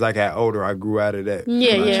celebrating, but as I got older, I grew out of that.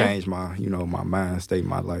 Yeah, And I yeah. changed my, my mind state,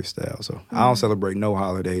 my lifestyle. So I don't celebrate no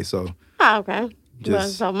holidays. So Oh, okay.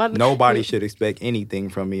 just So mother- nobody should expect anything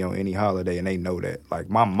from me on any holiday, and they know that. Like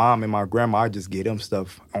my mom and my grandma, I just get them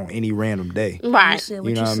stuff on any random day. You Right. said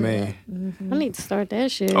You know what I said. mean? I need to start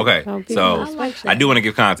that shit. Okay, people so respect I that. do want to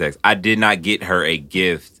give context. I did not get her a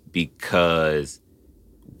gift because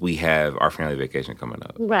we have our family vacation coming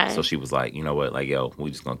up. Right. So she was like, you know what? Like, yo, we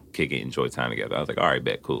just gonna kick it, enjoy time together. I was like, all right,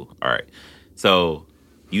 bet, cool. All right. So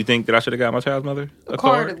you think that I should have got my child's mother a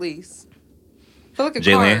card at least. I feel like a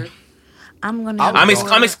Jalen? card. I'm gonna.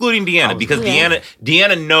 I'm excluding Deanna because Yeah.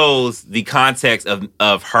 Deanna knows the context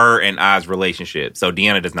of her and I's relationship. So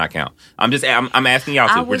Deanna does not count. I'm asking y'all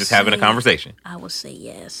I to. We're would just having a say- conversation. I would say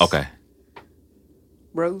yes. Okay.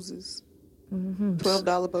 Roses.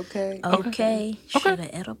 $12 bouquet. Okay. Should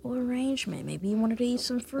an edible arrangement. Maybe you wanted to eat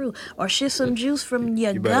some fruit or shit some juice from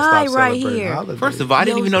your You better guy stop right celebrating here. holidays. First of all, I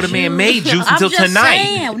didn't Yo, even know the man juice. made juice I'm until just tonight.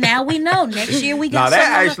 saying, now we know. Next year we Now got that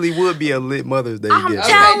some other- actually would be a lit Mother's Day I'm gift.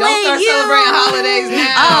 Okay, telling don't start you. celebrating holidays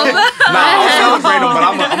now. Nah, I'll celebrate them, but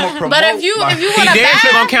I'm gonna promote. But if you like, He want to damn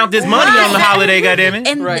sure gonna count this money on the holiday, goddammit.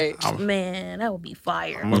 And Right. man, that would be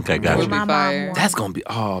fire. Okay, That gotcha. would be My mom fire. won. That's gonna be.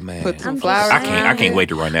 Oh man, Put some I'm flowers. I just can't. I can't saying. wait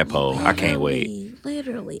to run that poll. I can't wait.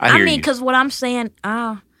 Literally. I hear mean, you. because what I'm saying,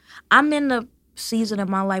 I'm in the season of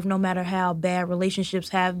my life, no matter how bad relationships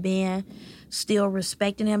have been, still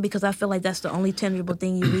respecting him because I feel like that's the only tangible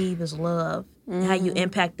thing you leave is love and how you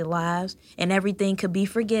impact the lives. And everything could be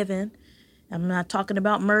forgiven. I'm not talking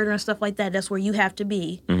about murder and stuff like that. That's where you have to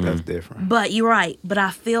be. That's different. But you're right. But I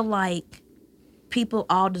feel like people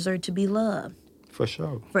all deserve to be loved. For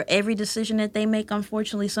sure. For every decision that they make,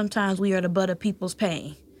 unfortunately, sometimes we are the butt of people's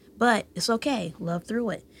pain. But it's okay. Love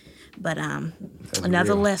through it. But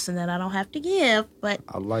another real. lesson that I don't have to give, but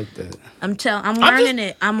I like that. I'm learning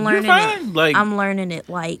it. I'm learning fine. it. Like- I'm learning it.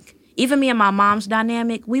 Like even me and my mom's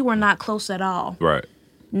dynamic, we were not close at all. Right.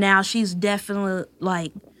 Now she's definitely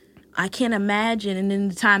like I can't imagine. And in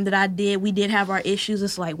the time that we did have our issues.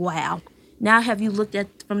 It's like wow. Now have you looked at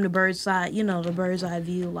from the bird's eye? The bird's eye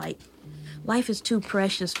view. Like life is too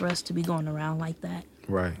precious for us to be going around like that.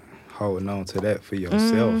 Right. Holding on to that for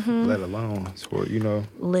yourself, let alone for,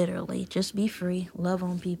 Literally, just be free. Love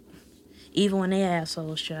on people, even when they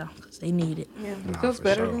assholes, child, because they need it. Yeah, it Nah, feels for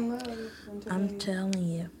better sure. than love. I'm telling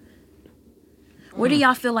you. Where do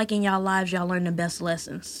y'all feel like in y'all lives y'all learn the best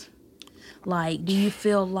lessons? Like, do you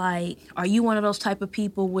feel like, are you one of those type of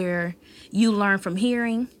people where you learn from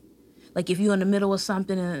hearing? Like, if you're in the middle of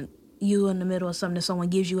something and someone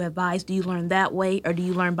gives you advice, do you learn that way or do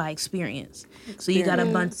you learn by experience? So you got to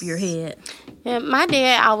bump your head. Yeah, my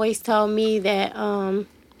dad always told me that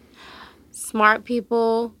smart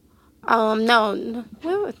people. No,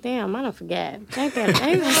 well, damn, I don't forget. Ain't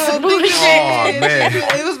that bullshit? Oh, man.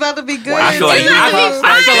 It was about to be good. I feel like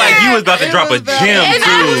you was about to drop a gem too.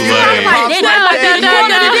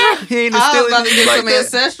 He ain't I was about to instilling get like some that.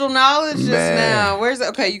 ancestral knowledge just Man. now. Where's it?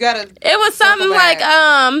 Okay, you gotta. It was something like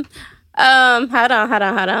hold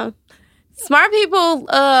on.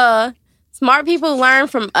 Smart people learn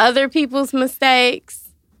from other people's mistakes.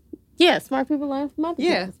 Yeah, smart people learn from other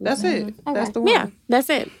Yeah, people's that's mistakes. it. That's the one. Yeah, that's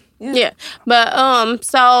it. Yeah. Yeah. But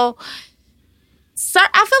so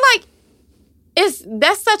I feel like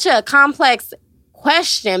that's such a complex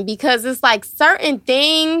question because it's like certain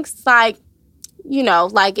things like you know,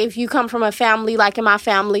 like if you come from a family, like in my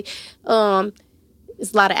family, it's a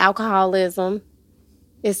lot of alcoholism,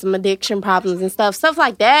 it's some addiction problems and stuff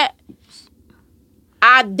like that.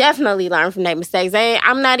 I definitely learn from their mistakes.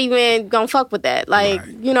 I'm not even gonna fuck with that. Like,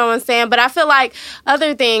 you know what I'm saying? But I feel like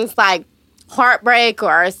other things like heartbreak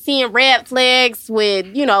or seeing red flags with,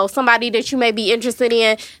 you know, somebody that you may be interested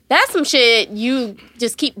in, that's some shit you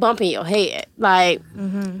just keep bumping your head. Like,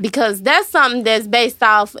 because that's something that's based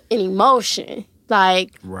off an emotion,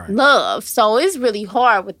 like love. So it's really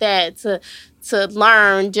hard with that to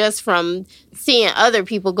learn just from seeing other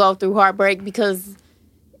people go through heartbreak because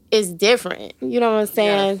it's different. You know what I'm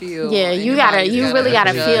saying? You really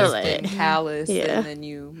gotta feel it. Callous, and then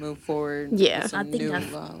you move forward. Yeah, with some new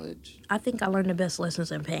knowledge. I think I learned the best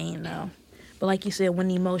lessons in pain, though. But like you said,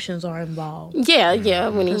 when emotions are involved. Yeah.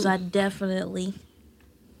 Because I definitely.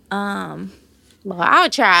 Well, I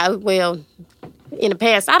would try. Well, in the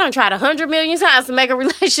past, I done tried 100 million times to make a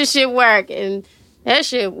relationship work, and that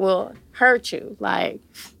shit will hurt you. Like,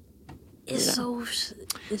 it's so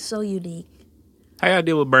unique. How y'all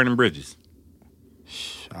deal with burning bridges?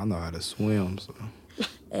 I know how to swim, so.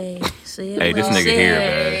 Hey, this nigga here,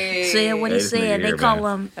 man. Said what he said. They call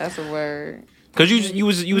him. That's a word. Because you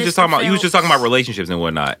was just talking about relationships and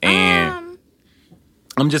whatnot, and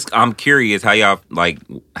I'm curious how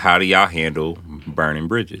do y'all handle burning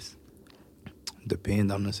bridges?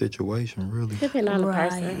 Depend on the situation, really. Depend on the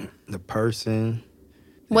person. The person.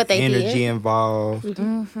 What they energy did. Involved. You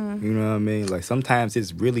know what I mean? Like sometimes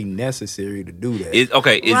it's really necessary to do that. Is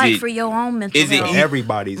it for your own mental health? Is it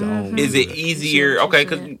everybody's own? Is it easier? Okay,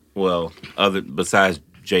 because besides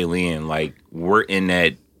Jaylyn, like we're in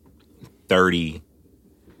that 30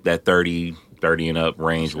 and up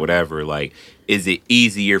range, whatever. Like, is it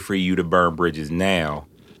easier for you to burn bridges now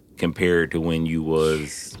compared to when you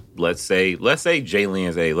was let's say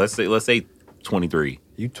Jaylyn's age, let's say 23?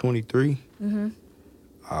 You 23? Mm-hmm.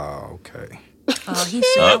 Oh, okay. He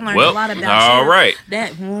said I learned a lot about you. All right.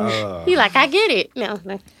 He like, I get it. No.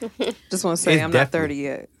 Just want to say I'm not 30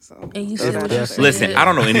 yet. So. And you said listen, I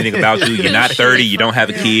don't know anything about you. You're not 30. You don't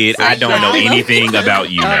have a kid. I don't know anything about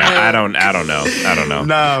you, man. I don't know.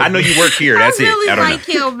 No. I know you work here. That's I really it. I don't like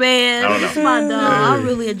him, man. I don't know. He's my dog. I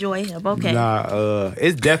really enjoy him. Okay.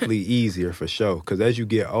 It's definitely easier for sure. Because as you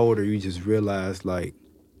get older, you just realize, like,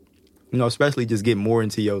 you know, especially just getting more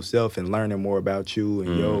into yourself and learning more about you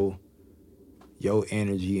and your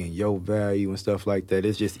energy and your value and stuff like that.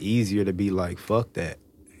 It's just easier to be like, fuck that.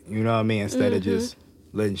 You know what I mean? Instead of just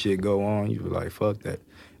letting shit go on, you be like, fuck that.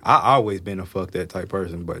 I always been a fuck that type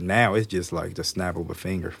person, but now it's just like the snap of a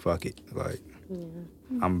finger. Fuck it. Like,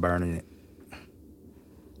 I'm burning it.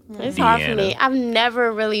 It's hard for me. I've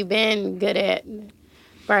never really been good at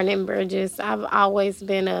burning bridges. I've always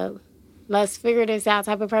been a let's figure this out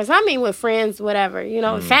type of person. I mean, with friends, whatever, you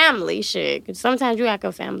know, family shit. 'Cause sometimes you got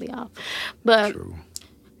your family off. But True.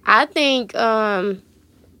 I think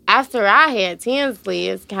after I had Tinsley,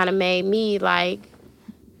 it's kind of made me, like,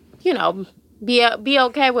 you know, be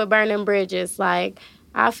okay with burning bridges. Like,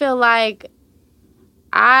 I feel like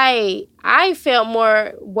I felt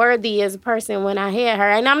more worthy as a person when I had her.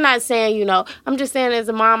 And I'm not saying, you know, I'm just saying as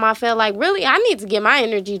a mom, I felt like, really, I need to give my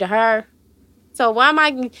energy to her. So why am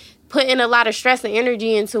I putting a lot of stress and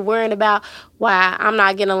energy into worrying about why I'm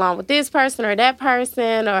not getting along with this person or that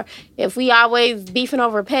person, or if we always beefing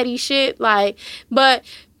over petty shit? Like, but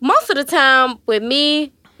most of the time with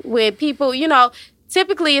me, with people, you know,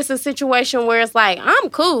 typically it's a situation where it's like, I'm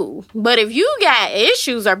cool, but if you got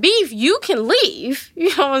issues or beef, you can leave.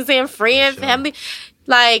 You know what I'm saying? Friends, family.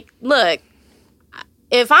 Like, look,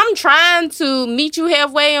 if I'm trying to meet you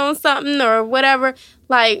halfway on something or whatever,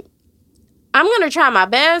 like, I'm going to try my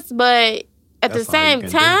best, but at the same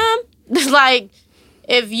time, it's like,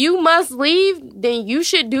 if you must leave, then you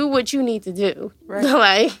should do what you need to do. Right.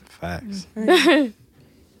 Like, facts. You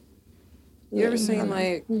ever seen,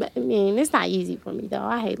 like... But, I mean, it's not easy for me, though.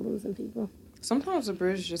 I hate losing people. Sometimes the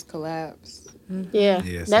bridge just collapse. Yeah,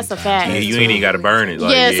 that's a fact. Yeah, you ain't even got to burn it.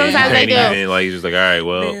 Like, sometimes they do. Like, you're just like, all right,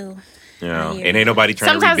 well... You know, and ain't nobody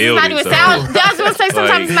trying to rebuild it. Sometimes it's not even I was going to say,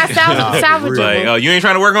 sometimes it's not salvageable. Like, oh, you ain't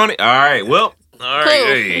trying to work on it? All right, well... All right, cool.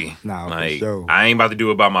 hey. Nah, like, for sure. I ain't about to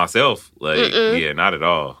do it by myself. Like, yeah, not at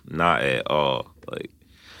all. Not at all. Like,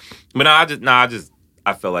 but I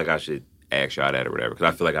feel like I should ask y'all that or whatever,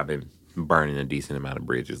 because I feel like I've been burning a decent amount of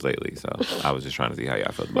bridges lately. So I was just trying to see how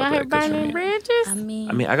y'all felt about that. Burning bridges? I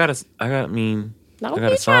mean, I got a Don't I got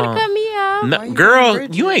be a trying song. to cut me off. Why No, you girl,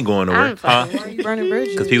 burning you ain't going nowhere. I'm Why are you burning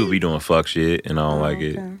bridges? Because people be doing fuck shit and I don't like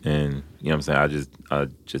it. okay. And you know what I'm saying? I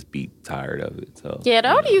just be tired of it. So Yeah,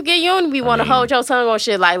 the older you get, you don't be want to mean- hold your tongue on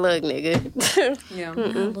shit like, look, nigga. Yeah.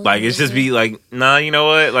 like it's just be like, nah, you know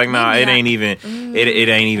what? Like, nah, it ain't even it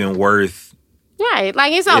ain't even worth. Right,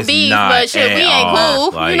 like it's on It's beef, not but shit, we at ain't all.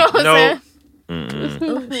 cool. Like, you know what I'm nope. saying?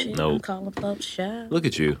 Mm-mm. Nope. Call a fuck shot. Look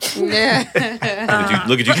at you. Yeah.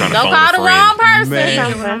 Look at you trying to Don't phone call a the friend. wrong person. Man.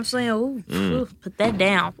 You know what I'm saying? Ooh, ooh, put that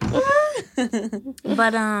down.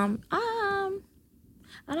 But I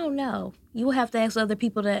don't know. You will have to ask other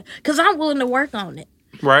people that, because I'm willing to work on it.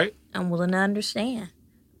 Right. I'm willing to understand.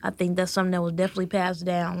 I think that's something that was definitely passed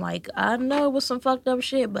down. Like, I know it was some fucked up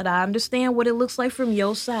shit, but I understand what it looks like from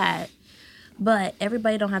your side. But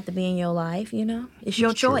everybody don't have to be in your life, you know? It's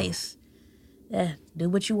your choice. Yeah, do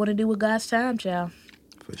what you want to do with God's time, child.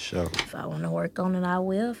 For sure. If I want to work on it, I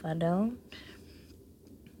will. If I don't,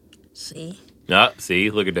 see. See,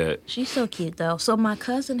 look at that. She's so cute, though. So my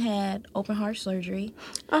cousin had open heart surgery.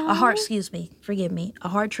 A heart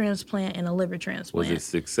transplant and a liver transplant. Was it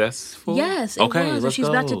successful? Yes, it Okay, was. And let's she's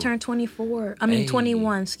about to go. turn 21,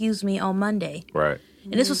 on Monday. Right.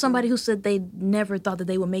 And this was somebody who said they never thought that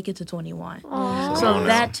they would make it to 21. Aw. So Come on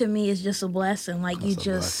that now. to me is just a blessing. Like, you That's a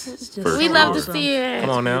just, blessing. it's just For We sure. love to awesome. see it. Come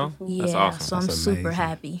on now. Yeah, That's awesome. so I'm That's super amazing.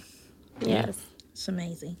 happy. Yes. It's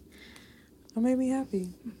amazing. That made me happy.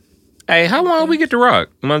 Hey, how long we get to rock,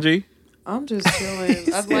 Mungie? I'm just chilling.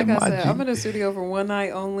 Like I said, I'm in the studio for one night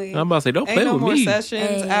only. I'm about to say, don't Ain't play no with more me.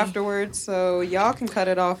 sessions Hey. afterwards, so y'all can cut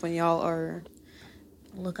it off when y'all are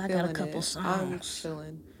Look, I got feeling a couple it. I'm songs.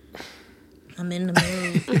 chilling. I'm in the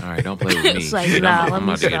mood. All right, don't play with me. It's like, Shit, nah, I'm let me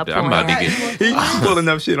about to stop get. I'm about to playing. get. He's pulling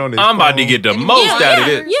up shit on his I'm about to phone. get the most out of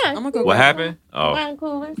this. Yeah. I'm gonna go. What happened? Oh, Wine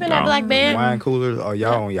cooler. Finna No. have black bed. Wine coolers. Oh,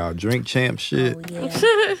 y'all on y'all drink champ shit. Oh,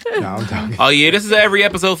 yeah. No, I'm talking. oh yeah, this is an every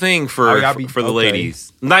episode thing for Oh, y'all be- for the okay.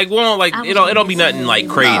 ladies. Like, well, like I was it'll gonna be say, nothing like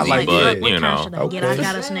nah, crazy, like, but yeah. you What kind should know. I get? I Okay.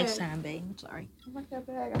 got us next time, babe. I'm sorry. I like that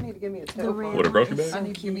bag. I need to give me a The tail. red What, a grocery bag? I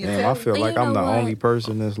need to give me a Damn, tail. I feel But like you I'm know the what? only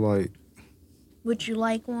person that's like, Would you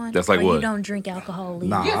like one? That's like or what? You don't drink alcohol, Lee.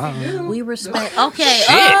 nah. We respect. Okay.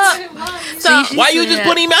 Shit. So she Why you said- just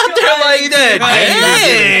put him out there like that?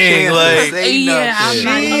 Dang, like, Yeah, I'm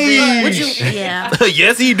not Jeez. Would you? Yeah.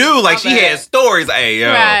 yes, he do. Like she had stories. Hey, yo,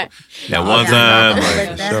 Right. that Nah, one I time, got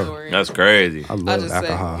like, that. Sure. Story. that's crazy. I I love just said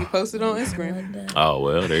alcohol. he posted on Instagram. Oh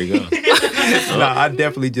well, there you go. Nah, I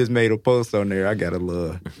definitely just made a post on there. I got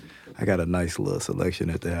a nice little selection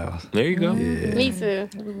at the house. There you go. Yeah. Me too.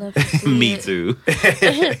 We love to see Me it. too.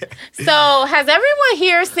 So, has everyone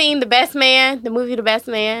here seen The Best Man, the movie The Best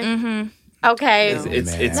Man? Mm-hmm. Okay. No.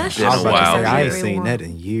 It's Man, it's That's been I was a about to while. say, I ain't Very seen well. that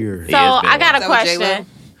in years. So, Yeah, it's been I got a a while. Is that with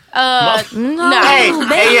question. No, No.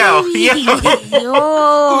 Hey, yo,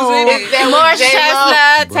 yo. Morris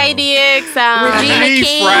Chestnut, Tay Diggs, Regina He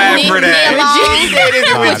King, fried for that.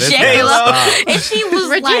 Nah, this J-Lo. stop. And she was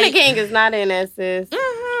Regina like, King is not in this, sis.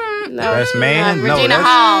 mhm, No, Best Man? No, Regina that's-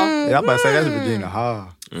 Hall. Yeah, I'm about to say that's Regina Hall.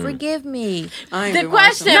 forgive me. I ain't The been watching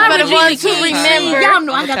question that. for the Regina ones who King. remember. Y'all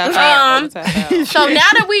know I got the So now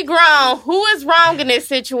that we grown, who is wrong in this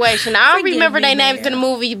situation? I don't Forgive remember me, their names in the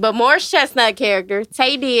movie, but Morris Chestnut character,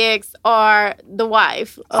 Tay Diggs, or the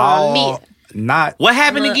wife, Mia. Not. What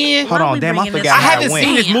happened Look, again? Hold why on, we damn, I bringing this forgot up? I how it haven't went.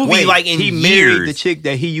 seen this movie Wait, like in he married years. the chick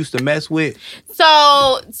that he used to mess with.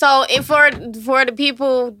 So if for the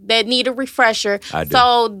people that need a refresher, I do.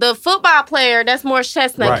 so the football player, that's Morris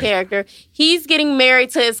Chestnut Right. character, he's getting married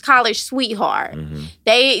to his college sweetheart. Mm-hmm.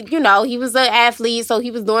 They, he was an athlete, so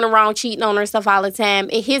he was doing her wrong, cheating on her and stuff all the time.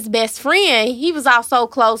 And his best friend, he was also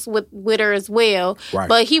close with her as well. Right.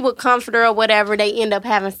 But he would comfort her or whatever. They end up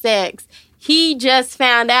having sex. He just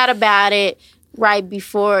found out about it right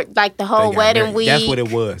before, like the They whole got wedding married. week. That's what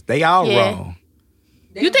it was. They all Yeah. wrong.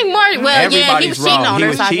 You think more? Well, yeah, he Everybody's was cheating wrong. on He her.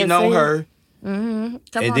 was so I can cheating on see. her, Come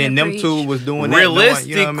and on then them preach. two was doing that. knowing, you know what I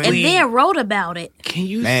Realistically- mean? And then wrote about it. Can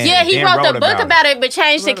you? Man, Yeah, he then wrote the book about it, but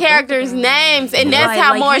changed the Wrote a book characters' about it. names, and that's Right,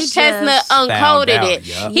 how like Morris you Chestnut just found uncoded out, it.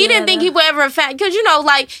 yeah. He didn't think he would ever find, because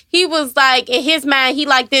like he was like in his mind, he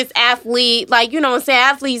like this athlete, like what I'm saying,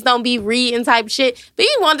 athletes don't be reading type shit, but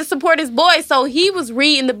he wanted to support his boy, so he was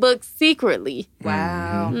reading the book secretly.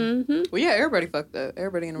 Wow. hmm Well, yeah, everybody fucked up.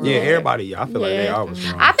 Everybody in the room. Yeah, everybody. I feel like they Yeah. all was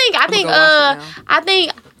wrong. I think, go watch it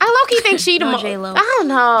now. I low-key think she the No, most. J-Lo. I don't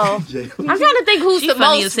know. I'm trying to think who's She the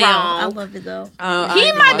funny most as hell. I wrong. love it though.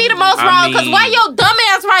 He might be the most I wrong because mean- why your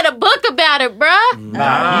dumbass write a book about it, bruh?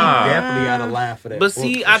 Nah, he definitely out of line for that. But book,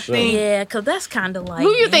 see, for I sure. think- Yeah, because that's kind of like.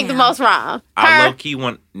 Who you think the damn. most wrong? I Her? low key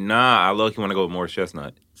want to go with Morris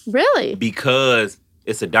Chestnut Really? because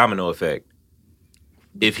it's a domino effect.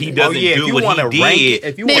 if he doesn't do what he did,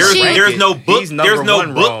 if you there's no book. There's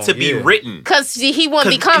no book to be written because he wouldn't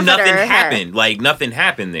be comforting nothing her. happened. Like nothing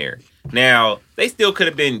happened there. Now they still could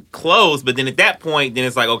have been close, but then at that point, then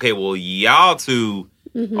it's like, okay, well, y'all two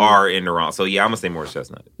are in the wrong. So yeah, I'm gonna say Morris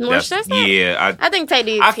Chestnut. Morris Chestnut? Yeah, I think Tay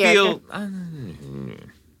Diggs. I feel.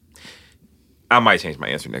 I might change my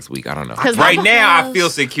answer next week. I don't know. Right now, I feel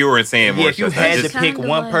secure in saying Morris If you Chestnut. had to pick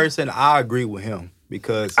one person, I agree with him.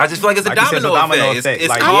 Because I just feel like it's a domino effect. It's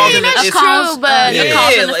I cause mean, and that's it's true, but I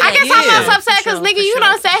guess I'm most upset because, For nigga, you sure.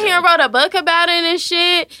 done sat here and wrote a book about it and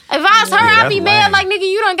shit. If I was her, I'd be that's mad. lame. Like, nigga,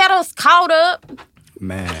 you done got us caught up.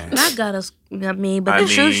 Man. I got us. I mean, but I the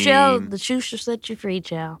truth shall mean- the truth shall set you free,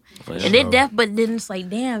 child. For And sure. then but then it's like,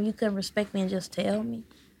 damn, you couldn't respect me and just tell me.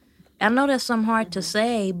 I know that's something hard to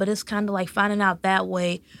say, but it's kind of like finding out that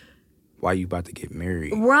way, Why you about to get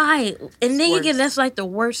married? right? And then worse. that's like the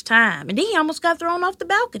worst time. And then he almost got thrown off the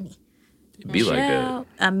balcony. It'd be like that. Child,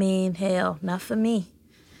 I mean, hell, not for me.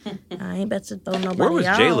 I ain't about to throw nobody Where was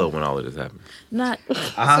out. J-Lo when all of this happened? Not.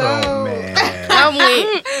 Oh, man. I'm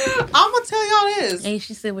weak. I'm gonna tell y'all this. Hey,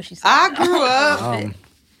 she said what she said. I grew up Um,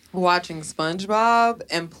 watching SpongeBob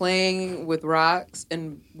and playing with rocks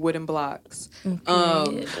and wooden blocks.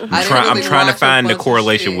 Okay. I'm trying to find the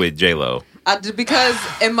correlation with J-Lo. Because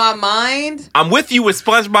in my mind, I'm with you with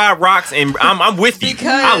SpongeBob, rocks, and I'm with you. Because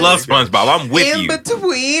I love SpongeBob. I'm with in you.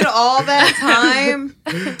 between all that time,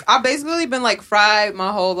 I've basically been like fried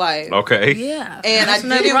my whole life. Okay. Yeah. And I There's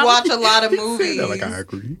nothing didn't wrong watch with a lot of movies. like I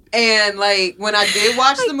agree. And like when I did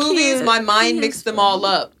watch the movies, can't. my mind Yes, mixed them all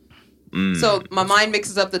up. Mm. So my mind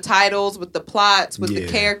mixes up the titles with the plots, with the Yeah.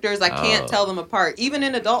 characters. I can't tell them apart. Even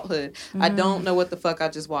in adulthood, I don't know what the fuck I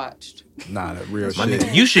just watched. Nah, that real My shit.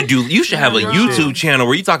 nigga, you should have a Right. YouTube channel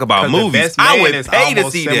where you talk about 'Cause the movies. best I man would is pay to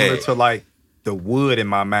almost see similar that. to like the wood in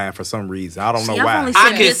my mind for some reason. I don't know See, I've why. only I seen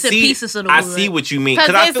can bits and see. pieces of the I wood. see what you mean. 'Cause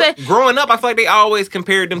Because I it's feel, growing up, I feel like they always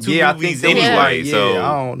compared them to Yeah, I movies think so. anyway. Yeah, So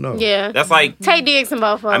I don't know. Yeah. that's like. Tay Diggs and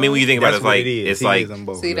both of them. I mean, when you think about it, That's it's what like it is. it's He like is on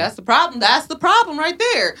both, See, yeah. that's the problem. That's the problem right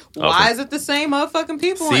there. Why Okay. is it the same motherfucking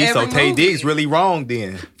people in See, every so Tay movie? Diggs really wrong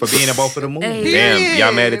then for being in both of the movies. Hey. damn.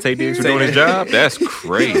 Y'all mad at Tay Diggs for doing his job? That's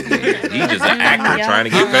crazy. He's just an actor trying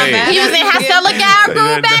to get paid. He was in How Stella got her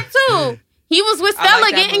groove back too. He was with I like Stella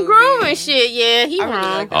that getting movie. groove and shit. Yeah, he I really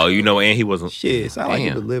wrong. like that. Oh, you know, and he wasn't. Shit, sound like he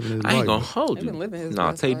Damn. been living his I ain't life. gonna hold He been you. living his Nah,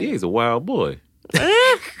 best Tay life. Diggs a wild boy.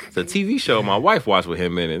 It's a TV show my wife watched with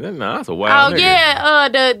him in it. Nah, that's a wild Oh nigga.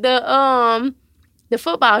 yeah, the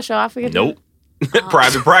football show. I forget. Nope.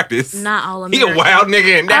 Private Practice. Not all He a American. wild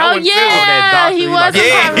nigga in that Oh one yeah, that doctor, he he was. like- in too.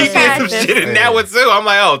 Yeah, Private he did some Practice. shit in that one too. I'm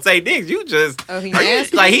like, oh, Tay Diggs, you just Oh, he are you-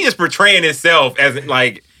 nasty? like he just portraying himself as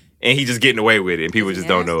like, and he just getting away with it, and people Is just it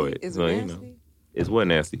don't know nasty? it. Is it So you nasty? know, it's what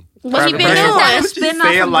nasty. What he been Private doing? Practice. Spin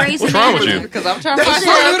Say it off of like- Grey's What's wrong with you? Anatomy. Because I'm trying to find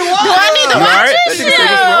something to Do watch. I need to You watch alright? this That nigga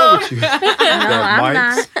said, what's wrong with you? No, I'm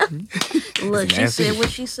Mics. not. Look, she Nasty. said what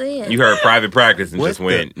she said. You heard Private Practice and What just the-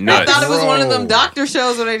 went I nuts. thought it was one of them Bro. doctor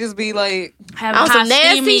shows where they just be like, Having On some hot,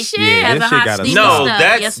 nasty steamy shit? Yeah, having that shit hot, gotta steamy stop. No, stuff.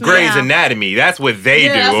 that's Yes, Grey's ma'am. Anatomy. That's what they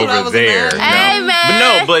Yeah, that's do what I over was there. imagining. Hey No.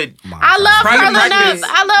 man, But no, but I love Private curling up. Practice,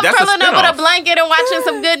 I love that's a curling up with a spinoff. blanket and watching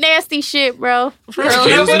some good nasty shit, bro. curling up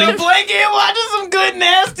Excuse in me? a blanket watching some good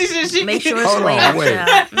nasty shit. She Make sure it's Hold way on, wait. out.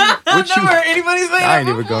 I've never heard anybody say I that ain't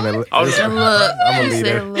even before. gonna. Oh, Listen, Look, I'm gonna she leave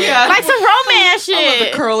said, that. look. Yeah, Like some romance I love to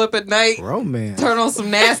shit. curl up at night, Romance. turn on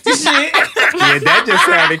some nasty shit. Yeah, that just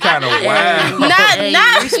sounded kind of wild.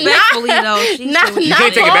 Not Respectfully though, she not said what she not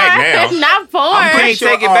can't take it back porn. now. Not porn. You can't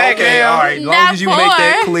take it back okay, now. all right. As long Not as you make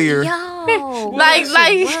that porn. clear. Yo, Like-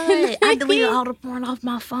 what? I deleted all the porn off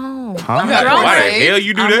my phone. Huh? I'm Yeah, growing. Why the Right. hell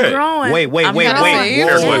you do I'm that? growing. Wait, I'm wait, growing. wait. Whoa,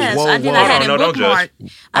 Yes, whoa, I did. whoa. I had it No, don't judge.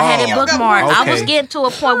 bookmarked. I had it Oh, bookmarked. I was okay. getting to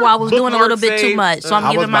a point where I was doing a little bit too Bookmark much, so I'm I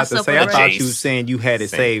was giving about to myself say, a I break. thought you was saying you had it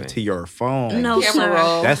Same saved thing. to your phone. No, Camera sir.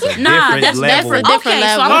 roll. That's a Nah, different that's level. different. Okay,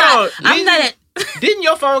 so I'm Hold not. on. I'm not. Didn't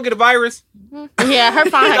your phone get a virus? Yeah, her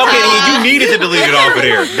phone. Okay, then you needed to delete it off of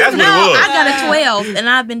there. That's No, what it was. I got a 12, and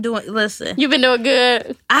I've been doing. Listen, You've been doing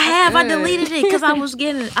good. I have. I Good. deleted it because I was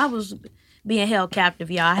being held captive,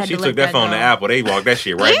 y'all. I had She to took let that phone go. to Apple. They walked that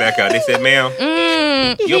shit right back out. They said, ma'am,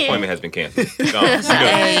 your appointment has been canceled.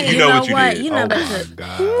 Hey, You know what you did. You know Oh that's my it.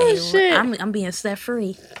 god. Hey, shit. I'm being set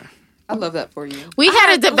free. I love that for you. We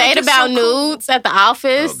had a debate it's about so cool. nudes at the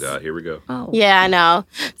office. Oh, God, here we go. Oh, Yeah, I know.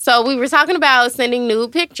 So we were talking about sending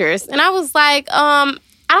nude pictures, and I was like, I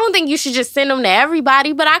don't think you should just send them to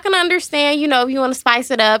everybody, but I can understand, if you want to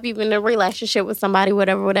spice it up, you've been in a relationship with somebody,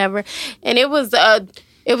 whatever. And it was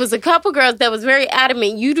it was a couple girls that was very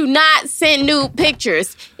adamant. You do not send nude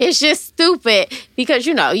pictures. It's just stupid because,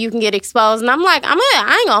 you know, you can get exposed. And I'm like, I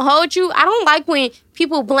ain't gonna hold you. I don't like when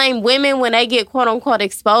people blame women when they get quote unquote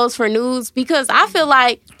exposed for nudes because I feel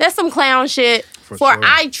like that's some clown shit. For sure.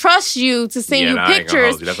 I trust you to send you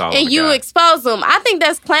pictures and you expose them. I think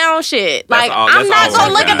that's clown shit. Like, I'm not going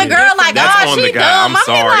to look at the girl like, oh, she dumb. I'm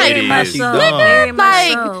sorry,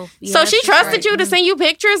 nigga, so she trusted you to send you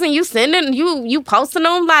pictures and you sending, you posting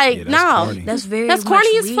them? Like, no. Corny. That's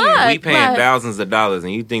corny as fuck. We paying thousands of dollars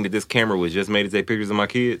and you think that this camera was just made to take pictures of my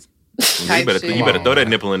kids? You better throw that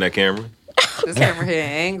nipple in that camera. This camera here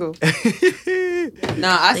angle.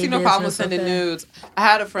 Nah, I see no problem with sending nudes. I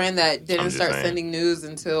had a friend that didn't start sending nudes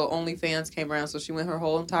until OnlyFans came around, so she went her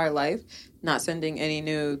whole entire life not sending any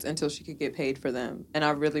nudes until she could get paid for them. And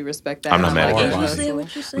I really respect that. I'm not mad at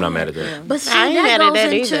that. I'm not mad at that. But see, I ain't mad at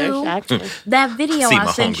that either. That video see I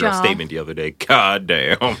my sent y'all. statement the other day. God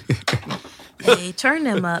damn. Hey, turn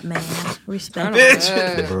them up, man. Respect.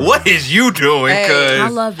 What is you doing? Hey, I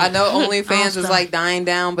love you. I know OnlyFans is like dying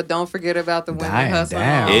down, but don't forget about the women hustling.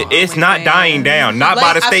 It's not dying down. Not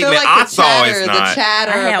by the statement I saw. It's not. The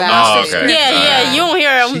chatter about okay. Yeah, you don't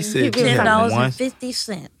hear them. She said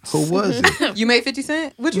 $10.50. Who was it? You made 50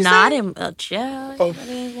 cents? What'd you say? Not in a child. I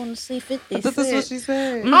didn't want to see 50 cents. That's what she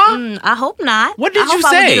said. I hope not. What did you say?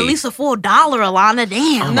 I say? get at least a full $1, Alana.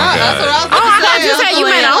 Damn. No, that's what I was going to say. I thought you said you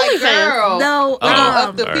made OnlyFans. Girl. No.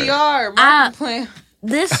 Up the PR. Marketing plan.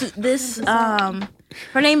 This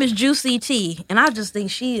her name is Juicy T, and I just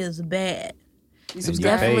think she is bad.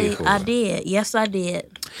 Definitely, I did. Yes, I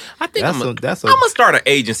did. I think I'm gonna start an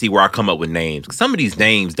agency where I come up with names. Some of these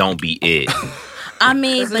names don't be it. I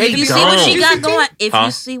mean, but if you see what she got going,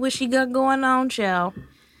 you see what she got going on, child.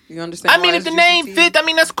 You understand? I mean, if the name fit, I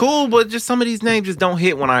mean that's cool. But just some of these names just don't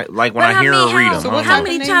hit when I hear her read them. So how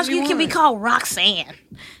many times you can be called Roxanne?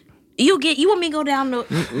 You want me to go down the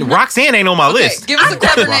Roxanne ain't on my list. Give us a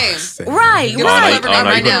clever name. Right. You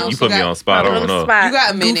put me on the spot. I don't know. You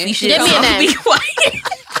got a minute. Give me a name.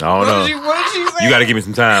 I don't know. What did she say? You got to give me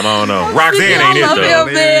some time. I don't know. Roxanne ain't it though.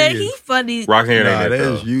 Man. He funny. Roxanne ain't it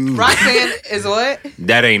though. Roxanne is what?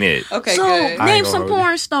 That ain't it. Okay, so, good. Name some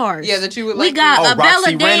porn stars. Yeah, that you would like. We got Bella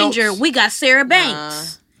Danger. Reynolds? We got Sarah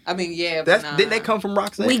Banks. I mean, yeah. Didn't they come from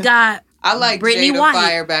Roxanne? We got. I like Brittany Jada White.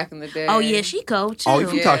 Fire back in the day. Oh yeah, she cold too. Oh,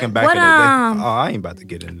 if you talking back in the day, I ain't about to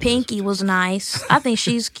get into Pinky this. was nice. I think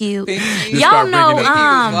she's cute. Pinky. Y'all know.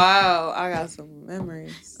 Wow, I got some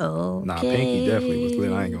memories. Okay. Nah, Pinky definitely was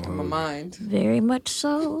lit. I ain't gonna hold my mind. Very much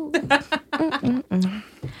so.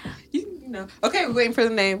 You know. Okay, we're waiting for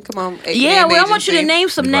the name. Come on. Yeah, well, I want you to name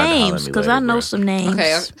some names because I know some names.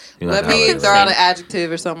 Okay, let me throw out an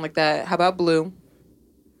adjective or something like that. How about blue?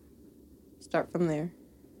 Start from there.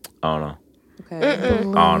 I don't know. Okay. I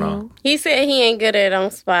don't know. He said he ain't good at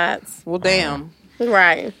on spots. Well, damn.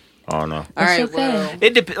 Right. I don't know. All right. Okay. Well,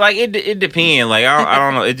 it depends. Like I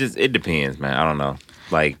don't know. It depends, man. I don't know.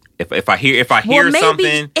 Like if I hear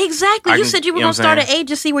something, exactly. You said you were gonna start an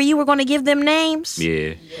agency where you were gonna give them names.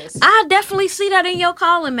 Yeah. yes. I definitely see that in your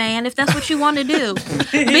calling, man. If that's what you want to do, because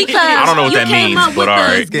I don't know what that means, but all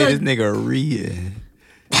right. Let's get this nigga read.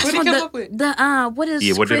 What did you come up with? What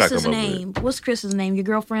is what did I Chris's come up name? What's Chris's name? Your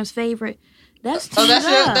girlfriend's favorite? That's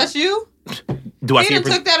that's you. Do I He see done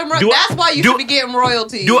took that and that's why you should be getting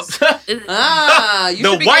royalties. You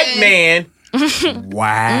the white man.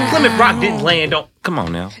 Wow. Plymouth Rock didn't land on. Come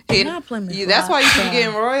on now. Not Plymouth Rock. That's why you should be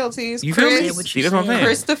getting royalties. You feel me? Chris, See, that's what I'm saying.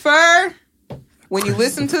 Christopher. When you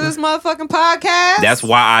listen to this motherfucking podcast, That's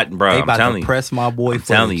why I'm telling you. Press my boy. I'm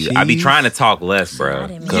telling you, I be trying to talk less, bro. I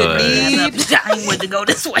ain't want to go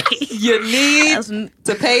this way. You need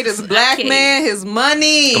to pay this black man his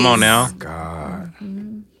money. Come on now. God.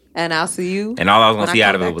 And I'll see you. And all I was gonna see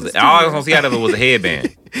out of it was a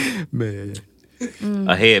headband. Man.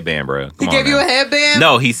 A headband, bro. He gave you a headband?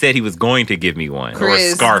 No, he said he was going to give me one. Or a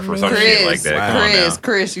scarf or some shit like that. Come on now.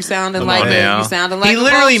 Chris, you sounding Come like on now. You sounding like he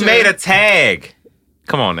literally made a tag.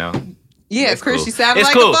 Come on now. Yeah, It's Chris, cool. you sounded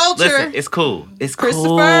like cool. a vulture. Listen, it's cool. It's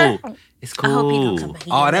Christopher. cool. It's I hope you don't come cool. back.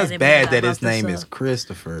 Oh, that's bad that his name is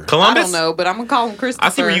Christopher. Columbus? I don't know, but I'm gonna call him Christopher. I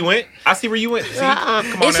see where you went. See? Come on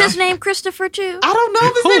Is now. his name Christopher too? I don't know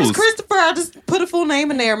if his name is Whose? Christopher. I just put a full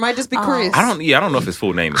name in there. It might just be Chris. I don't know if his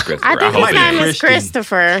full name is Christopher. I think hope his it name is. is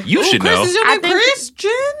Christopher. You should know. Chris, is your name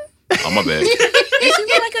Christian? Oh, my bad. Is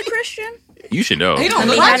he like a Christian? You should know. He don't I look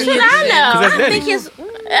mean, like how should I know? 'Cause that's I daddy. think his.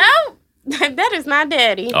 Oh, that is not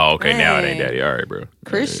daddy. Oh, okay. Now it ain't daddy. All right, bro.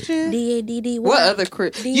 Christian. D-A-D-D. What other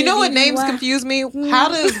Chris? You know what names confuse me? How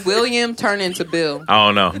does William turn into Bill? I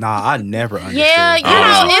don't know. Nah, I never understood. Yeah, you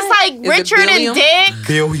know, it's like Is it Richard and Billiam? Dick.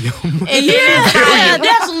 Billiam. And Yeah,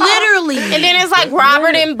 that's literally Literally. And then it's like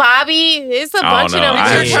Robert and Bobby. It's a bunch of them.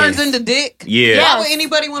 It Yeah. turns into Dick. Yeah. Why would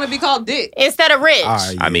anybody want to be called Dick? Instead of Rich.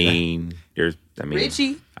 I mean,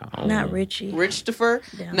 Richie. Not Richie. Richtopher.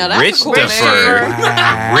 Yeah. Now that's a cool name.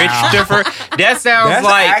 Richtopher. That sounds That's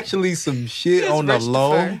like actually some shit on the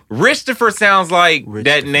low. Richtopher sounds like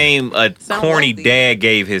that name a corny wealthy. dad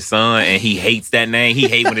gave his son, and he hates that name. He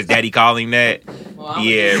hates when his daddy call him that.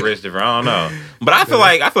 Yeah, Richtopher. I don't know, but I feel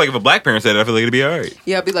like if a black parent said it, I feel like it'd be all right.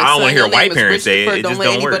 Yeah, I'd be like, I don't son, wanna hear a your white name is parent say it. Christopher. It Don't just let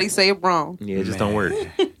don't work. anybody say it wrong. Yeah, it just don't work.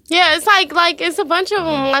 Yeah, it's like it's a bunch of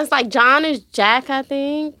them. It's like John is Jack, I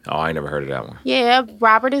think. Oh, I ain't never heard of that one. Yeah,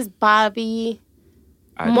 Robert is Bobby.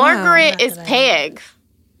 I- Margaret not is that I- Peg.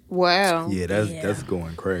 Wow. Yeah, that's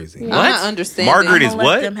going crazy. I'm not understanding. Margaret is I'm gonna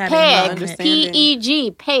what? let them have Peg. their moment.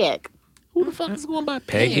 P-E-G. Peg. Who the fuck is going by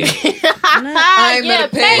Peggy. I ain't met a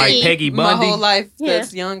Peggy. Like Peggy my Bundy? whole life Yeah.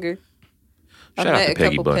 that's younger. Shout I out met to a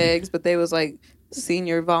Peggy couple Bundy. Pegs, but they was like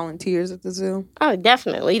senior volunteers at the zoo. Oh,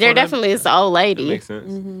 definitely. There definitely is an old That lady. makes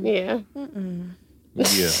sense. Yeah.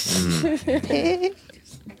 Yeah.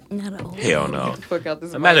 Not an old Hell no. Fuck out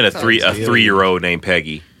this. Imagine a white top. 3-year-old named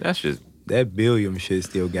Peggy. That's just. That Billiam shit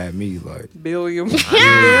still got me like Billiam.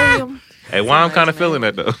 Hey, why I'm kind of feeling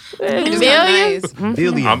that though. Billions?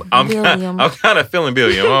 Billiam. I'm Billiam. kind of feeling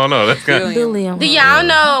Billiam. I don't know. That's kind of. Billiam. Do y'all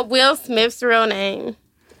know Will Smith's real name?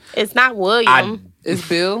 It's not William. It's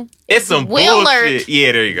Bill. It's some Willard. bullshit.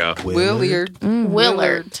 Yeah, there you go. Willard.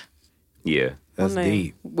 Willard. Yeah. That's What name?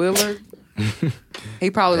 deep. Willard.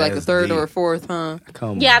 He probably like a That's third or deep. a fourth, huh?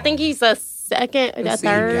 Come Yeah, I on. think he's a second, a Let's see.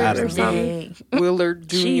 third Gotta or be. something. Willard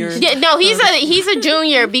Jr. Yeah, no, he's a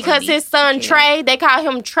junior because his son Trey, they call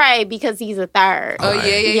him Trey because he's a third. Oh yeah,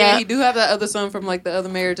 yeah, Yeah. yeah. He do have that other son from like the other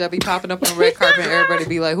marriage that be popping up on the red carpet, and everybody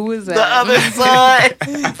be like, "Who is that?"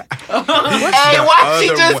 son. Hey, why she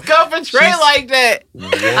other just one? come for Trey like that?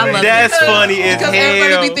 I love That's that. funny as Because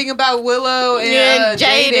everybody hell. be thinking about Willow Yeah, and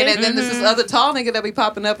Jaden, Jaden. and then there's this other tall nigga that be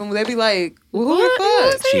popping up, and they be like, well, "Who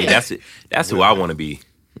the fuck?" Shit, that's who I want to be.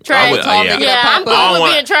 Trey. I would- tall yeah. nigga Yeah, that I'm pop up. I cool with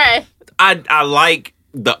want- being Trey. I like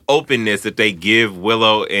the openness that they give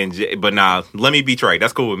Willow and but nah, let me be Trey.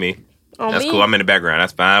 That's cool with me. On That's me. cool. I'm in the background.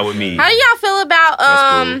 That's fine with me. How do y'all feel about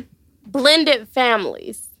That's blended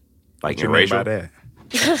families? Like What you mean interracial. by that?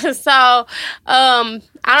 So, I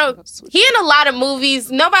don't. He in a lot of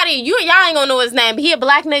movies. Y'all ain't gonna know his name. But he a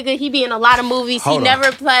black nigga. He be in a lot of movies. Hold he on.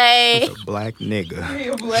 never play. It's a black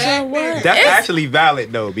nigga. Black. That's actually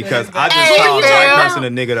valid though, because I just Hey, called a girl. white person a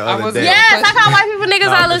nigga the other wasn't- day. Yes, I call white people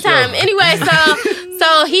niggas Nah, all the for sure. time. Anyway,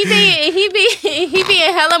 so he be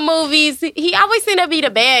in hella movies. He always seem to be the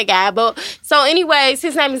bad guy. But so, anyways,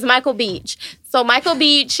 his name is Michael Beach. So Michael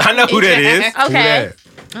Beach. I know who that is. Who Okay. that?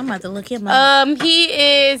 I'm about to look him up. He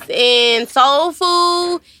is in Soul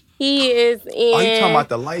Food. He is in. Are you talking about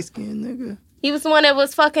the light skinned nigga? He was the one that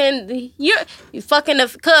was fucking. You fucking the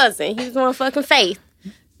cousin. He was the one fucking Faith.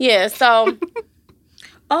 Yeah. So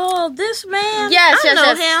Oh, this man. yes, I know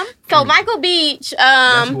yes. him. So Michael Beach.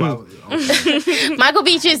 That's who I was. Michael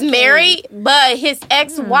Beach is married, but his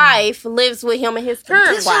ex-wife lives with him and his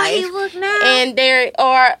current This how he wife. look now. And there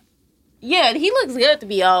are. Yeah, he looks good to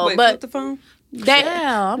be old, Wait, flip but the phone. they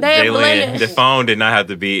Yeah, I'm they Jalen, blended. the phone did not have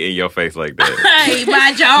to be in your face like that. Hey,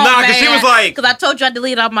 my job, Nah, 'cause she was like- because I told you I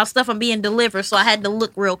deleted all my stuff. I'm being delivered, so I had to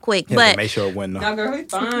look real quick. You have to But make sure it went No, on. girl, he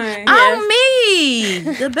fine. on me,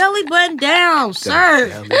 the belly button down, sir.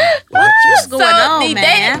 What? What's going on,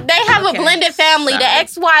 man? They have Okay. a blended family. The Sorry.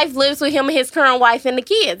 ex-wife lives with him and his current wife and the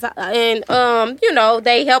kids. And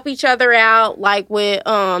they help each other out, like with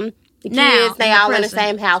the kids. Now, They in the all in the present.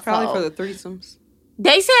 same Probably household. for the threesomes.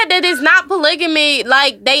 They said that it's not polygamy.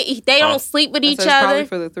 Like they don't sleep with each Probably other.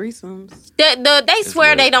 for the threesomes. They swear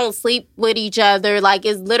weird. they don't sleep with each other. Like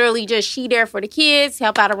it's literally just she there for the kids,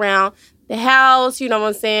 help out around the house. You know what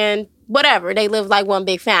I'm saying? Whatever. They live like one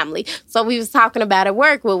big family. So we was talking about at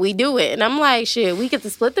work, will we do it? And I'm like, shit, we get to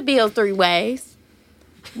split the bill 3 ways.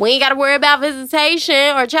 We ain't got to worry about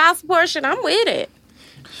visitation or child support. Shit, I'm with it.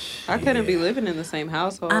 I couldn't be living in the same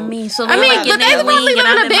household. I mean, so I mean, like but in they their supposed to league live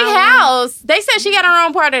and in I'm a big my own. house. They said she got her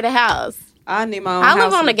own part of the house. I need my own I house.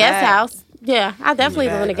 live on in a guest back. house. Yeah, I definitely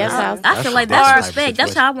live in a guest house. I feel like That's that's the type of respect.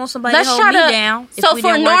 That's how I want somebody Let's to hold try me to. down. If So we for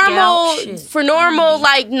didn't work out, normal, shit.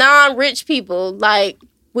 like non-rich people, like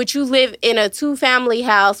would you live in a 2-family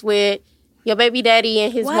house with your baby daddy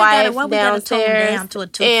and his why wife we gotta tone downstairs? down to a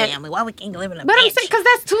 2 and- family? Why we can't live in a But I'm mansion? saying because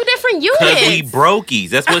that's 2 different units. Cause we brokies.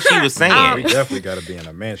 That's what she was saying. We definitely got to be in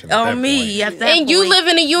a mansion. At that On me, point. at that and you point. live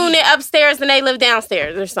in a unit upstairs and they live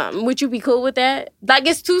downstairs or something. Would you be cool with that? Like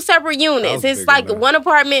it's 2 separate units. was It's big like enough.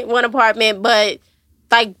 one apartment, but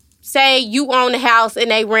like say you own the house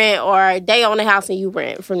and they rent, or they own the house and you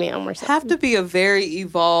rent from them or something. Have to be a very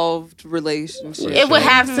evolved relationship. It would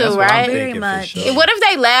have to, That's what I'm right? thinking Very for much. sure. What if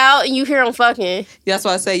they loud and you hear them fucking? That's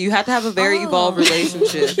why I say you have to have a very evolved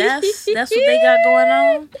relationship. That's what they got going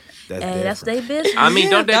on. That's Hey, that's different. their business. I mean,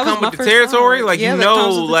 don't that that was come my with the first territory? thought. Like, Yeah, you that know,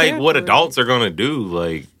 comes with the like what territory. adults are gonna do.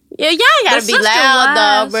 Like, Yeah, y'all ain't gotta The be sister loud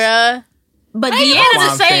wives. though, bruh. But That's Deanna why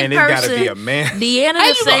the I'm same saying it's gotta person. be a man. Deanna hey, the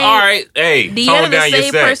you go, same. all right, hey, Deanna tone the down your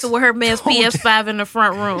same sex. person with her man's PS5 in the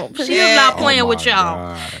front room. She Yeah. is not Oh playing with my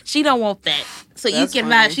y'all. God. She don't want that. So you That's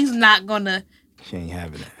cannot. funny. She's not gonna. She ain't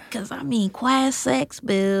having it. Cause I mean, quiet sex,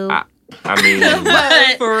 boo. I mean,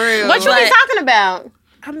 But For real. What you be But- talking about?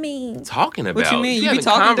 I mean, talking about. What you mean? You be having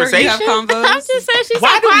talking dirty, you have I'm convos? just saying she's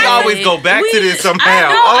Why so do we quiet. always go back to this somehow? I know,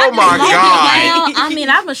 Oh I my just love god! it. Well, I mean,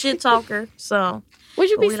 I'm a shit talker, so What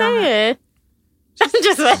you be We don't saying? I'm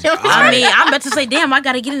just saying. I mean, I'm about to say, damn, I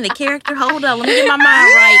gotta get in the character. Hold up, let me get my mind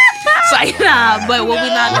right. It's like, nah, but what we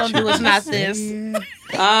not gonna do is not this.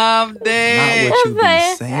 I'm Not dead. what you be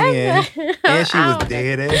saying. saying. And she was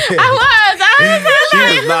dead ass. I She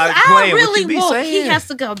was not I playing what really you be want. saying. He has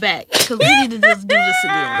to come back because we need to just do this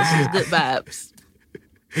again. This is good vibes.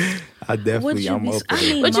 I definitely, I'm up for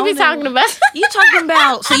it. What you be talking about? You talking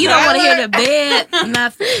about? So you don't want to hear the bed?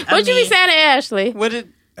 Nothing. What you be saying to Ashley? What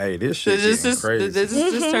did Hey, this shit did this getting just crazy. did this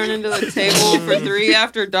just turn into a table for 3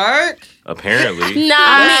 after dark? Apparently,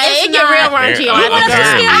 Nah, it's it get not. real raunchy on Apparently, the door.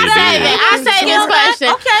 apparently I it say did. it. I say this question.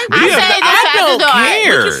 Okay, I Yeah, say but this I at don't the door.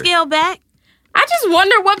 care. we can scale back. I just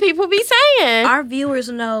wonder what people be saying. Our viewers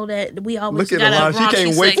know that we always Look at got Alana. a She raunchy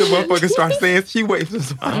can't wait till section. motherfuckers start saying. She waits for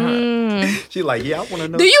somebody. Mm. She like, yeah, I want to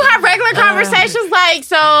know. Do you have regular conversations like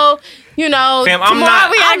so? You know, fam, I'm tomorrow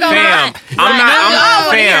not. we gotta go. Fam, I'm Right, not.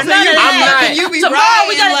 no, Fam, none of I'm that. not. You be Tomorrow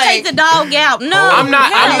we riding, gotta like, take the dog out. No, I'm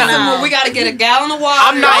not- hell I'm not- no. We gotta get a gallon of water.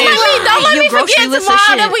 I'm not in- Don't let You me grocery forget list of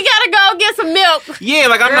tomorrow shit. that we gotta go get some milk. Yeah,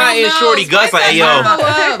 like I'm Girl, not in no, shorty guts. Like, spice hey, that yo. combo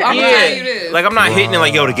up. I'm gonna tell you Yeah, this. like I'm not hitting it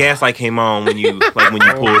like, yo, the gas light came on when you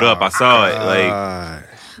pulled up. I saw it. Like,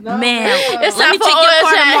 Man, It's let me not take for your oil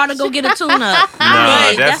car change. tomorrow to go get a tune-up.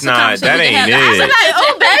 Nah, that's a not- conversation that we can ain't have. it. I'm like,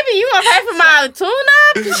 oh baby, you gonna pay for my tuna?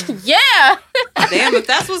 Yeah. Damn, if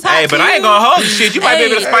that's what's hot hey, but to I ain't you, gonna hold you. Shit, you might be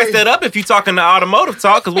able to Hey. spice that up if you talking to automotive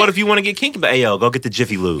talk. Because what if you want to get kinky? But hey, yo, go get the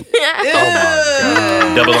Jiffy Lube. Oh my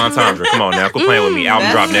god. Double entendre. Come on now, quit playing with me. Album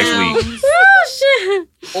that drop next week. sounds Oh shit.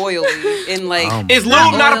 Oily and like Oh my Is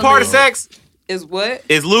lube not a part of sex? is what?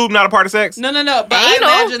 Is lube not a part of sex? No. But Anal. I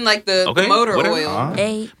imagine like the Okay, motor whatever. oil. Huh?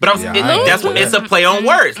 Hey, But I'm Yeah, it, I ain't that's into it's that. a play on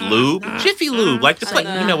words. Lube, Jiffy Lube, like the play.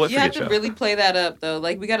 You know what? You have Forget to y'all. really play that up though.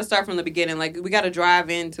 Like we got to start from the beginning. Like we got to drive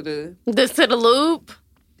into the This to the loop.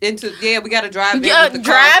 yeah. We got to drive in Yeah, with the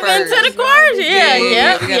car drive first. into the cars. Yeah,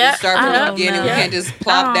 yeah, We got yeah. to start from I the don't beginning. know. We can't just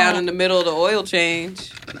plop I down don't- in the middle of the oil change.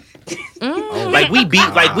 Like we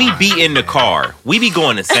be in the car. We be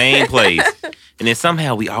going the same place, and then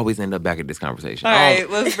somehow we always end up back at this conversation. All right,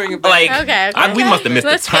 let's bring it back. Like Okay. we must have missed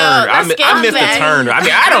Let's the go. turn. I Let's mi- get I missed the back. turn. I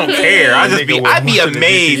mean, I don't care. I'd be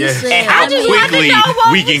amazed GPS. at how I just wanted to quickly know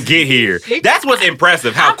what we can get here. That's what's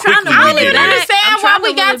impressive. How I'm trying quickly to we reel it get I don't here. back. understand I'm why trying we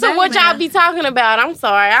to got reel it to back what y'all now. be talking about. I'm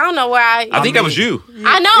sorry. I don't know where I think that was you.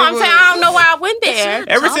 I know. I'm saying I don't know why I went there.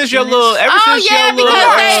 Ever since your little, Oh yeah, because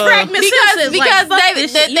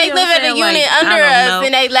they You know live what in a I'm saying? unit Like, under I don't us know.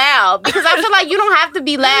 and they loud. Because I feel like you don't have to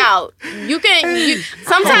be loud.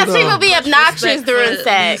 Sometimes Hold people on. be obnoxious during These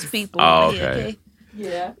sex. people. Oh, Yeah, okay.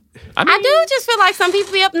 Yeah. I do just feel like some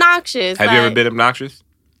people be obnoxious. Have you ever been obnoxious?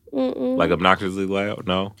 Mm-mm. Like obnoxiously loud?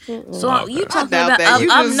 No. So Okay. you I talking doubt about that. You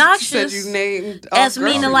just obnoxious said you named as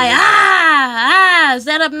meaning like is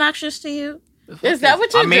that obnoxious to you? Is that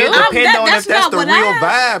what you I mean, do? it depends on that's if that's not the what real I-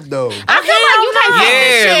 vibe, though. I feel like you can't Yeah,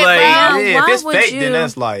 say shit, like- bro. Yeah, why if it's would fake, you- then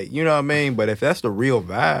that's like, you know what I mean? But if that's the real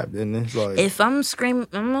vibe, then it's like, If I'm screaming,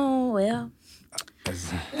 well, You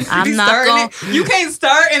I'm not starting going. it- You can't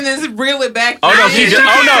start and then reel it back. Oh no, she does.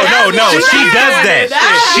 Oh no, she does that.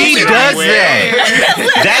 That's She what does you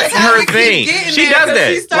that. That's her thing. She does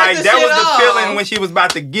that. like that was the feeling when she was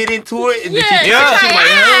about to get into it. And then she Yeah. she like,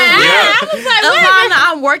 Yeah. I was like, wait a minute. Alana,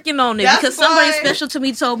 I'm working on it That's because somebody fine. special to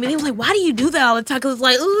me told me. They was like, "Why do you do that all the time?" Because it's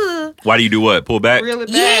like, ugh. Why do you do what? Pull back? Reel it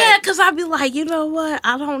back. Yeah, because I'd be like, you know what?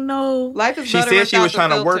 I don't know. Life is she better said she without was the trying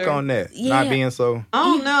to work filter. on that, Yeah. not being so. I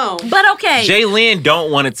don't know. But okay, Jalen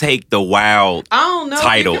don't want to take the wild, I don't know. if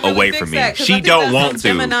title you can really away fix from me. that, 'cause She I think don't that's want some to.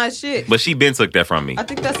 Gemini shit. but she been took that from me. I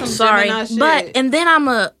think that's some sorry, Gemini shit. but and then I'm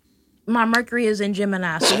a my Mercury is in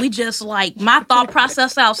Gemini, so we just like my thought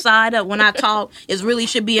process outside of when I talk is really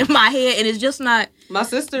should be in my head, and it's just not. My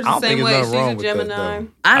sister's I the don't think same there's way. nothing She's wrong a with that, Gemini.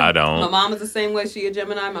 I don't. My mom is the same way. She a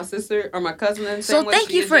Gemini. My sister or my cousin is the same So way. thank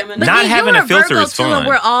She you a for Gemini. but Not then having you're a filter Virgo is too, and fun.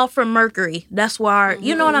 we're all from Mercury. That's why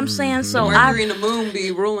you know what I'm saying. So Mercury and the moon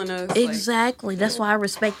be ruling us. like- exactly. That's why I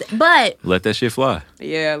respect it. But Let that shit fly.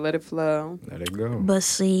 yeah, let it flow. Let it go.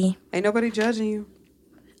 see, Ain't nobody judging you.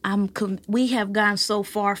 we have gone so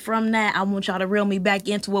far from that. I want y'all to reel me back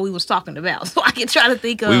into what we was talking about, so I can try to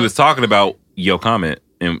think of. We was talking about your comment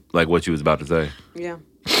and like what you was about to say. Yeah.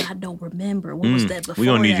 I don't remember. What was that before? We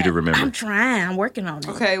don't need you that? to remember. I'm trying. I'm working on it.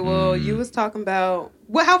 Okay. Well, you was talking about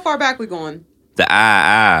how far back we going? The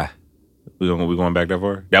I. We going back that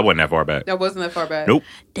far? That wasn't that far back. That wasn't that far back. Nope.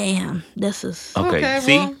 Damn, this is Okay. Okay,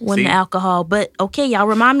 See? well- when See? the alcohol. But okay, y'all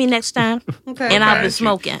remind me next time. Okay. And I've been you.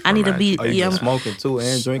 smoking. I need to be Oh, you been smoking too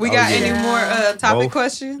and drinking? We got yeah. any more topic Both.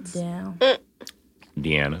 questions? down.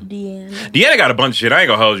 Deanna. Deanna. Deanna got a bunch of shit. I ain't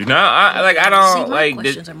gonna hold you. No, I See, don't my like.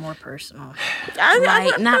 questions are more personal.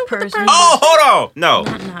 I Not personal. Oh, hold on. No,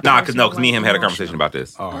 Not nah, personal, because me and him had a like conversation about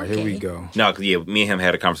this. All right, here we go. No, because me and him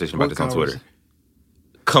had a conversation about What this on Twitter. conversation?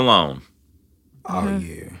 Cologne. Oh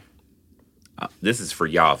yeah. This is for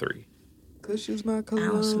y'all three. Cause she's my I cologne.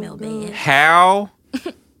 don't smell bad.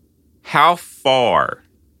 How far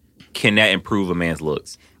can that improve a man's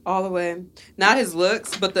looks? All the way. Not his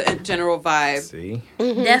looks, but the general vibe. See,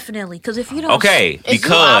 Definitely, because if you don't, Okay, If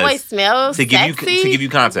you always because smell to give sexy, you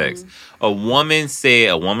context, a woman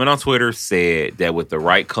on Twitter said that with the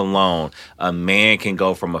right cologne, a man can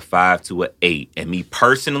go from a 5 to an 8. And me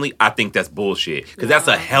personally, I think that's bullshit because that's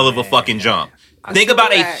a hell of a fucking jump. Think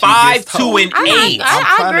about a feel that. 5 to an 8.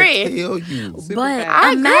 I I'm agree. trying to tell you. Super but fast.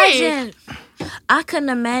 I agree. imagine, I couldn't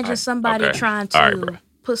imagine somebody okay. trying All right, to bro.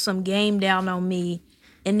 put some game down on me,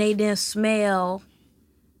 and they didn't smell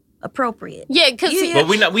appropriate. yeah, because But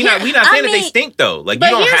we not saying I that they mean- stink though. Like But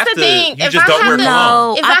you don't here's have the to. thing, You if just I don't have wear to-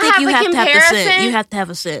 cologne. No, If I I think have you a have to have the scent. comparison- You have to have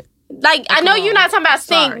a scent. like I know you're not talking about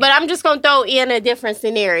stink, Sorry. but I'm just gonna throw in a different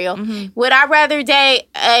scenario. Mm-hmm. Would I rather date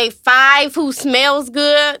a 5 who smells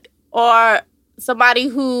good or somebody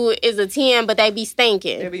who is a 10 but they be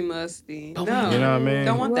stinking? It'd be musty. No. You know what I mean?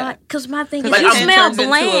 Don't want that. Because my thing is, Like, you I'm- smell turns into a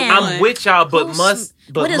bland. one. I'm with y'all, but Who's-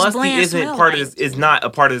 but what does musty bland isn't smell part of like? this. Is not a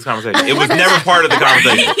part of this conversation. It was never part of the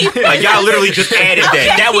conversation. Like y'all literally just added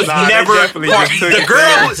that. That was Nah, they never definitely part. just took The it girl,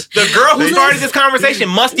 there. the girl who started this conversation,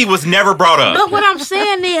 musty was never brought up. But what I'm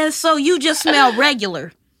saying is, so you just smell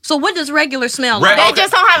regular. So what does regular smell Re- like? They Okay.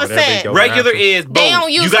 just don't have a Whatever scent. you go- Regular is boom. They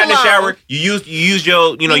don't use You got in the cologne. shower. You use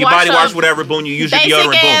your your You body wash wash up. whatever. Boom. You use your Basic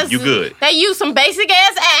deodorant. ass. Boom. You good. They use some basic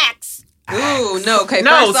ass Axe. Ooh, no. Okay,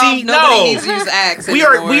 No, first see, off, nobody no. needs to use Axe We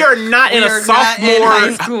are anymore. not in We a are not in high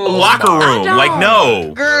sophomore school. locker room. don't. Like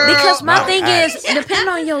no. Girl. Because my No, thing Axe. is, depending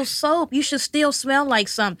on your soap, you should still smell like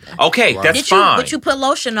something. Okay, Right. that's Did you? fine. But you put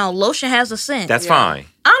lotion on. Lotion has a scent. That's Yeah. fine.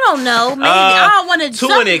 I don't know. Maybe I don't want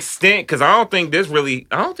To an extent, because I don't think this really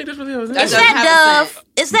has That Is doesn't that have a Dove? scent.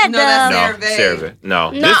 Is that No, that's Dove? No, CeraVe. CeraVe.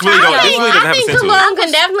 No, No, this really doesn't have I a think scent to it. cologne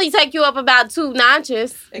can definitely take you up about 2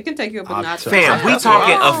 notches. It can take you up a I'll notch. tell- Fam, we That's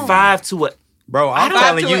talking wrong. a 5 to a. bro, I'm don't-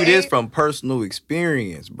 telling 5 you to this 8. from personal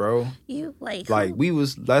experience, bro. You like Like we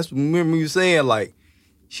was. That's remember you saying like.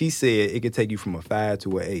 She said it could take you from a 5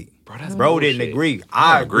 to an 8. Bro, that's Bro didn't bullshit. agree.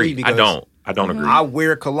 I agree I because don't agree. I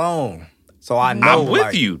wear cologne, so I know. I'm with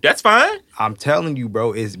like, you. That's fine. I'm telling you,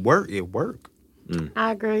 bro. It's work. It work.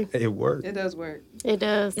 I agree. It work. It does work. It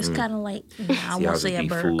does. it's kind of like I See, won't I'll say just a be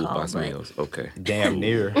bird fooled call, by but smells. Okay, Damn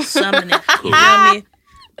near. summoning. You know what I mean?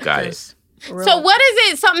 got it. 'Cause real- So what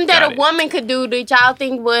is it? Something that Got a it. woman could do that y'all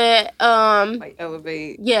think would Like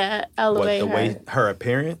elevate. yeah, What elevate the her? way her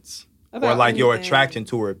appearance, or About like your anything. attraction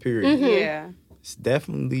to her period. Mhm. Yeah. It's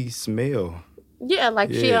definitely smell. Yeah,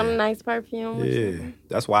 like she Yeah. on a nice perfume. or Yeah, something.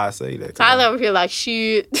 that's why I say that. Tyler over here like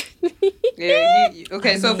shit. Yeah.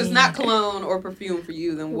 Okay, so if it's not cologne or perfume for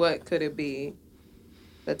you, then what could it be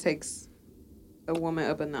that takes a woman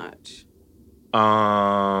up a notch?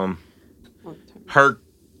 Her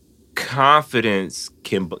confidence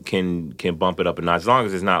can bump it up a notch as long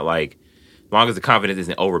as it's not like. As long as the confidence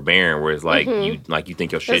isn't overbearing, where it's like you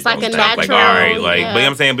think your shit It's like don't a stink. Like all natural, right, like yeah. but you know what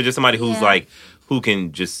I'm saying, but just somebody who's Yeah. like who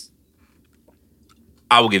can just.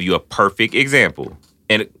 I will give you a perfect example,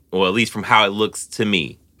 and well, at least from how it looks to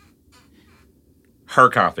me. Her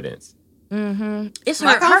confidence. it's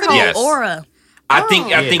My her confidence? whole Yes. aura. I think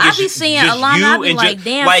I it's be seeing just Alana, you I be and like, just,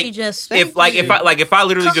 damn, like, she just... if I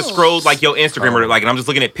literally just scrolled like your Instagram or like, and I'm just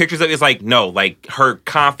looking at pictures of it, it's like, no, like her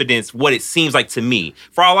confidence, what it seems like to me.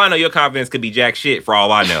 For all I know, your confidence could be jack shit. For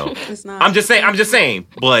all I know, It's not. I'm just saying.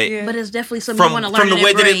 But But it's definitely something you want to learn from the and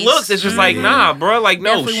way that it embrace. looks, it's just like, nah, bro. Like,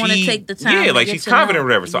 no, Definitely wanna she, take the time to like get she's to confident know. or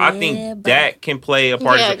whatever. So I Yeah, think but- that can play a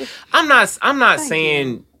part. Yeah. Of it. I'm not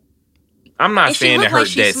saying. I'm not And she saying that look her like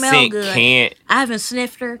she that smell scent good. can't. I haven't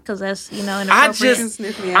sniffed her because that's, inappropriate. I You can just-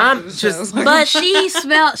 sniff me I'm after the just- show.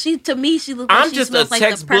 But to me, she looks like I'm she just a smells like the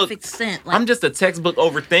textbook- perfect scent. Like, I'm just a textbook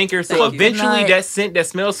overthinker. So Thank you. eventually, Nut. that scent that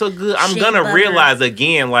smells so good, I'm Shea gonna butter. realize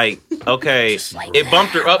again, like, okay, Just like it that.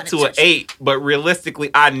 bumped her I up wanna to an touch it. 8, but realistically,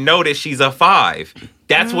 I know that she's a 5.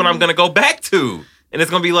 That's what I'm gonna go back to, and it's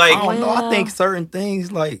gonna be like, I don't know. I Well- think certain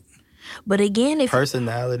things like but again, if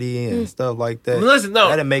personality and stuff like that. Listen, no.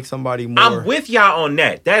 That'll make somebody more. I'm with y'all on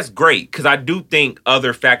that. That's great because I do think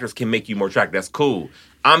other factors can make you more attractive. That's cool.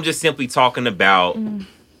 I'm just simply talking about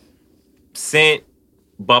scent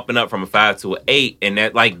bumping up from a 5 to an 8, and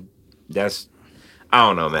that that's I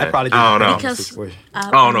don't know, man. That probably I don't know. depends on the Because- situation.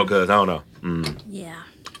 I don't know, cuz I don't know. yeah,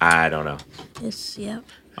 I don't know. it's I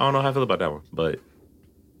don't know how I feel about that one, but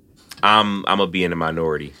I'm gonna be in the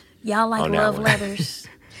minority. y'all like On that love one. letters.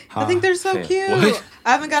 I think they're so Damn. cute. What?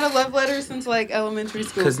 I haven't got a love letter since like elementary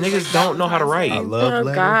school. Because since, niggas like, don't know how to write. I Valentine's love Oh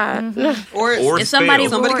letter. God. Mm-hmm. Or, Or If somebody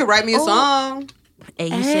spell. somebody could write me a Oh. song. Hey,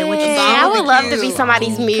 you said what you Hey, said. I would love to be cute.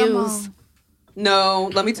 somebody's Come muse. on. No,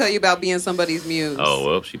 let me tell you about being somebody's muse. Oh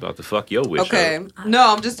well, she about to fuck your wish. Okay. up.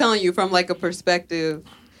 No, I'm just telling you from like a perspective.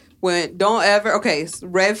 When don't ever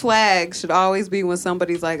red flags should always be when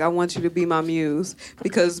somebody's like, I want you to be my muse.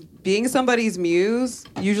 Because being somebody's muse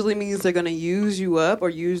usually means they're gonna use you up or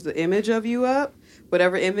use the image of you up.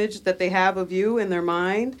 Whatever image that they have of you in their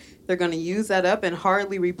mind, they're gonna use that up and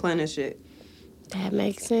hardly replenish it. That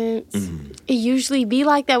makes sense. It usually be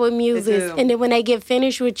like that with muses, do. and then when they get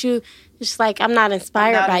finished with you, it's like I'm not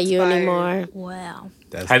inspired not by you inspired. anymore. Wow.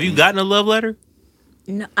 That's Have you gotten a love letter?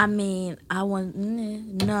 No, I mean, I want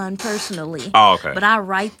none personally. Oh, okay. But I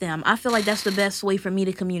write them. I feel like that's the best way for me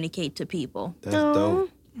to communicate to people. That's dope.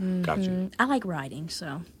 Got you. I like writing,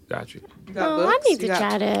 so. Got you. You got Oh, I books? need You to got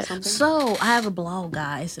try that. something? So I have a blog,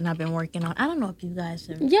 guys, and I've been working on. I don't know if you guys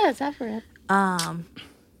have. Yes, I've read.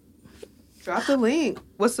 Drop the link.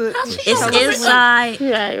 What's the? It's tell us the link. inside.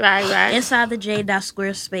 Right.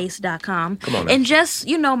 InsideTheJ.squarespace.com. Come on now. And just,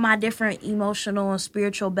 my different emotional and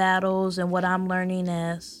spiritual battles and what I'm learning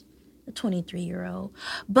as a 23-year-old.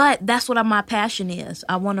 But that's what my passion is.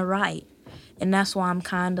 I want to write. And that's why I'm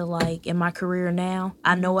kind of like in my career now.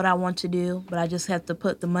 I know what I want to do, but I just have to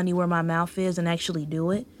put the money where my mouth is and actually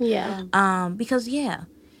do it. Yeah. Because,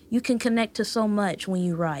 you can connect to so much when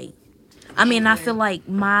you write. I mean, I feel like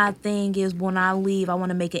my thing is when I leave, I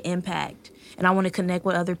want to make an impact. And I want to connect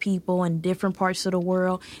with other people in different parts of the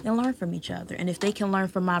world and learn from each other. And if they can learn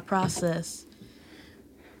from my process,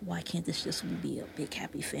 why can't this just be a big,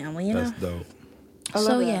 happy family, you know? That's dope.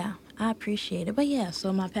 So, I appreciate it. But,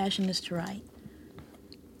 so my passion is to write.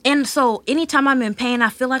 And so anytime I'm in pain, I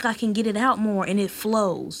feel like I can get it out more and it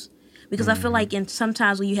flows. Because I feel like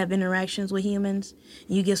sometimes when you have interactions with humans,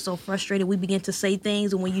 and you get so frustrated, we begin to say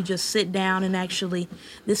things, and when you just sit down and actually,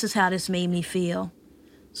 this is how this made me feel.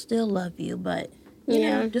 Still love you, but, you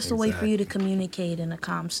know, just a way for you to communicate in a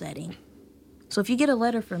calm setting. So if you get a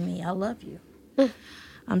letter from me, I love you.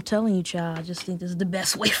 I'm telling you, child, I just think this is the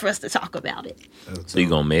best way for us to talk about it. So you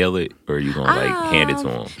gonna mail it or you gonna hand it to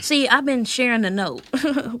him? See, I've been sharing the note.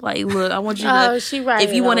 Like, look, I want you Oh, to, she writing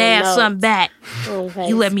if you want to on add notes. something back, Okay.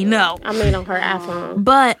 you let me know. I mean, on her iPhone.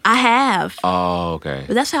 But I have. Oh, okay.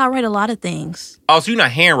 But that's how I write a lot of things. Oh, so you're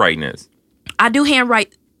not handwriting this? I do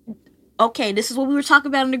handwrite. Okay, this is what we were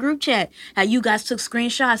talking about in the group chat. How you guys took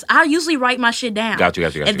screenshots. I usually write my shit down. Got you.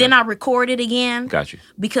 And then I record it again. Got you.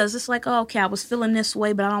 Because it's like, oh, okay, I was feeling this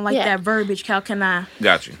way, but I don't like Yeah. that verbiage. How can I?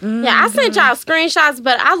 Got you. Yeah, I sent y'all screenshots,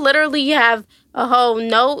 but I literally have a whole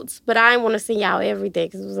notes, but I didn't want to send y'all everything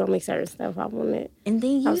because it was only certain stuff I wanted. And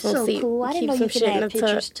then I you was gonna so see- cool. I didn't keep know you some could shit in add the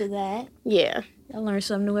pictures tuck. to that. Yeah. I learn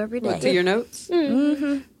something new every What, to day. your notes?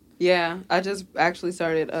 Mm-hmm. Yeah, I just actually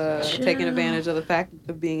started taking advantage of the fact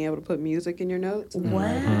of being able to put music in your notes. And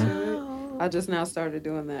Wow. I just now started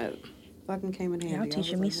doing that. Fucking came in handy. Y'all I was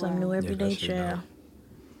teaching me like, something wow. new every Yeah, day, that shit child. dope.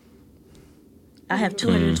 I have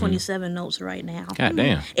 227 notes right now. God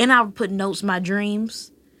damn. And I would put notes, my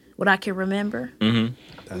dreams, what I can remember. Mm-hmm.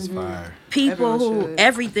 That's fire. People Everyone who, should.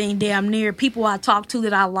 everything damn near, people I talk to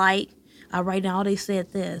that I like. I write down, oh, they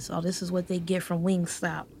said this. Oh, this is what they get from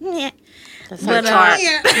Wingstop. Yeah. That's But, her chart.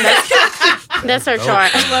 That's her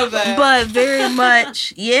chart. I love that. But very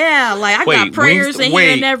much, yeah. Like I got prayers in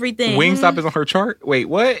here and everything. Wingstop is on her chart? Wait,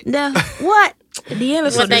 what? No, what? Deanna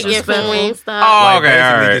What said they get from Wingstop. Oh, Like, okay,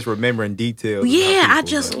 all basically right. just remembering details. Yeah, about I people,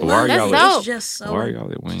 just like, love That's it. dope. It's just so. Why are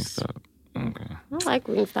y'all at Wingstop? Okay. I like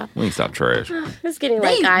Wingstop. Wingstop trash. It's getting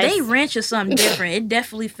like ice. They ranch is something different. It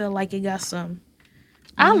definitely felt like it got some.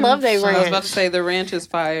 I love they I was about to ranch. say the ranch is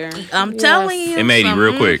fire. I'm telling you. M80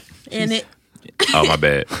 real quick. And it. Oh, my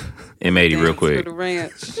bad. M80 real Thanks quick. for the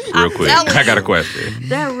ranch. Real quick. telling I got a you. question.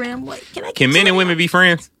 That ram. What can I? Can men and women be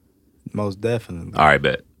friends? Most definitely. All right,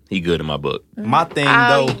 bet. He good in my book. My thing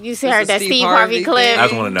Oh, though, you see her It's a that Steve Steve Harvey Harvey clip. thing. I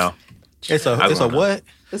just want to know. it's I a wanna know. what?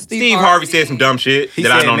 The Steve Harvey said some dumb shit He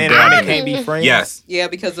that I said don't men that I and women didn't- can't be friends. Yes. Yeah,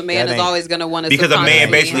 because the man That is ain't- always going to want to. Because a man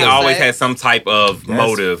basically always has some type of That's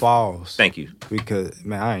motive. false. Thank you. Because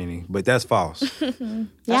man, I ain't even, but that's false.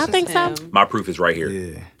 Y'all think so? My proof is right here.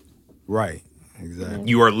 Yeah. Right. Exactly.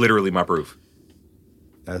 You are literally my proof.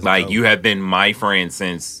 That's Like, dope. you have been my friend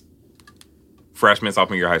since freshman,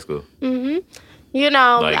 sophomore year of high school. You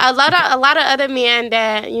know, Like- a lot of other men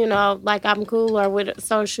that, you know, like I'm cool or with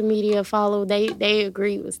social media follow, they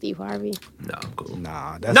agree with Steve Harvey. No, I'm cool.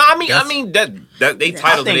 Nah, that's No, I mean that's- that they I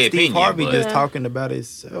titled think their Steve opinion. Harvey but just talking about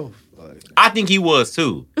himself. Like, I think he was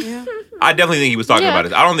too. I definitely think he was talking Yeah. about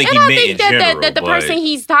it. I don't think And he I meant think in that, general. that the but person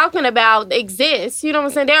he's talking about exists. You know what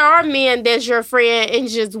I'm saying? There are men that's your friend and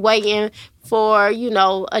just waiting for, you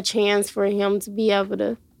know, a chance for him to be able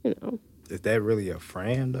to, you know. is that really a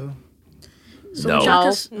friend though? no,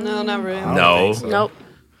 No. No, not really. I don't No. think so. Nope.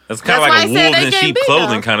 that's kind of That's why like I a said wolves they in can't sheep be, clothing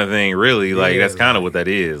though. kind of thing. Really, like Yeah, that's kind of like- what that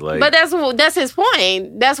is. Like, But that's his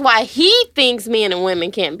point. That's why he thinks men and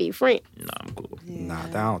women can't be friends. nah, I'm cool. Nah, I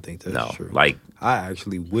don't think that's No, true. like I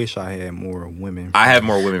actually wish I had more women. I have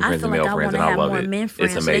more women I friends feel than like male I friends, want to and I have love more it. men It's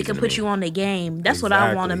friends so they amazing can to put me. you on the game. That's what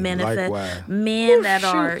I want to Exactly. manifest. Likewise. Men that shoot.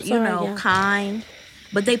 are, you Sorry, know, yeah. kind,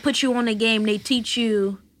 but they put you on the game. They teach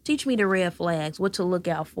me the red flags, what to look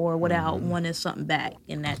out for without wanting something back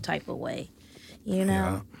in that type of way. You know?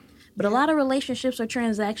 Yeah. But a lot of relationships are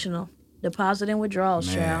transactional. Deposit and withdrawals,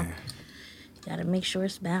 child. Man, Gotta make sure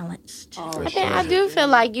it's balanced. for I sure. do feel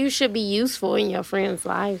like you should be useful in your friends'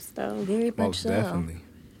 lives, though. Very much Most so. definitely.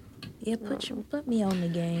 Yeah, put me on the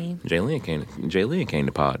game. Jaylene came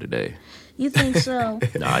to pod today. You think so?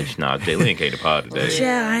 Nah, Jaylene came to pod today.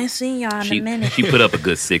 Yeah, I ain't seen y'all in a minute. She put up a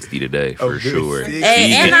good 60 today for good sure. 60.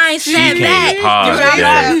 And I ain't She said came that. to pod You right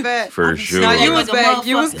today about it. for sure. No, you Like was a back.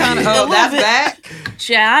 You was motherfucker. kind of. Yeah. Oh, that's back.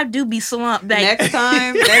 Child, I do be slumped back. Next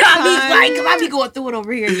time. I be going through it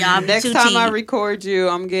over here, y'all. I'm Next too time I teeny. record you,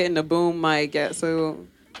 I'm getting a boom mic. So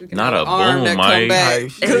you can Not have a an arm boom that come mic. back.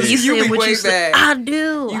 Like, Because You you said be what way you said. back. I do.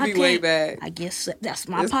 You I be can't. way back. I guess that's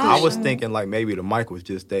my It's part. I was thinking like maybe the mic was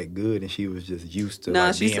just that good and she was just used to Nah,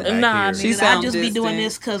 like she being said- back Nah, here. She nigga, I sound just be doing distant.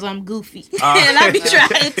 this because I'm goofy. And I be trying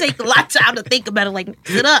to take a lot of time to think about it. Like,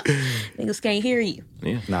 sit up. Niggas can't hear you.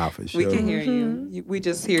 Nah, for sure. We can hear you. We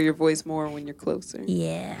just hear your voice more when you're closer.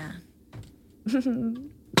 Yeah.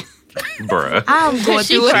 Bruh. I'm going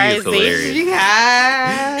She through it. crazy. hilarious.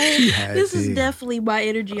 Yeah. Had This is to. definitely my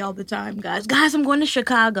energy all the time, guys. Guys, I'm going to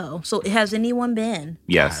Chicago. So has anyone been?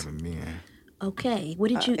 Yes. Haven't been. Okay. What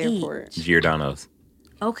did you Airport. Giordano's.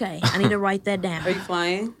 eat? Okay. I need to write that down. Are you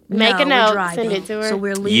flying? Make a No, we're note, driving. send it to her. So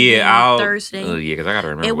we're leaving Yeah, I'll. Thursday. Yeah, because I gotta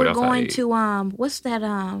remember And what we're else I going ate. to what's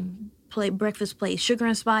that breakfast place? Sugar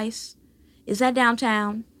and Spice. Is that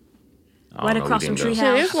downtown? I don't Right know, we across from didn't go. Shit,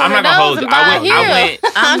 Treehouse. it's one I'm not of gonna hold those you. and I buy went. here. I ain't just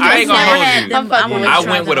gonna never hold had you. them, but I wanna I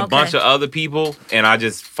try went with them. a bunch Okay. of other people, and I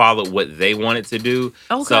just followed what they wanted to do.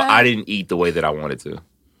 Okay. So I didn't eat the way that I wanted to.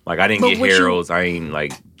 Like I didn't But get what you- Harold's. I ain't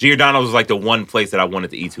like Giordano's was like the one place that I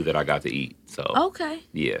wanted to eat to that I got to eat. So Okay.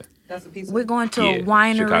 yeah, That's a piece of We're going to yeah. a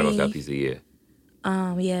winery. Chicago Southeast. Yeah,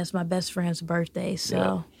 Yeah, it's my best friend's birthday,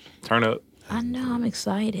 so turn up. I know I'm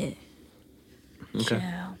excited. Okay.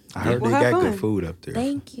 Yeah. I heard Well, they have got fun. good food up there.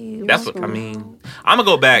 Thank you. That's what I mean. I'm gonna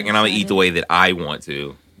go back and I'm gonna eat the way that I want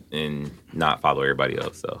to, and not follow everybody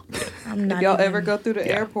else. So yeah. I'm not If y'all even- ever go through the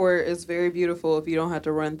Yeah. airport, it's very beautiful if you don't have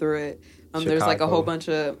to run through it. There's like a whole bunch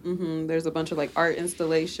of there's a bunch of like art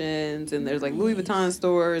installations, and there's like Louis Vuitton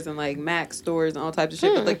stores and like Mac stores and all types of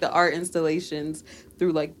shit. But like the art installations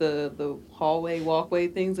through like the hallway, walkway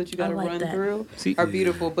things that you gotta like run that. through See- are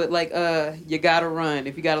beautiful. But like you gotta run.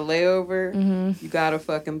 If you got a layover, you gotta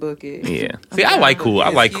fucking book it. Yeah. See, I like cool. I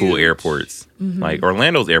It's like cool huge. airports. Like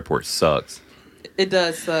Orlando's airport sucks. It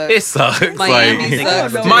does suck. It sucks. Miami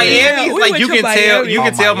sucks. Miami's like you can tell. You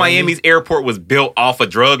can tell Miami. Miami's airport was built off of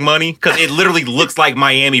drug money because it literally looks like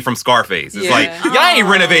Miami from Scarface. It's like y'all ain't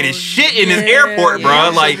renovated shit in this airport,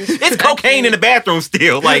 bro. Like it's cocaine in the bathroom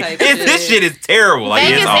still. Like this shit is terrible. Like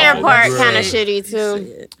Vegas it's awful. airport kind of shitty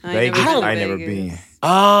too. Vegas, I ain't never Vegas. been.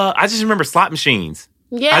 I just remember slot machines.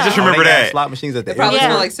 Yeah, I just Oh, remember they got that. slot machines at the They probably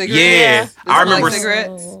airport. smell like cigarettes. Yeah, They I smell remember. like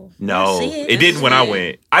cigarettes. No, I see it. it didn't when I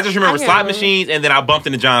went. I just remember I slot remember. machines, and then I bumped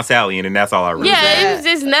into John Sally, and that's all I remember. Yeah, it's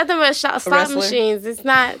just nothing but slot wrestler? machines. It's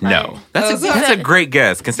not. No, that's Oh, that's a great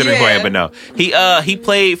guess considering who I am. But no, he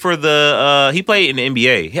played for the he played in the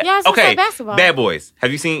NBA. Yeah, I Okay, said basketball. Bad Boys.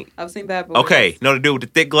 Have you seen? I've seen Bad Boys. Okay, know the dude with the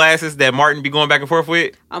thick glasses that Martin be going back and forth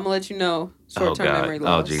with? I'm gonna let you know. Oh Short-term God! memory Oh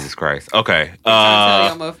loss. Jesus Christ! Okay,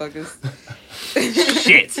 I'm trying to tell y'all motherfuckers.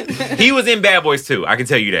 shit. He was in Bad Boys too. I can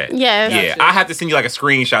tell you that. Yeah. Yeah. Gotcha. I have to send you like a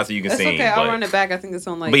screenshot so you can It's see. okay. I'll but, run it back. I think it's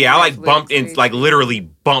on like. but yeah, I like Netflix, bumped in, HBO. like literally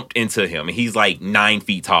bumped into him, and he's like 9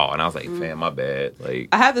 feet tall, and I was like, "Fam, my bad." Like,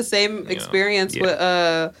 I had the same Yeah. experience Yeah.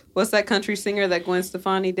 with what's that country singer that Gwen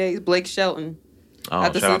Stefani dates? Blake Shelton. oh,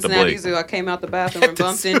 At the shout out to Cincinnati Blake. Zoo, I came out the bathroom and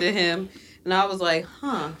bumped into him, and I was like,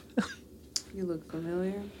 "Huh, you look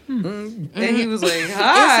familiar." And he was like,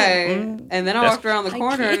 "Hi," and then I That's- walked around the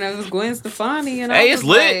corner, and it was Gwen Stefani, and Hey, I it's was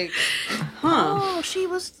lit. like, "Huh." Oh, she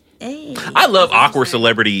was. Hey. I love awkward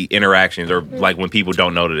celebrity interactions, or like when people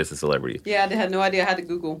don't know that it's a celebrity. Yeah, I had no idea. I had to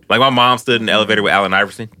Google. Like my mom stood in the elevator with Allen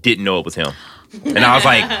Iverson, didn't know it was him, and I was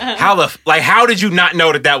like, how did you not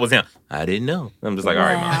know that was him? I didn't know. I'm just like, all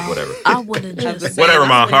right, mom, whatever. I would have Have the just. same- Whatever,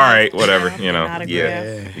 mom. All right, whatever. Yeah, You know, an yeah,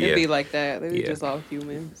 autograph. It'd be like that. They were Yeah. just all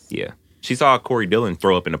humans. yeah. She saw Corey Dillon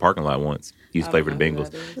throw up in the parking lot once. He used to play for the don't know who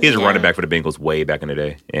Bengals. that is. He was a Yeah. running back for the Bengals way back in the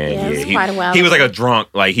day. And Yeah, it's he, quite a while he was like ago. a drunk.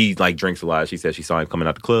 Like he like drinks a lot. She said she saw him coming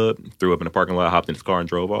out the club, threw up in the parking lot, hopped in his car, and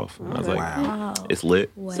drove off. And I was like, Wow. Oh, it's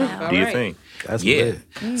lit. wow. Do your Alright. thing. That's Yeah.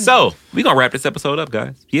 lit. So we gonna wrap this episode up,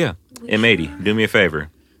 guys. Yeah. M80, do me a favor.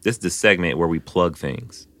 This is the segment where we plug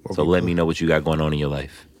things. Where So we let plug- me know what you got going on in your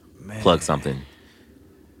life. Man. Plug something.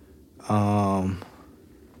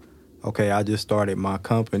 Okay, I just started my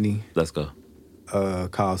company Let's go.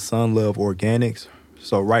 called Sun Love Organics.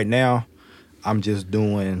 So right now, I'm just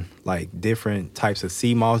doing like different types of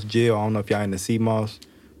sea moss gel. I don't know if y'all into sea moss,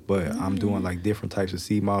 but I'm doing like different types of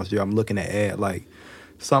sea moss gel. I'm looking to add like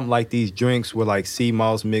something like these drinks with like sea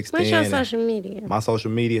moss mixed What's in. your and social media? My social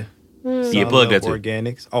media. Yeah, Sun plug that Love too.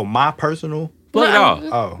 Organics. Oh, my personal. Plug it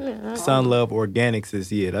all. Oh, Sun Love Organics is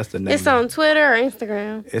that's the name. It's on Twitter or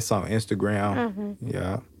Instagram. It's on Instagram.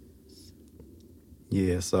 Yeah.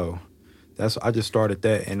 Yeah, so I just started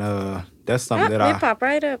that, and that's something that It pop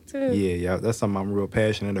right up too. yeah, that's something I'm real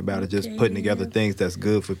passionate about. Is just putting together things that's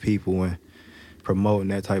good for people and promoting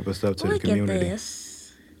that type of stuff to Look the community. at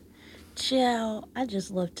this. Child, I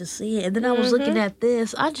just love to see it. And then I was looking at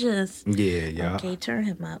this. I just. Yeah. Okay, turn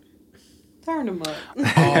him up. Turn them up. Oh,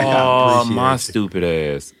 appreciate my it. stupid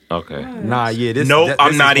ass. Okay. Nah, yeah. This. Nope, this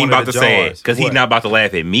I'm is not even one of about to the say it jars. because he's What? not about to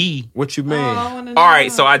laugh at me. What you mean? I wanna All right,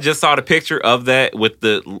 know. so I just saw the picture of that with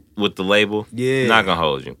the label. Yeah. Not gonna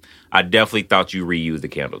hold you. I definitely thought you reused the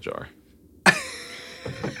candle jar.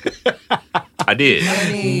 I did.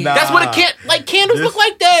 Nah. That's what candles This- look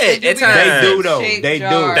like that. Did you At reuse times. They do though. Shaped They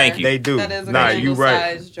jar. do. Thank you. They do. That is a Nah, you right.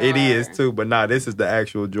 candle-sized jar. It is too. But nah, this is the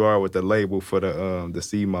actual jar with the label for the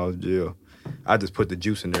sea moss gel. I just put the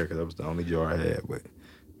juice in there because that was the only jar I had. But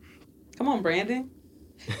Come on, Brandon.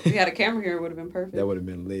 If you had a camera here, it would have been perfect. that would have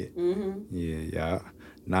been lit. Mm-hmm. Yeah.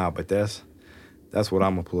 Nah, but that's what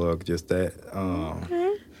I'm gonna plug. Just that.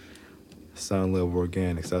 Sun Love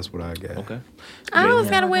Organics. That's what I got. Okay. I always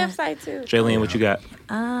got a Yeah. website too. Jaylene, what you got?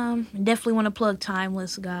 Definitely want to plug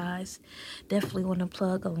Timeless, guys. Definitely want to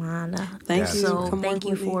plug Alana. Thank Yeah. you. So Come thank work you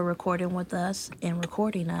with me. for recording with us and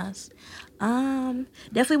recording us.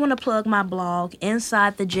 Definitely want to plug my blog,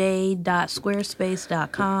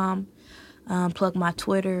 insidethej.squarespace.com. Plug my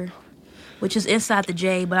Twitter, which is Inside the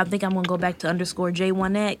J, but I think I'm going to go back to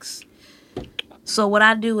 _J1X. So what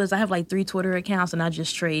I do is I have like 3 Twitter accounts and I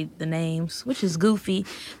just trade the names, which is goofy,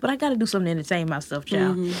 but I got to do something to entertain myself,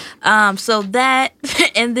 child. So that,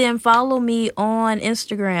 and then follow me on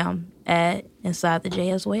Instagram at Inside the J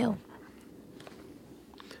as well.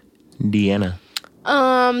 Deanna.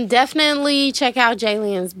 Definitely check out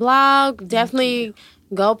Jalen's blog. Definitely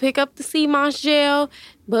go pick up the sea moss gel,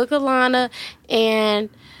 book Alana, and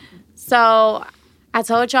so I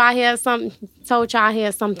told y'all I had something.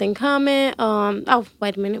 Coming. Oh,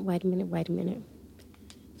 wait a minute.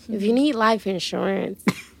 If you need life insurance,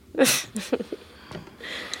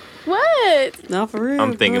 what? No, for real.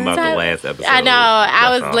 I'm thinking about the last episode. I know. I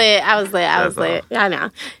That's was all. lit. I was lit. That's I know.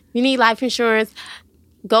 You need life insurance.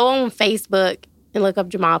 Go on Facebook and look up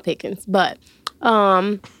Jamal Pickens. But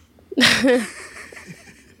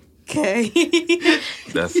Okay.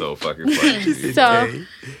 That's so fucking funny.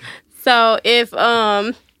 So if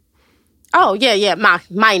my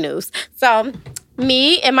news. So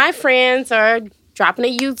me and my friends are dropping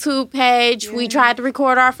a YouTube page. Yeah. We tried to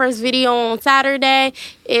record our first video on Saturday.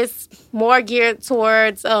 It's more geared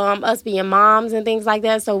towards us being moms and things like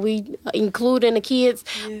that. So we including the kids,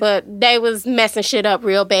 but they was messing shit up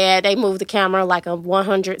real bad. They moved the camera like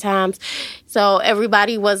 100 times. So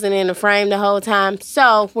everybody wasn't in the frame the whole time.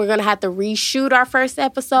 So we're going to have to reshoot our first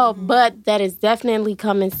episode, but that is definitely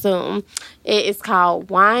coming soon. It is called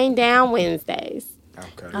Wind Down Wednesdays.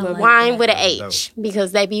 Okay. Wine with an H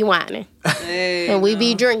because they be whining. Hey, and we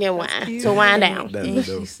be drinking wine to wind down.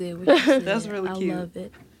 That's really cute. I love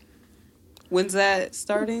it. When's that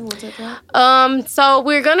starting? When's that drop? So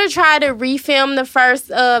we're gonna try to refilm the first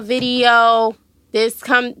video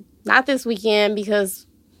not this weekend because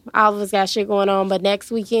all of us got shit going on, but next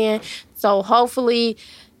weekend. So hopefully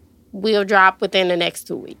we'll drop within the next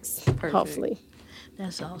 2 weeks. Perfect. Hopefully.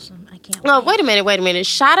 That's awesome. I can't wait. Wait a minute.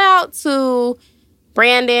 Shout out to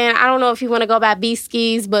Brandon. I don't know if you want to go by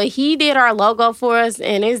B-Skis, but he did our logo for us,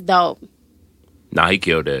 and it's dope. Nah, he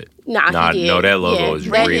killed it. He did. No, that logo is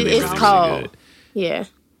really cold. good. Yeah.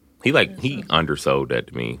 He undersold that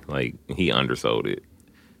to me. Like, he undersold it.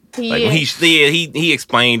 Like, when he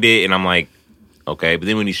explained it, and I'm like, okay. But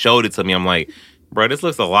then when he showed it to me, I'm like, bro, this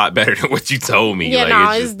looks a lot better than what you told me. Yeah,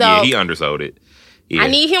 like, it's dope. Yeah, he undersold it. Yeah. I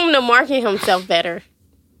need him to market himself better.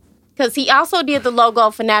 Because he also did the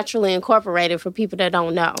logo for Naturally Incorporated for people that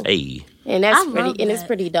don't know. Hey. And it's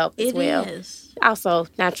pretty dope as well. It is. Also,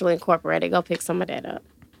 Naturally Incorporated. Go pick some of that up.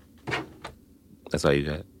 That's all you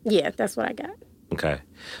got? Yeah, that's what I got. Okay.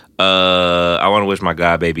 I want to wish my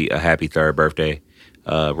god baby a happy 3rd birthday.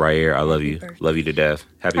 Right here, I love you. Love you to death.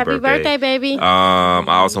 Happy birthday, baby. I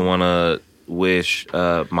also want to wish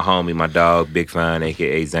my homie, my dog, Big Fine,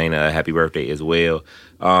 a.k.a. Zayna, a happy birthday as well.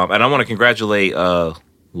 And I want to congratulate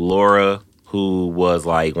Laura, who was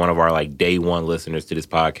like one of our like day one listeners to this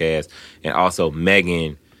podcast, and also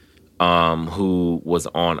Megan, who was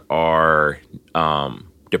on our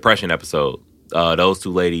depression episode. Those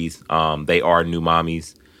two ladies, they are new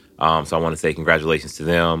mommies. So I want to say congratulations to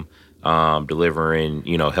them, delivering,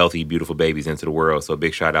 healthy, beautiful babies into the world. So a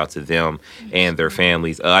big shout out to them and their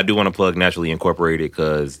families. I do want to plug Naturally Incorporated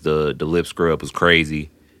because the lip scrub was crazy.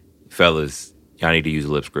 Fellas, y'all need to use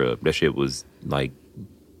a lip scrub. That shit was like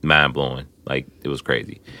mind blowing. Like, it was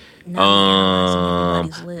crazy. I'm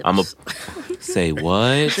a say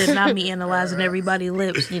what? Said not me analyzing everybody's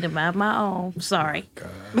lips. Need to mind my own. Sorry.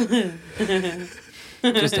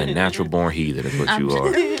 Just a natural born heathen is what you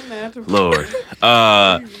are. Lord.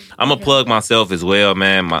 I'm gonna plug myself as well,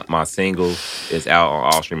 man. My single is out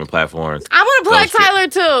on all streaming platforms. I want to plug Tyler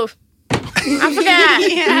too. I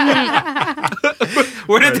forgot.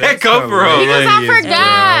 Where did that come from? Because I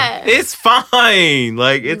forgot. It's fine.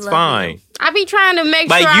 Like, it's fine. I be trying to make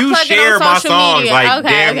like, sure I you plug share it on my social songs media. like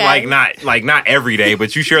Okay. not every day,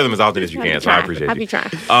 but you share them as often as you can. So I appreciate you. I be trying.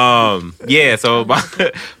 Yeah. So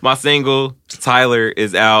my single Tyler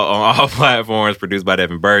is out on all platforms. Produced by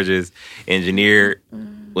Devin Burgess, engineered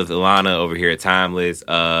with Ilana over here at Timeless.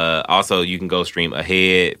 Also, you can go stream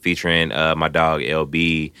Ahead featuring my dog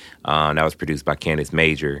LB. That was produced by Candace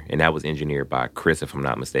Major, and that was engineered by Chris, if I'm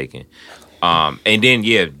not mistaken. And then,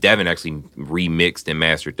 Devin actually remixed and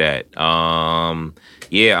mastered that. I'm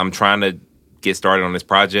trying to get started on this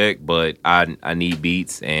project, but I need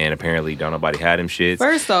beats, and apparently don't nobody have them shits.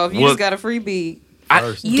 First off, you just got a free beat. I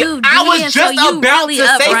was just about to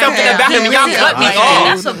say something about him, and y'all cut me off.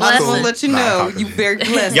 That's a blessing. I will let you know, you very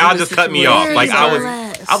blessed. Y'all just cut me off. Like,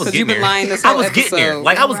 I was getting there. Lying this whole episode.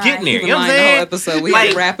 I was getting there. You know what I'm saying? The whole episode. We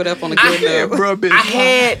had to wrap it up on a good note.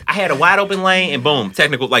 I had a wide open lane, and boom,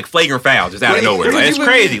 technical, like flagrant foul just out of nowhere. Like, it's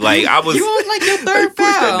crazy. Like, I was. You on like your third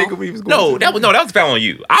foul. That was a foul on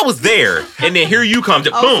you. I was there, and then here you come,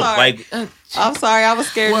 just boom. Like, I'm sorry, I was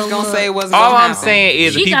scared you was gonna say it wasn't. All I'm saying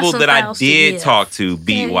is the people that I did talk to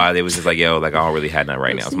beat why they was just like, yo, like I don't really have nothing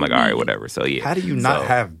right now. So I'm like, all right, whatever. So yeah. How do you not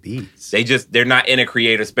have beats? They're not in a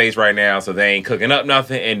creative space right now, so they ain't cooking up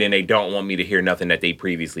nothing, and then they don't want me to hear nothing that they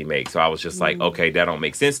previously make. So I was just like, okay, that don't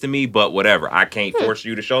make sense to me, but whatever. I can't force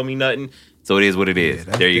you to show me nothing. So it is what it is.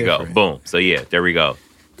 There you go. Boom. So yeah, there we go.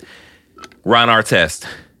 Ron Artest,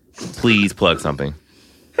 please plug something.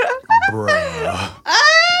 Bruh.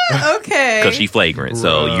 Okay. Because she flagrant.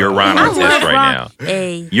 So you're Ron I Artest love right Ron. now.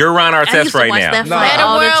 Hey. You're Ron I used Artest to right watch now. that Nah. fight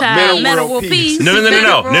all the time. Metal Metal World World Peace. Peace.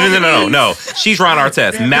 No. She's Ron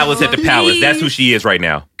Artest. Malice at the Palace. That's who she is right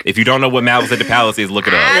now. If you don't know what Malice at the Palace is, look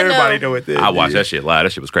it up. Everybody know what that I watched is. that shit live.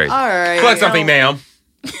 That shit was crazy. All right. Plug something, ma'am.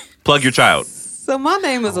 Plug your child. So my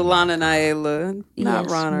name is Alana Naela, not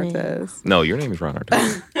Yes, Ron ma'am. Artest. No, your name is Ron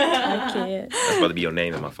Artest. I can't. That's about to be your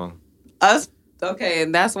name in my phone. Us. Okay,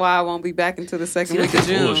 and that's why I won't be back until the second week of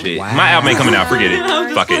June. Bullshit. Wow. My album ain't coming out. Forget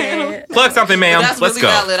it. Fuck it. Plug something, But ma'am. that's Let's really go.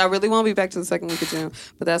 valid. I really won't be back to the second week of June,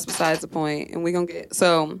 but that's besides the point. And we're gonna get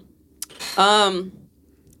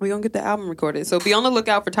we're gonna get the album recorded. So be on the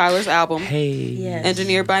lookout for Tyler's album, Hey. Yes.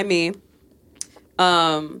 engineered by me.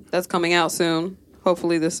 That's coming out soon,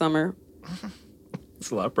 hopefully this summer. It's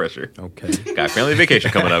a lot of pressure. Okay. Got family vacation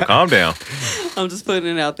coming up. Calm down. I'm just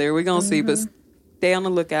putting it out there. We're gonna see, but stay on the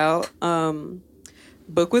lookout.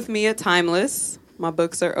 Book with me at Timeless. My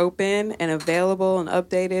books are open and available and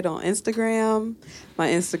updated on Instagram. My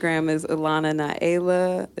Instagram is Alana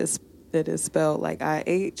Naela. It is spelled like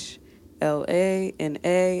IHLANA,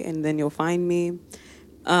 and then you'll find me.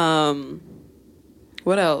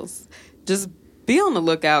 What else? Just be on the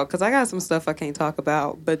lookout because I got some stuff I can't talk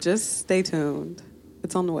about, but just stay tuned.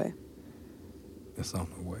 It's on the way. It's on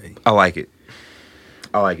the way. I like it.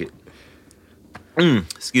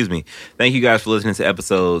 Excuse me. Thank you guys for listening to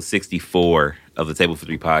episode 64 of the Table for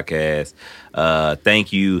Three podcast.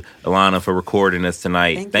 Thank you, Alana, for recording us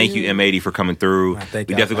tonight. Thank you, M80, for coming through. Thank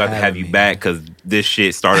We y'all definitely for got to have having you me, back because this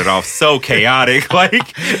shit started off so chaotic. like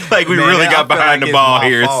we Man, really I got feel behind like the ball it's my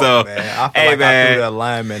here. fault, So, man. I feel hey, like I man. threw the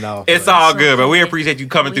alignment off. It's but- all good, but we appreciate you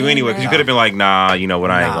coming through anyway because you Nah. could have been like, nah, you know what,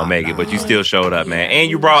 I ain't gonna make it, but you still showed up, man. And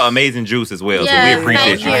you brought amazing juice as well, so Yes, we appreciate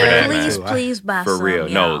thank you for you. that, Please, man. please buy For some, real,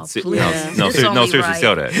 y'all. Please. It's only seriously, right.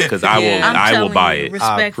 sell that because I will, Yeah. I will telling buy you, it.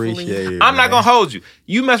 Respectfully. I appreciate it. I'm not man. gonna hold you.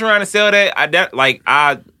 You mess around and sell that.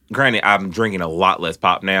 Granted, I'm drinking a lot less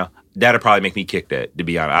pop now. That'll probably make me kick that. To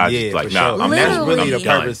be honest, Yeah, like, for nah, sure. I'm That's done. really I'm the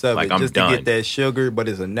done. purpose of like, it, I'm just done. to get that sugar, but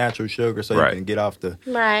it's a natural sugar, so Right. you can get off the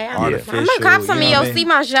Right. artificial. I'm gonna cop some of you know your what I mean? see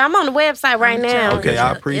my shit. I'm on the website right now. Okay,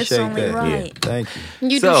 I It's appreciate only that. right. Yeah, thank you.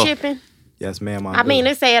 You So- do shipping? Yes, ma'am. I mean,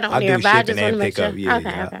 it said on I there, do but I shipping just want and to make sure. pickup, yeah, okay,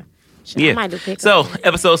 yeah. okay. Shit, I might do pick So, up.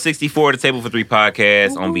 episode 64 of the Table for Three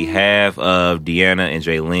podcast on behalf of Deanna and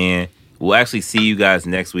Jaylyn. We'll actually see you guys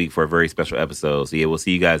next week for a very special episode. So, yeah, we'll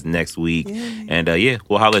see you guys next week. And,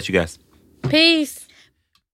 we'll holler at you guys. Peace.